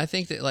so I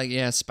think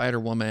that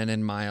Spider-Woman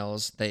and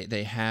Miles,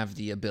 they have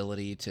the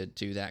ability to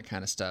do that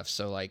kind of stuff.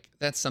 So like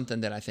that's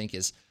something that I think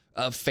is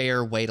a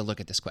fair way to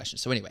look at this question.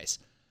 So anyways,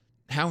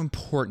 how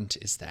important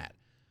is that?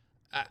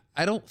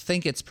 I don't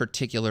think it's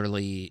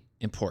particularly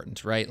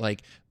important, right?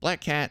 Like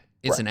Black Cat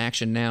is an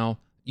action now.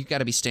 You've got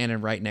to be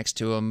standing right next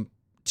to him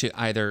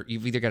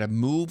you've either got to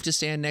move to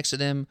stand next to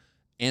them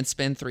and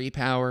spend 3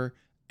 power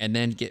and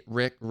then get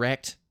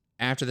wrecked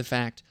after the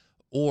fact,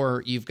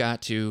 or you've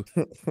got to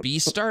be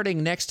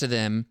starting next to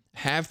them,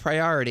 have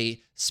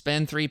priority,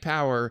 spend 3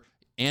 power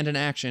and an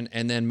action,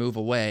 and then move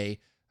away,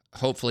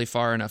 hopefully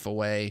far enough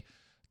away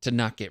to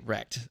not get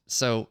wrecked.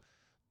 So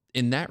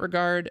in that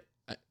regard,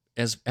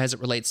 as it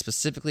relates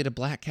specifically to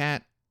Black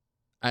Cat,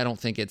 I don't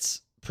think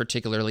it's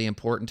particularly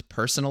important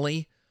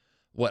personally.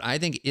 What I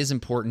think is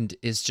important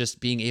is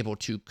just being able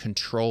to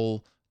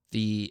control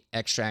the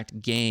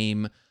extract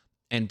game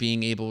and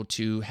being able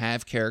to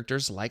have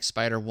characters like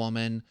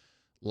Spider-Woman,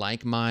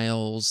 like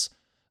Miles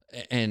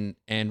and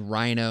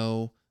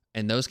Rhino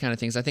and those kind of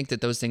things. I think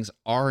that those things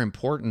are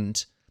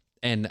important.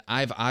 And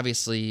I've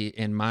obviously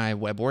in my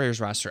Web Warriors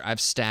roster, I've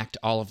stacked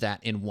all of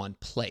that in one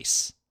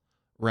place,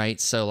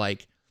 right? So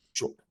like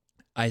Sure.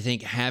 I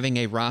think having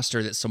a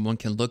roster that someone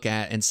can look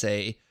at and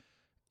say,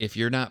 if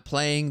you're not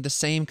playing the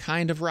same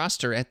kind of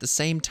roster at the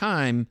same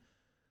time,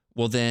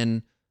 well,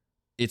 then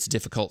it's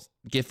going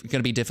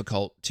to be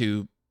difficult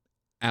to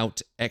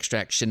out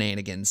extract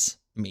shenanigans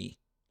me.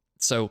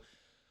 So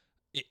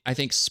I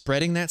think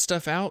spreading that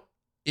stuff out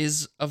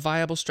is a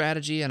viable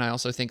strategy. And I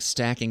also think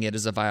stacking it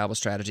is a viable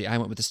strategy. I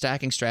went with the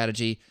stacking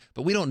strategy,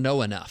 but we don't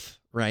know enough,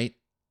 right?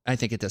 I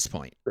think at this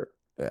point. Sure.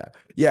 Yeah.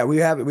 Yeah, we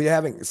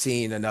haven't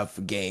seen enough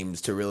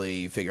games to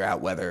really figure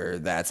out whether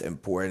that's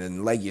important.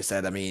 And like you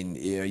said, I mean,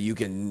 you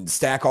can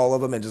stack all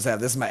of them and just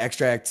have this is my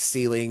extract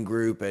stealing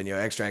group and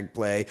extract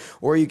play,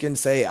 or you can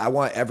say I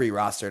want every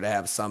roster to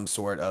have some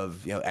sort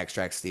of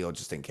extract steal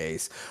just in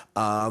case.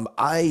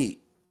 I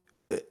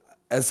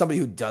as somebody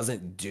who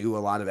doesn't do a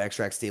lot of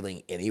extract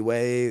stealing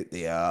anyway,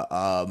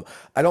 I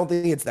don't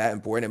think it's that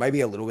important. It might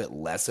be a little bit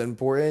less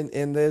important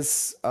in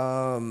this,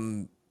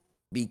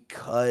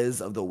 because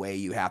of the way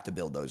you have to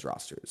build those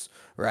rosters,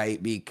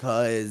 right?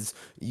 Because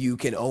you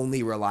can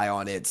only rely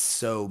on it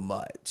so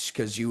much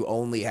because you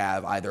only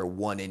have either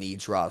one in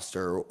each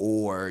roster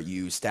or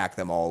you stack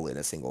them all in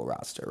a single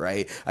roster,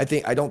 right?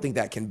 I don't think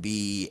that can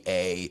be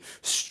a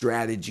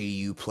strategy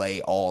you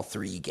play all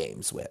three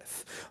games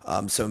with.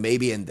 So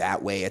maybe in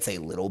that way it's a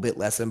little bit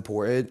less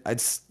important.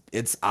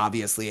 It's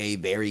obviously a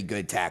very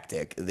good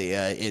tactic.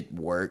 It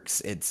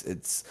works.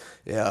 It's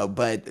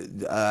but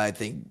I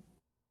think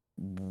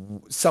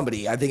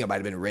somebody, I think it might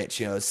have been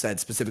Rich, said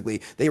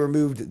specifically they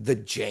removed the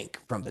jank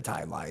from the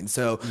timeline.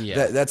 So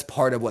Yeah. that's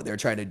part of what they're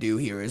trying to do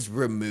here is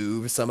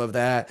remove some of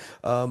that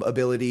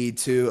ability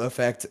to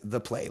affect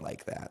the play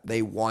like that.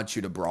 They want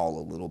you to brawl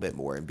a little bit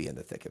more and be in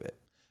the thick of it.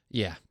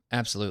 Yeah,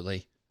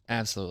 absolutely.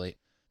 Absolutely.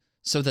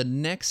 So the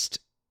next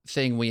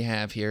thing we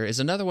have here is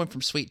another one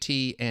from Sweet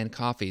Tea and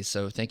Coffee.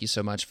 So thank you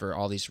so much for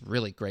all these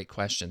really great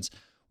questions.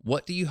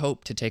 What do you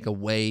hope to take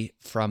away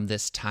from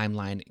this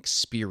timeline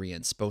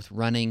experience, both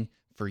running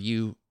for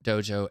you,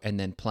 Dojo, and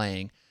then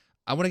playing?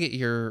 I want to get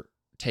your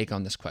take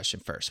on this question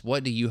first.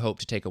 What do you hope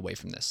to take away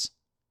from this?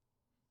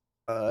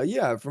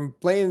 Yeah, from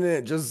playing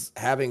it, just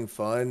having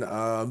fun.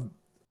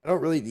 I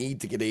don't really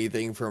need to get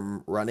anything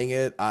from running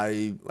it.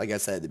 Like I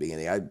said at the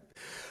beginning,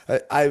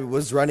 I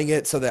was running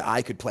it so that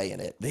I could play in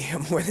it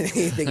more than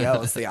anything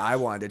else. I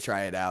wanted to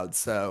try it out.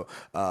 So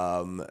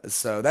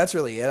that's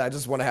really it. I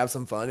just want to have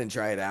some fun and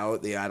try it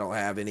out. I don't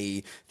have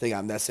anything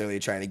I'm necessarily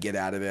trying to get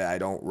out of it. I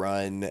don't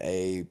run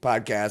a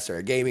podcast or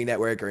a gaming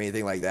network or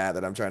anything like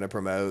that I'm trying to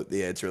promote.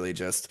 It's really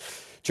just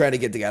trying to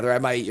get together. I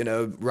might,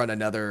 run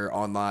another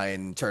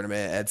online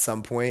tournament at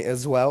some point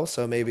as well.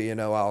 So maybe,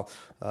 I'll,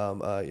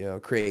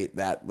 create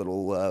that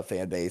little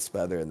fan base. But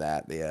other than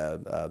that,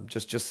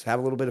 just have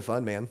a little bit of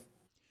fun, man.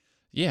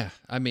 Yeah,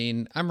 I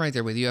mean, I'm right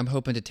there with you. I'm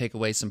hoping to take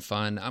away some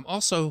fun. I'm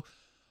also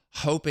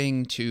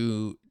hoping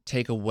to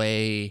take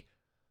away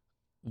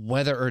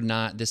whether or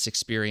not this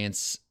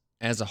experience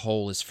as a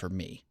whole is for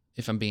me,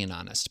 if I'm being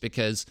honest,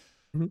 because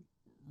Mhm.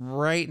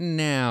 right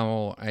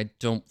now I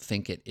don't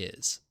think it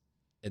is.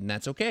 And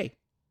that's okay.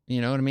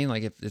 You know what I mean?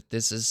 Like if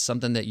this is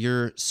something that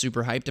you're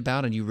super hyped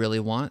about and you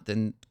really want,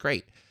 then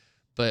great.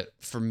 But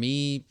for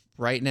me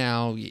right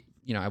now,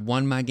 I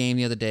won my game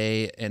the other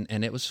day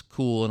and it was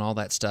cool and all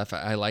that stuff.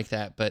 I like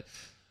that. But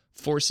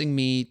forcing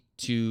me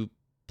to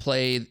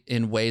play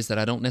in ways that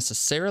I don't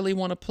necessarily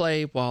want to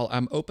play while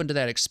I'm open to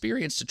that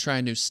experience to try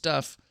new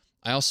stuff.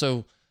 I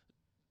also,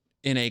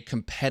 in a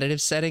competitive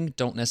setting,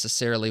 don't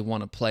necessarily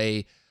want to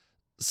play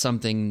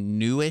something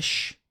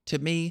newish to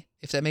me,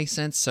 if that makes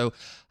sense. So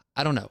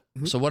I don't know.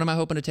 Mhm. So what am I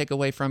hoping to take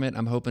away from it?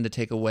 I'm hoping to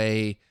take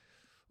away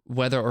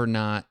whether or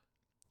not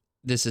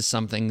this is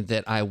something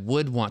that I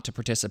would want to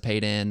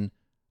participate in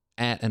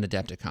at an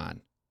Adepticon.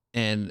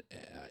 And,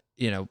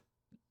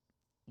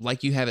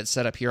 like you have it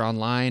set up here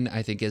online,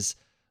 I think is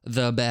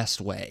the best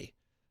way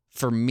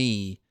for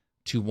me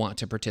to want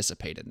to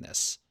participate in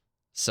this.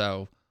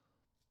 So,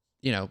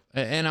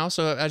 and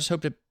also I just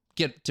hope to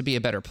get to be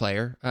a better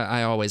player.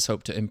 I always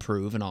hope to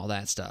improve and all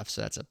that stuff.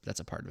 So that's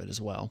a part of it as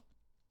well.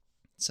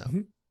 So,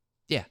 Mhm.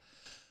 yeah.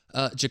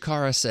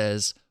 Jakara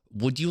says,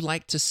 would you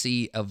like to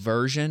see a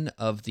version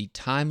of the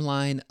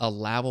timeline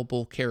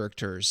allowable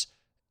characters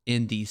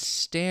in the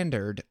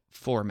standard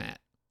format?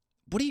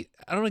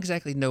 I don't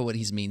exactly know what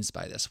he means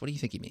by this. What do you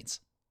think he means?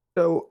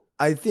 So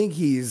I think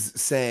he's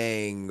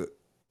saying,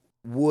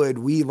 would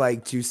we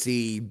like to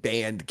see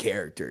banned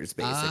characters,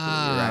 basically,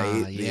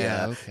 right?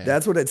 Yeah, okay.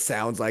 That's what it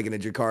sounds like in a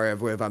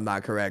Jakara. If I'm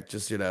not correct,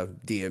 just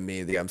DM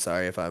me. I'm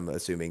sorry if I'm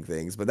assuming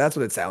things, but that's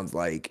what it sounds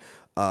like.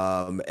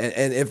 And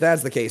if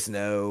that's the case,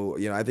 no,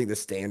 I think the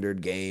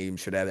standard game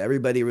should have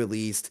everybody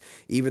released,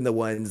 even the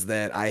ones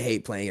that I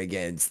hate playing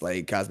against,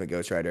 like Cosmic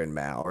Ghost Rider and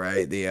Mal,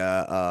 right?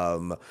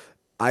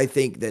 I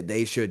think that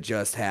they should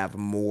just have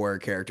more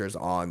characters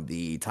on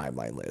the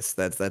timeline list.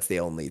 That's the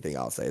only thing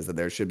I'll say is that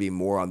there should be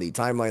more on the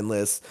timeline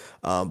list.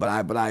 But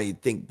I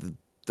think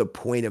the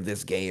point of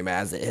this game,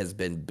 as it has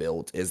been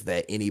built, is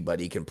that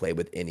anybody can play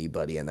with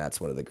anybody, and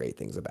that's one of the great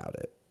things about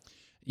it.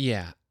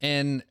 Yeah,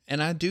 and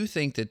I do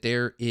think that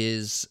there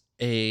is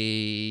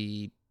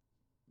a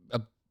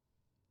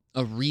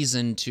a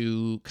reason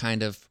to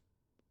kind of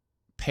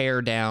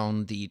pare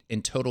down the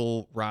in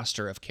total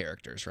roster of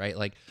characters, right?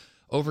 Like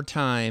over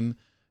time,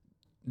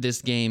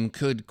 this game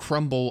could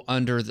crumble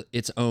under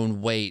its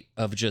own weight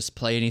of just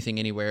play anything,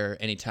 anywhere,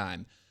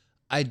 anytime.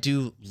 I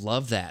do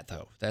love that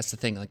though. That's the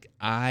thing. Like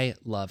I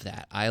love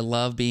that. I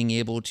love being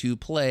able to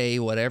play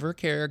whatever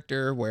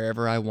character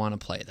wherever I want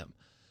to play them.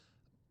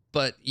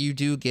 But you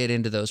do get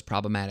into those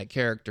problematic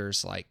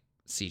characters like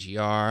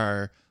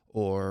CGR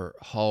or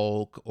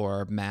Hulk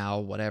or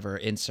Mal, whatever,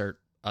 insert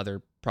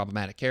other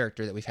problematic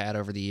character that we've had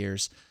over the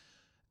years.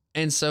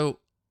 And so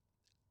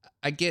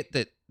I get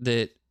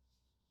that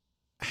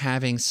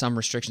having some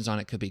restrictions on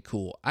it could be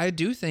cool. I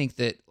do think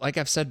that, like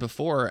I've said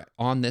before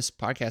on this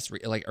podcast,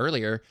 like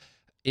earlier,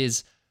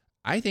 is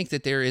I think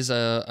that there is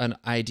an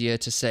idea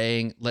to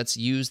saying, let's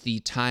use the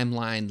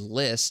timeline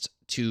list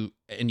to,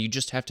 and you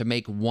just have to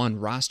make one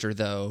roster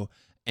though,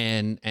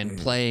 and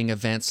playing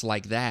events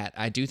like that.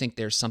 I do think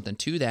there's something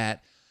to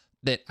that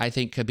I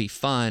think could be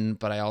fun,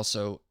 but I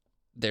also,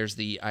 there's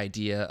the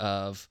idea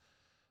of,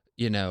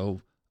 you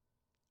know,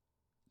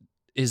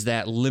 is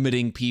that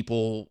limiting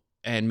people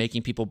and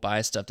making people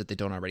buy stuff that they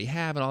don't already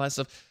have and all that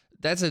stuff.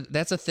 That's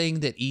a thing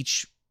that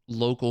each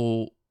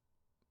local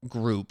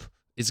group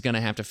is going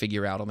to have to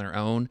figure out on their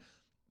own.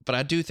 But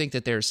I do think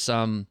that there's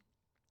some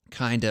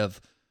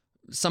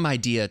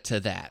idea to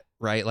that,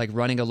 right? Like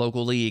running a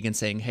local league and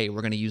saying, hey,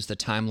 we're going to use the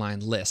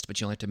timeline list, but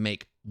you only have to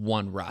make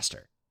one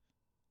roster,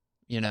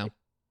 you know?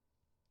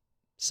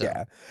 So,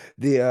 Yeah.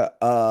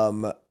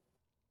 The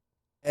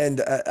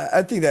and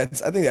I think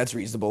that's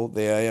reasonable.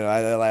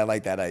 I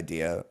like that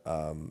idea.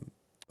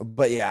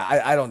 But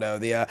yeah, I don't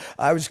know.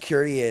 I was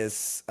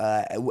curious.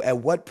 At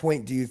what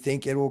point do you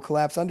think it will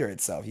collapse under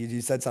itself?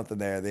 You said something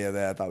there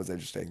that I thought was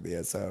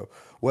interesting. So,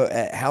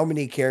 how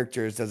many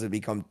characters does it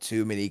become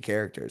too many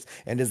characters?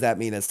 And does that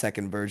mean a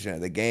second version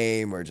of the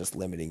game, or just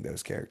limiting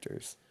those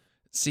characters?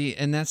 see,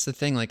 and that's the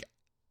thing. Like,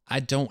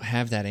 I don't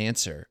have that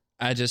answer.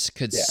 I just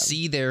could Yeah.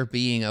 see there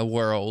being a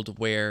world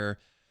where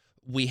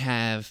we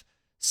have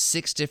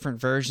 6 different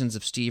versions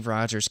of Steve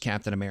Rogers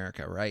Captain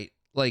America, right?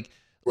 Right.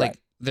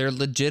 There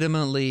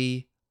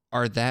legitimately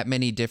are that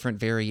many different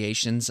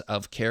variations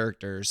of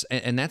characters,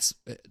 and that's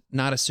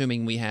not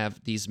assuming we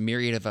have these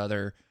myriad of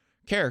other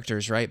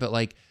characters, right? But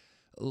like,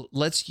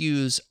 let's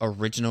use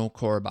original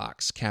core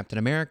box Captain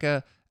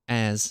America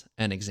as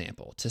an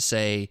example to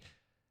say,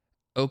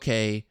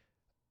 okay,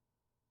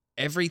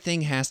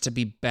 everything has to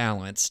be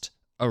balanced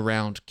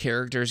around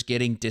characters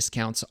getting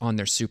discounts on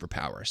their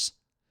superpowers.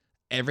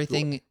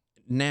 Everything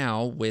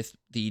now with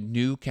the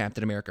new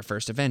Captain America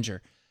First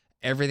Avenger,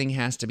 everything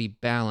has to be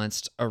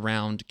balanced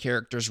around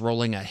characters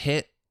rolling a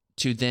hit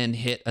to then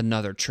hit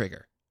another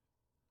trigger,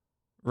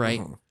 right?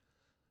 Mhm.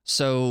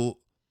 So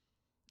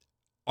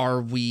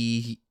are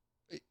we,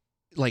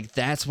 like,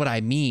 that's what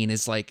I mean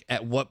is like,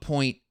 at what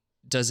point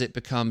does it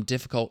become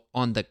difficult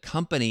on the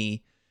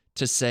company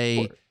to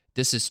say, Sure.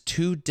 this is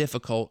too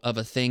difficult of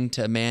a thing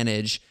to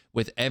manage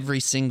with every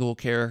single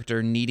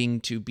character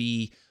needing to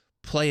be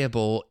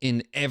playable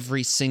in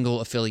every single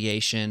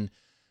affiliation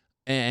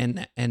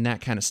and that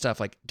kind of stuff.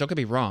 Like, don't get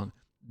me wrong,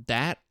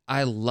 that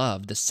I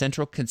love. The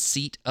central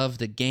conceit of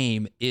the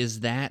game is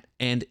that,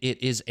 and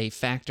it is a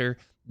factor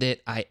that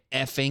I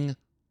effing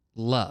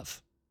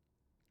love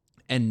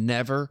and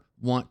never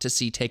want to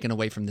see taken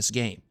away from this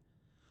game.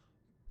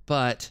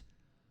 But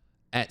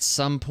at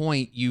some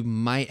point, you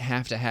might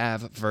have to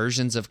have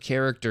versions of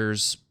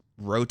characters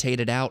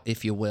rotated out,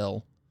 if you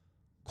will,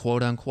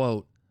 quote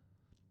unquote.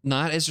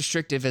 Not as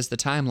restrictive as the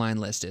timeline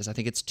list is. I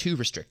think it's too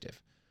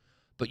restrictive.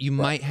 But you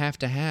Right. might have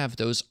to have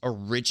those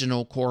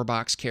original core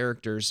box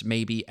characters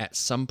maybe at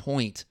some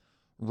point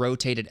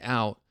rotated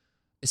out,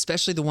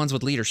 especially the ones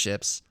with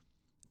leaderships,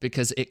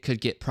 because it could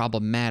get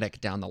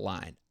problematic down the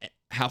line.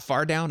 How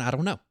far down? I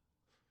don't know.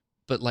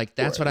 But like,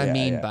 that's Sure. what I Yeah.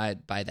 mean Yeah.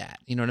 by that.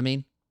 You know what I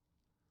mean?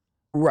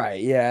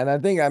 Right, yeah, and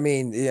I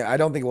mean, yeah, I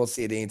don't think we'll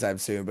see it anytime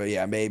soon, but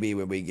yeah, maybe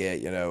when we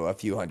get, a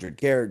few hundred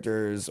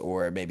characters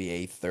or maybe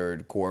a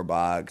third core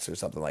box or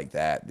something like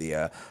that,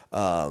 they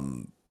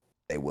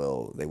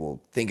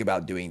will think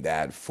about doing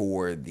that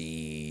for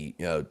the,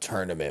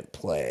 tournament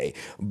play.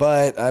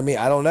 But I mean,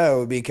 I don't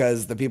know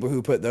because the people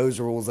who put those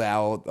rules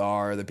out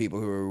are the people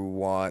who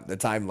want the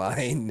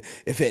timeline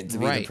event to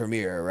be the Right.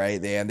 premiere,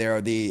 right? And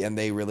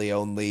they really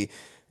only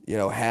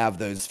have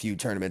those few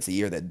tournaments a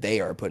year that they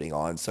are putting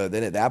on. So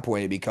then at that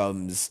point, it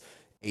becomes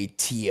a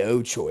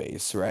TO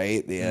choice,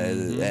 right?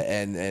 Mm-hmm.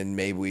 And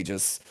maybe we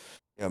just,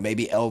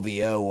 maybe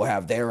LVO will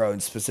have their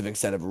own specific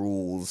set of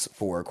rules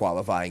for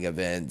qualifying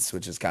events,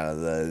 which is kind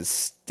of the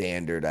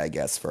standard, I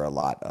guess, for a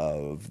lot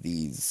of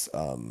these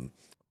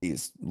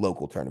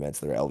local tournaments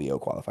that are LVO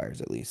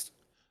qualifiers, at least.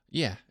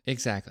 Yeah,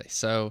 exactly.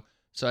 So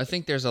I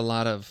think there's a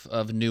lot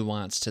of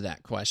nuance to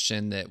that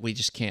question that we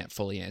just can't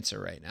fully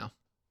answer right now.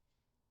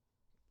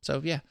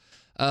 So yeah.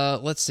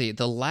 Let's see.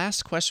 The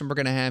last question we're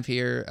going to have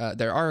here,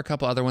 there are a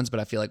couple other ones, but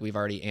I feel like we've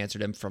already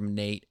answered them from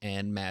Nate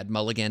and Mad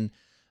Mulligan.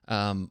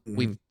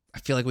 Mhm. I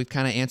feel like we've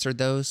kind of answered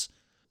those.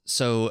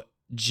 So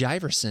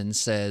Jiverson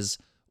says,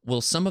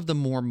 will some of the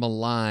more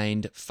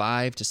maligned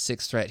 5 to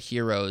 6 threat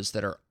heroes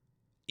that are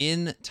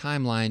in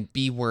timeline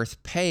be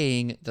worth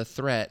paying the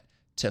threat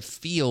to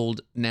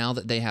field now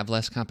that they have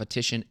less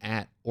competition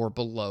at or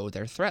below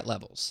their threat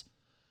levels?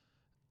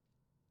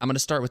 I'm going to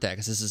start with that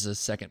because this is a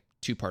second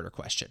two-parter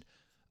question.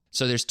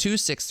 So there's 2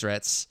 6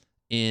 threats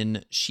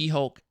in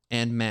She-Hulk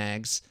and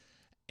Mags.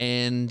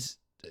 And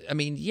I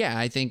mean, yeah,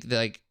 I think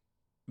like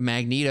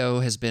Magneto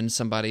has been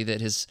somebody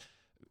that has,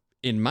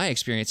 in my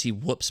experience, he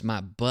whoops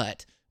my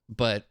butt,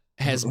 but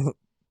has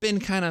been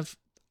kind of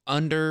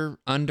under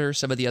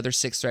some of the other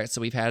 6 threats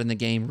that we've had in the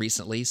game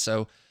recently.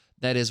 So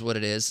that is what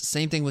it is.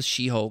 Same thing with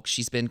She-Hulk.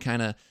 She's been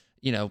kind of,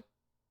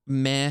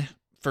 meh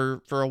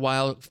for a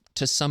while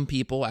to some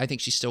people. I think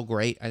she's still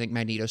great. I think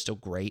Magneto's still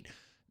great.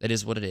 That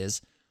is what it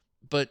is.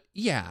 But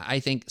yeah, I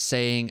think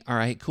saying, all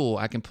right, cool,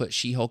 I can put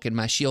She-Hulk in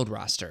my Shield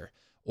roster,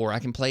 or I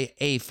can play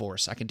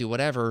A-Force, I can do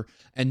whatever,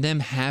 and them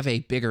have a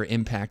bigger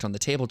impact on the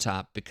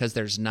tabletop because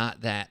there's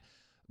not that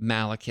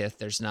Malekith,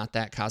 there's not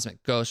that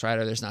Cosmic Ghost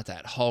Rider, there's not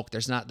that Hulk,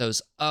 there's not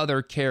those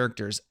other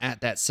characters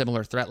at that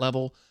similar threat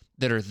level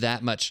that are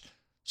that much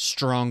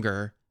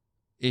stronger,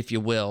 if you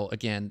will.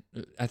 Again,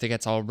 I think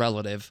that's all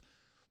relative,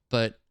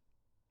 but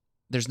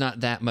there's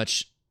not that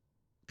much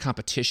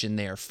competition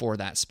there for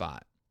that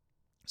spot.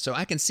 So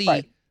I can Right.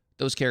 see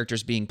those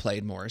characters being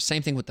played more.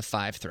 Same thing with the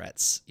 5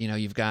 threats.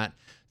 You've got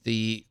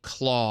the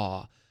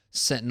Claw,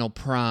 Sentinel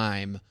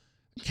Prime,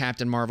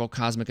 Captain Marvel,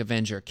 Cosmic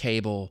Avenger,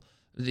 Cable,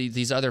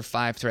 these other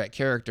 5 threat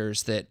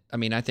characters that, I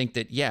mean, I think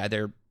that, yeah,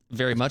 they're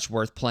very much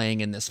worth playing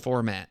in this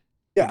format.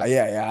 Yeah.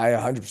 I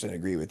 100%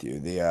 agree with you.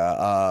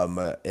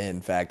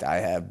 In fact, I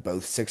have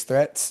both 6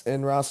 threats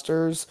in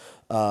rosters.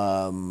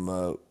 I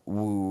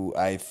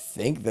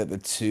think that the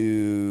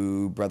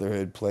 2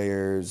 Brotherhood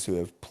players who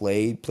have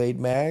played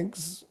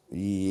Mags.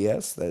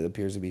 Yes, that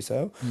appears to be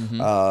so.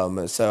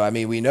 Mm-hmm. So I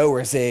mean, we know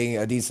we're seeing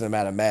a decent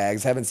amount of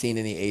Mags. Haven't seen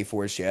any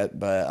A-Force yet,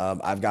 but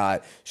I've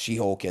got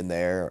She-Hulk in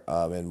there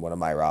in one of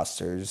my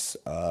rosters.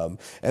 And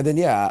then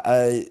yeah,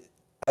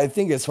 I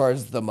think as far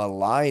as the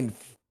maligned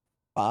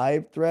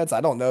 5 threats. I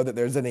don't know that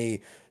there's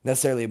any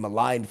necessarily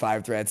maligned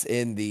 5 threats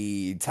in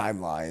the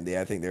timeline.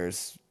 Yeah, I think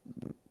there's,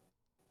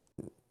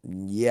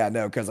 yeah,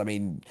 no, because I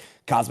mean,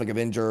 Cosmic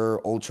Avenger,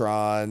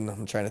 Ultron.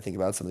 I'm trying to think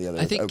about some of the I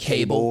others. think Oh,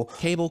 Cable,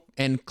 Cable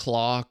and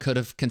Claw could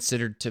have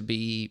considered to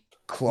be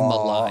Claw.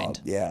 maligned.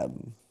 Yeah.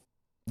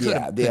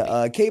 Could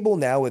The be. Cable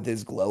now with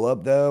his glow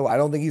up though, I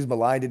don't think he's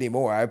maligned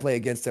anymore. I play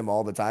against him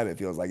all the time. It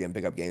feels like in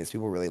pickup games,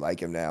 people really like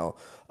him now.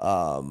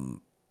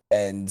 Um,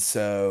 and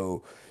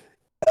so.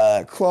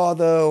 Claw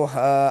though,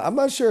 I'm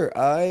not sure.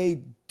 I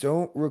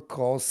don't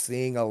recall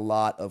seeing a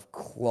lot of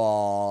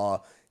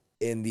Claw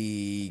in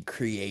the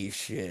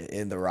creation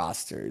in the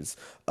rosters,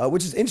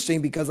 which is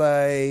interesting because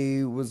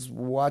I was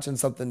watching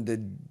something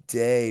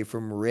today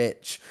from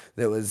Rich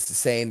that was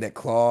saying that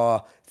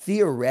Claw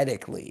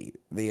theoretically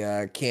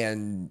the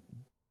can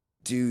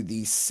do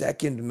the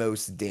second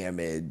most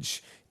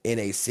damage in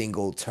a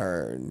single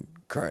turn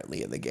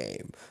currently in the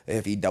game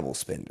if he double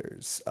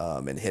spinders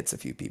and hits a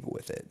few people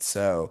with it.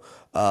 So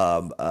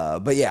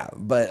yeah,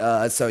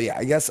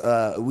 I guess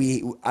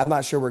I'm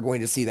not sure we're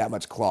going to see that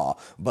much Claw,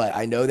 but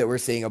I know that we're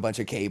seeing a bunch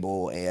of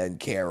Cable and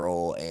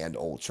Carol and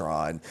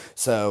Ultron.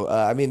 So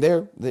I mean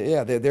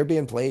they're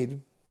being played.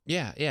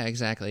 Yeah,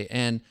 exactly.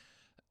 And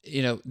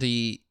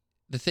the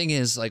thing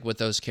is, like with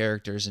those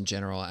characters in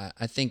general,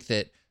 I think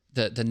that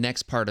the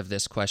next part of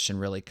this question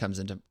really comes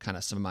into kind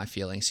of some of my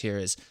feelings here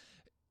is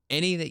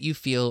any that you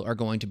feel are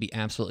going to be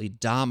absolutely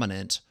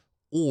dominant,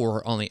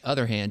 or on the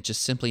other hand,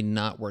 just simply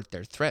not worth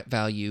their threat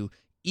value,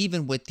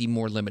 even with the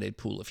more limited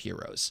pool of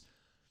heroes.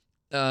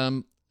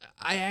 I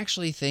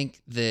actually think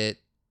that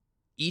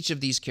each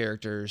of these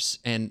characters,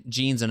 and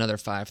Jean's another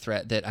 5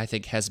 threat that I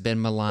think has been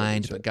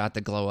maligned but got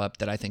the glow up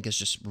that I think is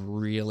just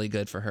really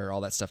good for her, all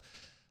that stuff.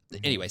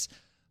 Mhm. Anyways,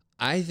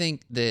 I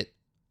think that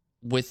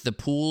with the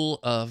pool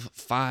of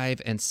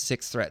 5 and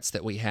 6 threats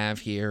that we have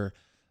here,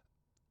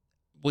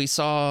 we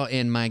saw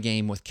in my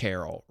game with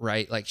Carol,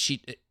 right? Like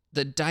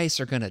the dice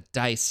are going to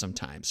dice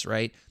sometimes,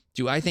 right?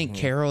 Do I think Mhm.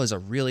 Carol is a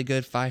really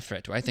good 5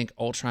 threat? Do I think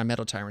Ultron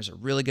Metal Timer is a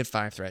really good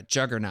 5 threat?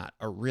 Juggernaut,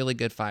 a really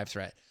good 5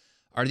 threat?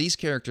 Are these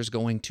characters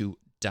going to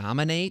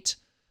dominate?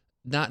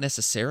 Not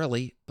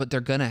necessarily, but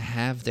they're going to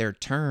have their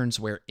turns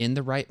where in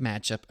the right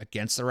matchup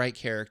against the right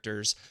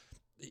characters,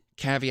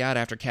 caveat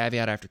after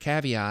caveat after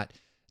caveat,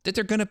 that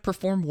they're going to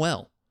perform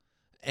well.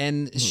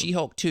 And Mhm.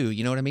 She-Hulk too,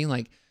 you know what I mean?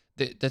 Like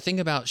the thing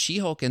about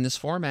She-Hulk in this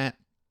format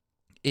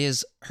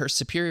is her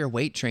superior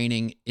weight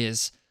training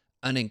is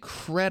an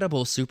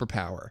incredible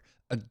superpower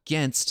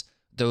against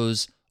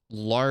those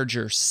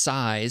larger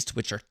sized,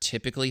 which are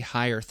typically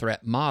higher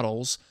threat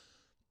models.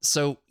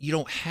 So you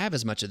don't have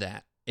as much of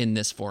that. in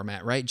this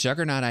format, right?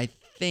 Juggernaut, I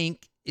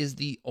think, is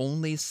the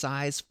only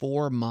size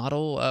 4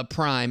 model.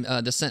 Prime,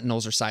 the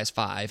Sentinels are size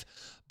 5,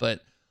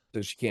 but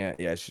So she can't.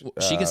 Yeah. she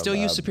can still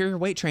use superior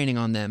weight training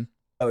on them.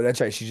 Oh,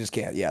 that's right. She just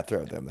can't. Yeah,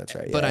 throw them. That's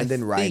right. But Yeah, I and then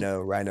think,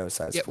 Rhino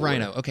size yeah, 4.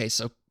 Rhino. Okay,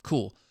 so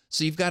cool.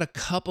 So you've got a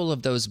couple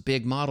of those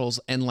big models,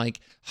 and like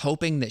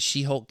hoping that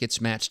She-Hulk gets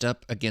matched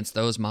up against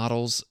those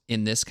models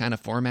in this kind of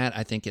format,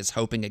 I think is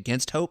hoping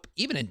against hope.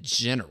 Even in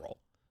general,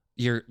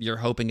 you're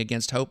hoping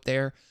against hope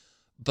there.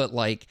 But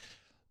like,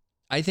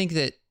 I think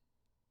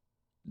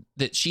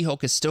that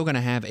She-Hulk is still going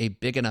to have a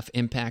big enough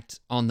impact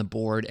on the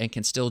board and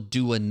can still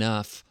do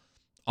enough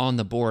on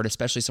the board,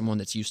 especially someone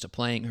that's used to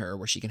playing her,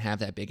 where she can have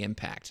that big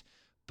impact.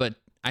 But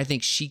I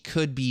think she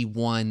could be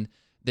one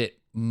that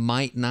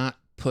might not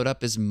put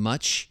up as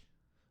much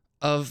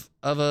of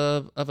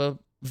a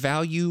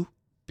value,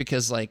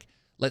 because like,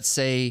 let's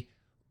say,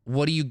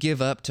 what do you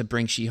give up to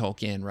bring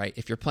She-Hulk in, right?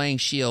 If you're playing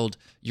Shield,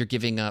 you're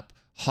giving up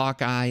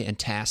Hawkeye and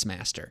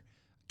Taskmaster.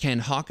 Can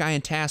Hawkeye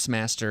and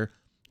Taskmaster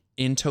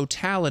in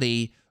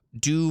totality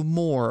do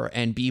more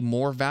and be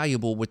more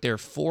valuable with their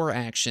 4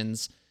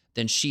 actions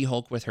than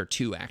She-Hulk with her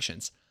 2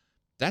 actions?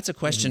 That's a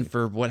question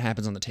for what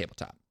happens on the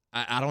tabletop.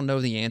 I don't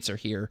know the answer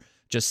here,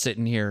 just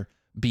sitting here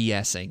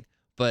BSing.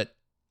 But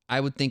I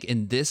would think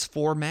in this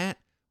format,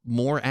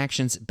 more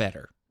actions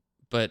better.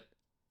 But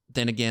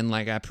then again,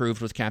 like I proved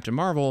with Captain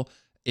Marvel,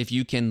 if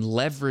you can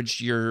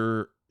leverage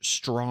your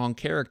strong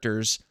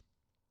characters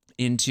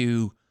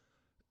into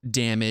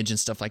damage and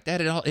stuff like that,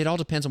 it all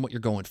depends on what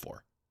you're going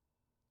for.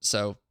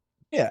 So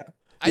Yeah.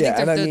 I think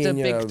and I the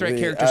mean, big threat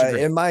characters are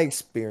great. in my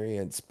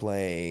experience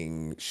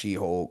playing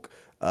She-Hulk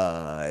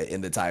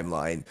in the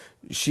timeline,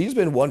 she's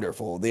been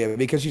wonderful.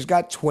 Because she's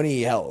got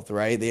 20 health,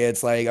 right?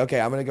 It's like, okay,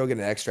 I'm gonna go get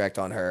an extract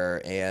on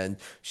her, and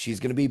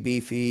she's gonna be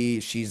beefy.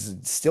 She's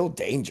still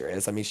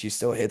dangerous. I mean, she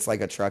still hits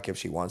like a truck if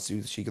she wants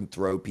to. She can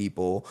throw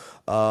people.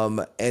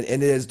 And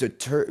it has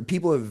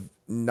people have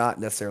not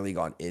necessarily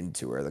gone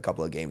into her the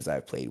couple of games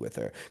I've played with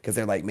her, because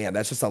they're like, man,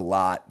 that's just a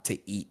lot to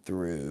eat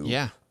through.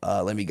 Yeah.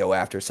 Let me go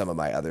after some of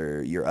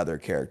your other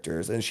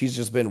characters. And she's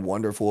just been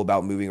wonderful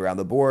about moving around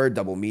the board,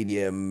 double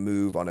medium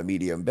move on a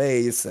medium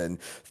base,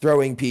 and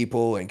throwing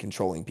people and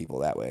controlling people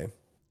that way.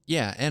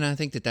 Yeah, and I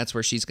think that that's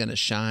where she's going to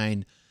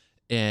shine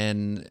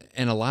in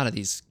a lot of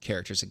these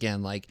characters.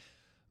 Again, like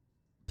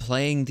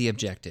playing the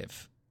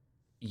objective,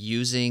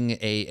 using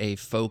a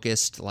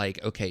focused,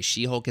 like, okay,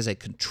 She-Hulk is a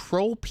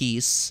control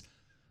piece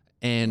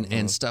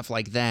and stuff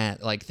like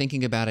that. Like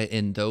thinking about it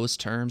in those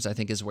terms, I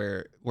think is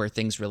where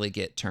things really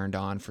get turned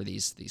on for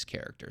these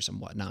characters and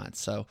whatnot.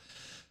 So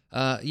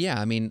yeah,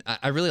 I mean,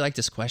 I really like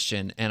this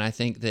question, and I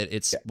think that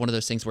it's one of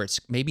those things where it's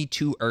maybe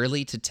too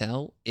early to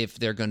tell if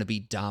they're going to be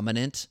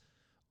dominant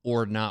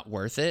or not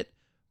worth it.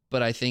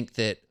 But I think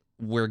that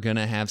we're going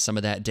to have some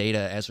of that data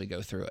as we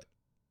go through it.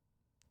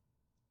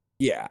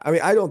 Yeah, I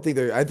mean, I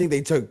think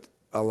they took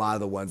a lot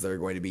of the ones that are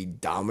going to be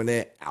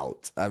dominant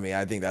out. I mean,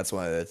 I think that's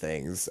one of the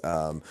things,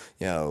 so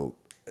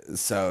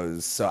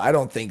I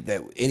don't think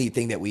that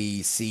anything that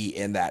we see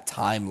in that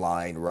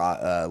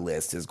timeline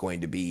list is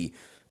going to be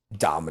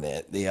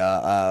dominant.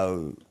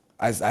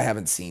 I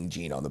haven't seen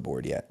Gene on the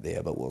board yet.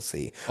 Yeah, but we'll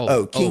see.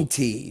 King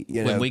T,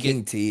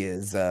 King T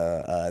is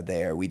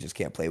there. We just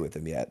can't play with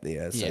him yet.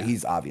 Yeah, so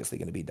he's obviously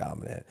going to be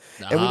dominant,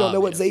 and we don't know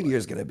what Xavier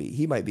is going to be.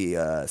 He might be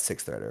a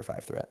 6 threat or a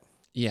 5 threat.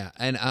 Yeah,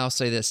 and I'll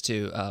say this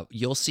too.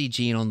 You'll see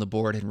Gene on the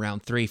board in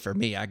round 3 for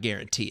me. I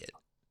guarantee it.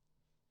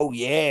 Oh,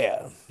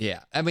 yeah. Yeah,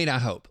 I mean, I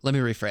hope. Let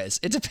me rephrase.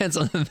 It depends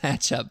on the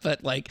matchup,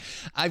 but like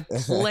I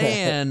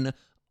plan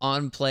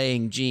on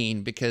playing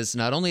Gene, because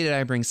not only did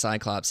I bring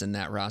Cyclops in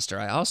that roster,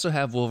 I also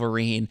have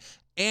Wolverine,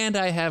 and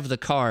I have the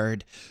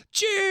card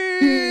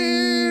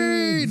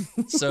Gene.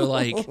 So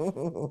like,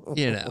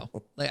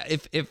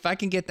 like if I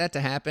can get that to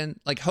happen,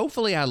 like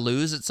hopefully I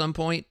lose at some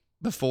point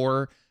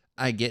before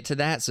I get to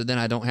that, so then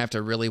I don't have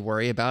to really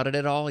worry about it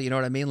at all. You know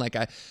what I mean? Like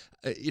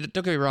don't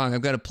get me wrong,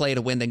 I'm going to play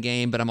to win the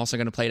game, but I'm also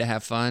going to play to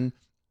have fun.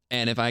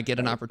 And if I get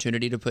an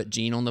opportunity to put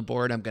Gene on the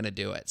board, I'm going to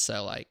do it.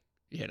 So like,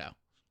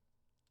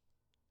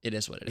 it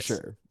is what it is.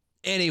 Sure.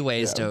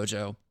 Anyways,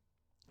 Dojo,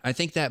 I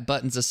think that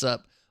buttons us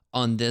up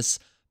on this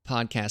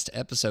podcast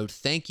episode.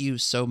 Thank you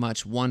so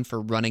much, 1,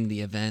 for running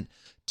the event,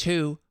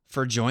 2,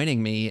 for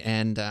joining me,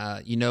 and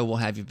we'll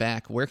have you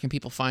back. Where can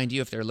people find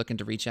you if they're looking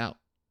to reach out?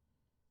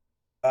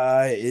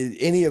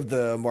 Any of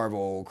the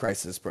Marvel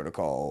Crisis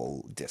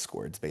Protocol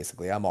Discords,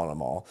 basically. I'm on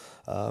them all.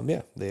 So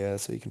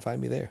you can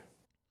find me there.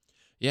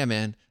 Yeah,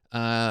 man.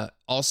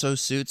 Also,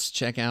 Suits,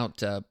 check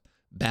out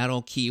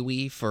Battle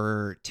Kiwi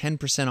for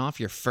 10% off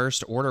your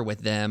first order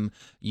with them.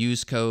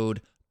 Use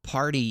code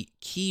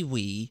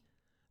PARTYKIWI.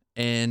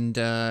 And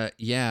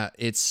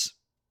it's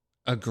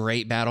a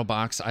great battle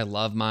box. I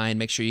love mine.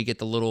 Make sure you get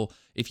the little,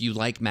 if you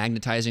like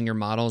magnetizing your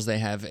models, they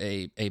have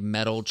a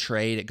metal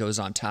tray that goes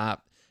on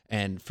top.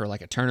 And for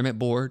like a tournament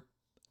board,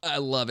 I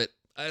love it.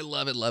 I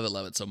love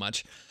it so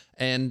much.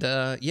 And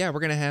we're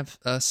going to have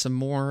some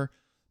more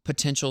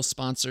potential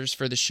sponsors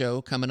for the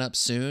show coming up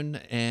soon.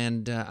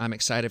 And I'm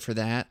excited for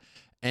that.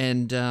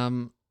 And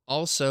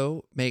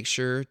Also, make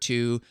sure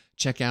to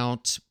check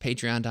out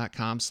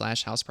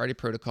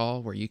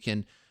patreon.com/housepartyprotocol, where you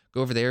can go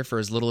over there for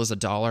as little as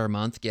 $1 a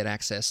month, get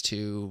access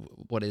to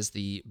what is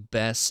the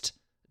best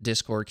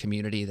Discord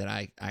community that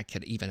I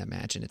could even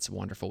imagine. It's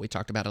wonderful. We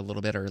talked about it a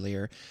little bit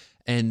earlier.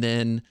 And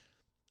then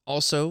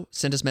also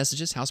send us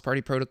messages,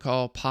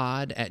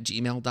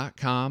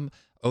 housepartyprotocolpod@gmail.com,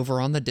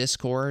 over on the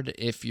Discord.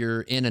 If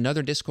you're in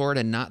another Discord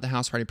and not the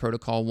House Party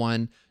Protocol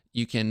one,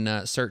 you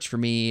can search for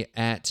me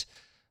at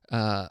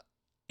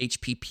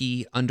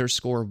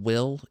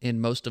HPP_Will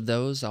in most of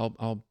those.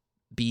 I'll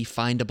be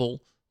findable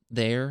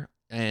there,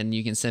 and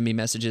you can send me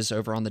messages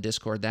over on the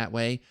Discord that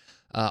way.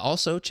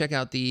 Also, check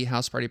out the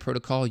House Party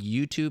Protocol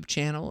YouTube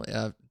channel.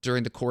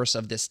 During the course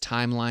of this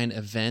timeline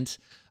event,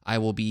 I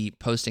will be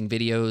posting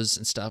videos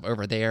and stuff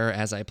over there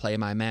as I play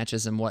my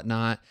matches and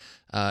whatnot.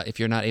 If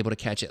you're not able to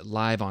catch it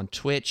live on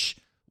Twitch,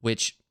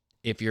 which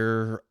if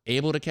you're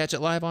able to catch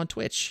it live on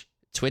Twitch,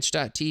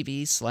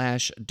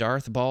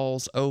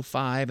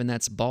 twitch.tv/DarthBalls05, and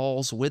that's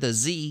balls with a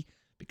Z,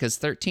 because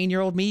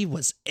 13-year-old me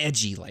was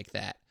edgy like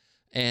that.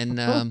 And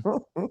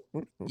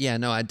yeah,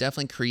 no, I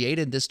definitely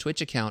created this Twitch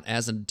account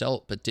as an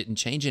adult, but didn't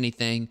change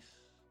anything,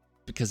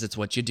 because it's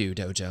what you do,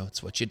 Dojo.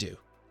 It's what you do.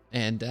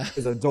 And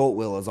his adult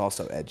Will is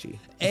also edgy.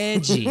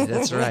 Edgy,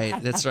 that's right.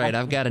 That's right.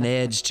 I've got an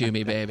edge to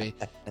me, baby.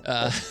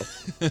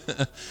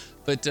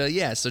 But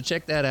yeah, so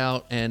check that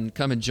out and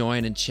come and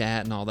join and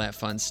chat and all that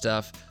fun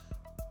stuff.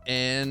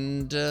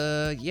 And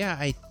yeah,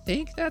 I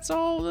think that's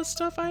all the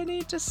stuff I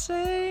need to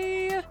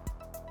say.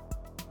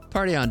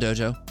 Party on,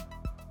 Dojo.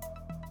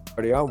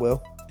 Party on,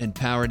 Will. And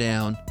power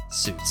down,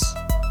 Suits.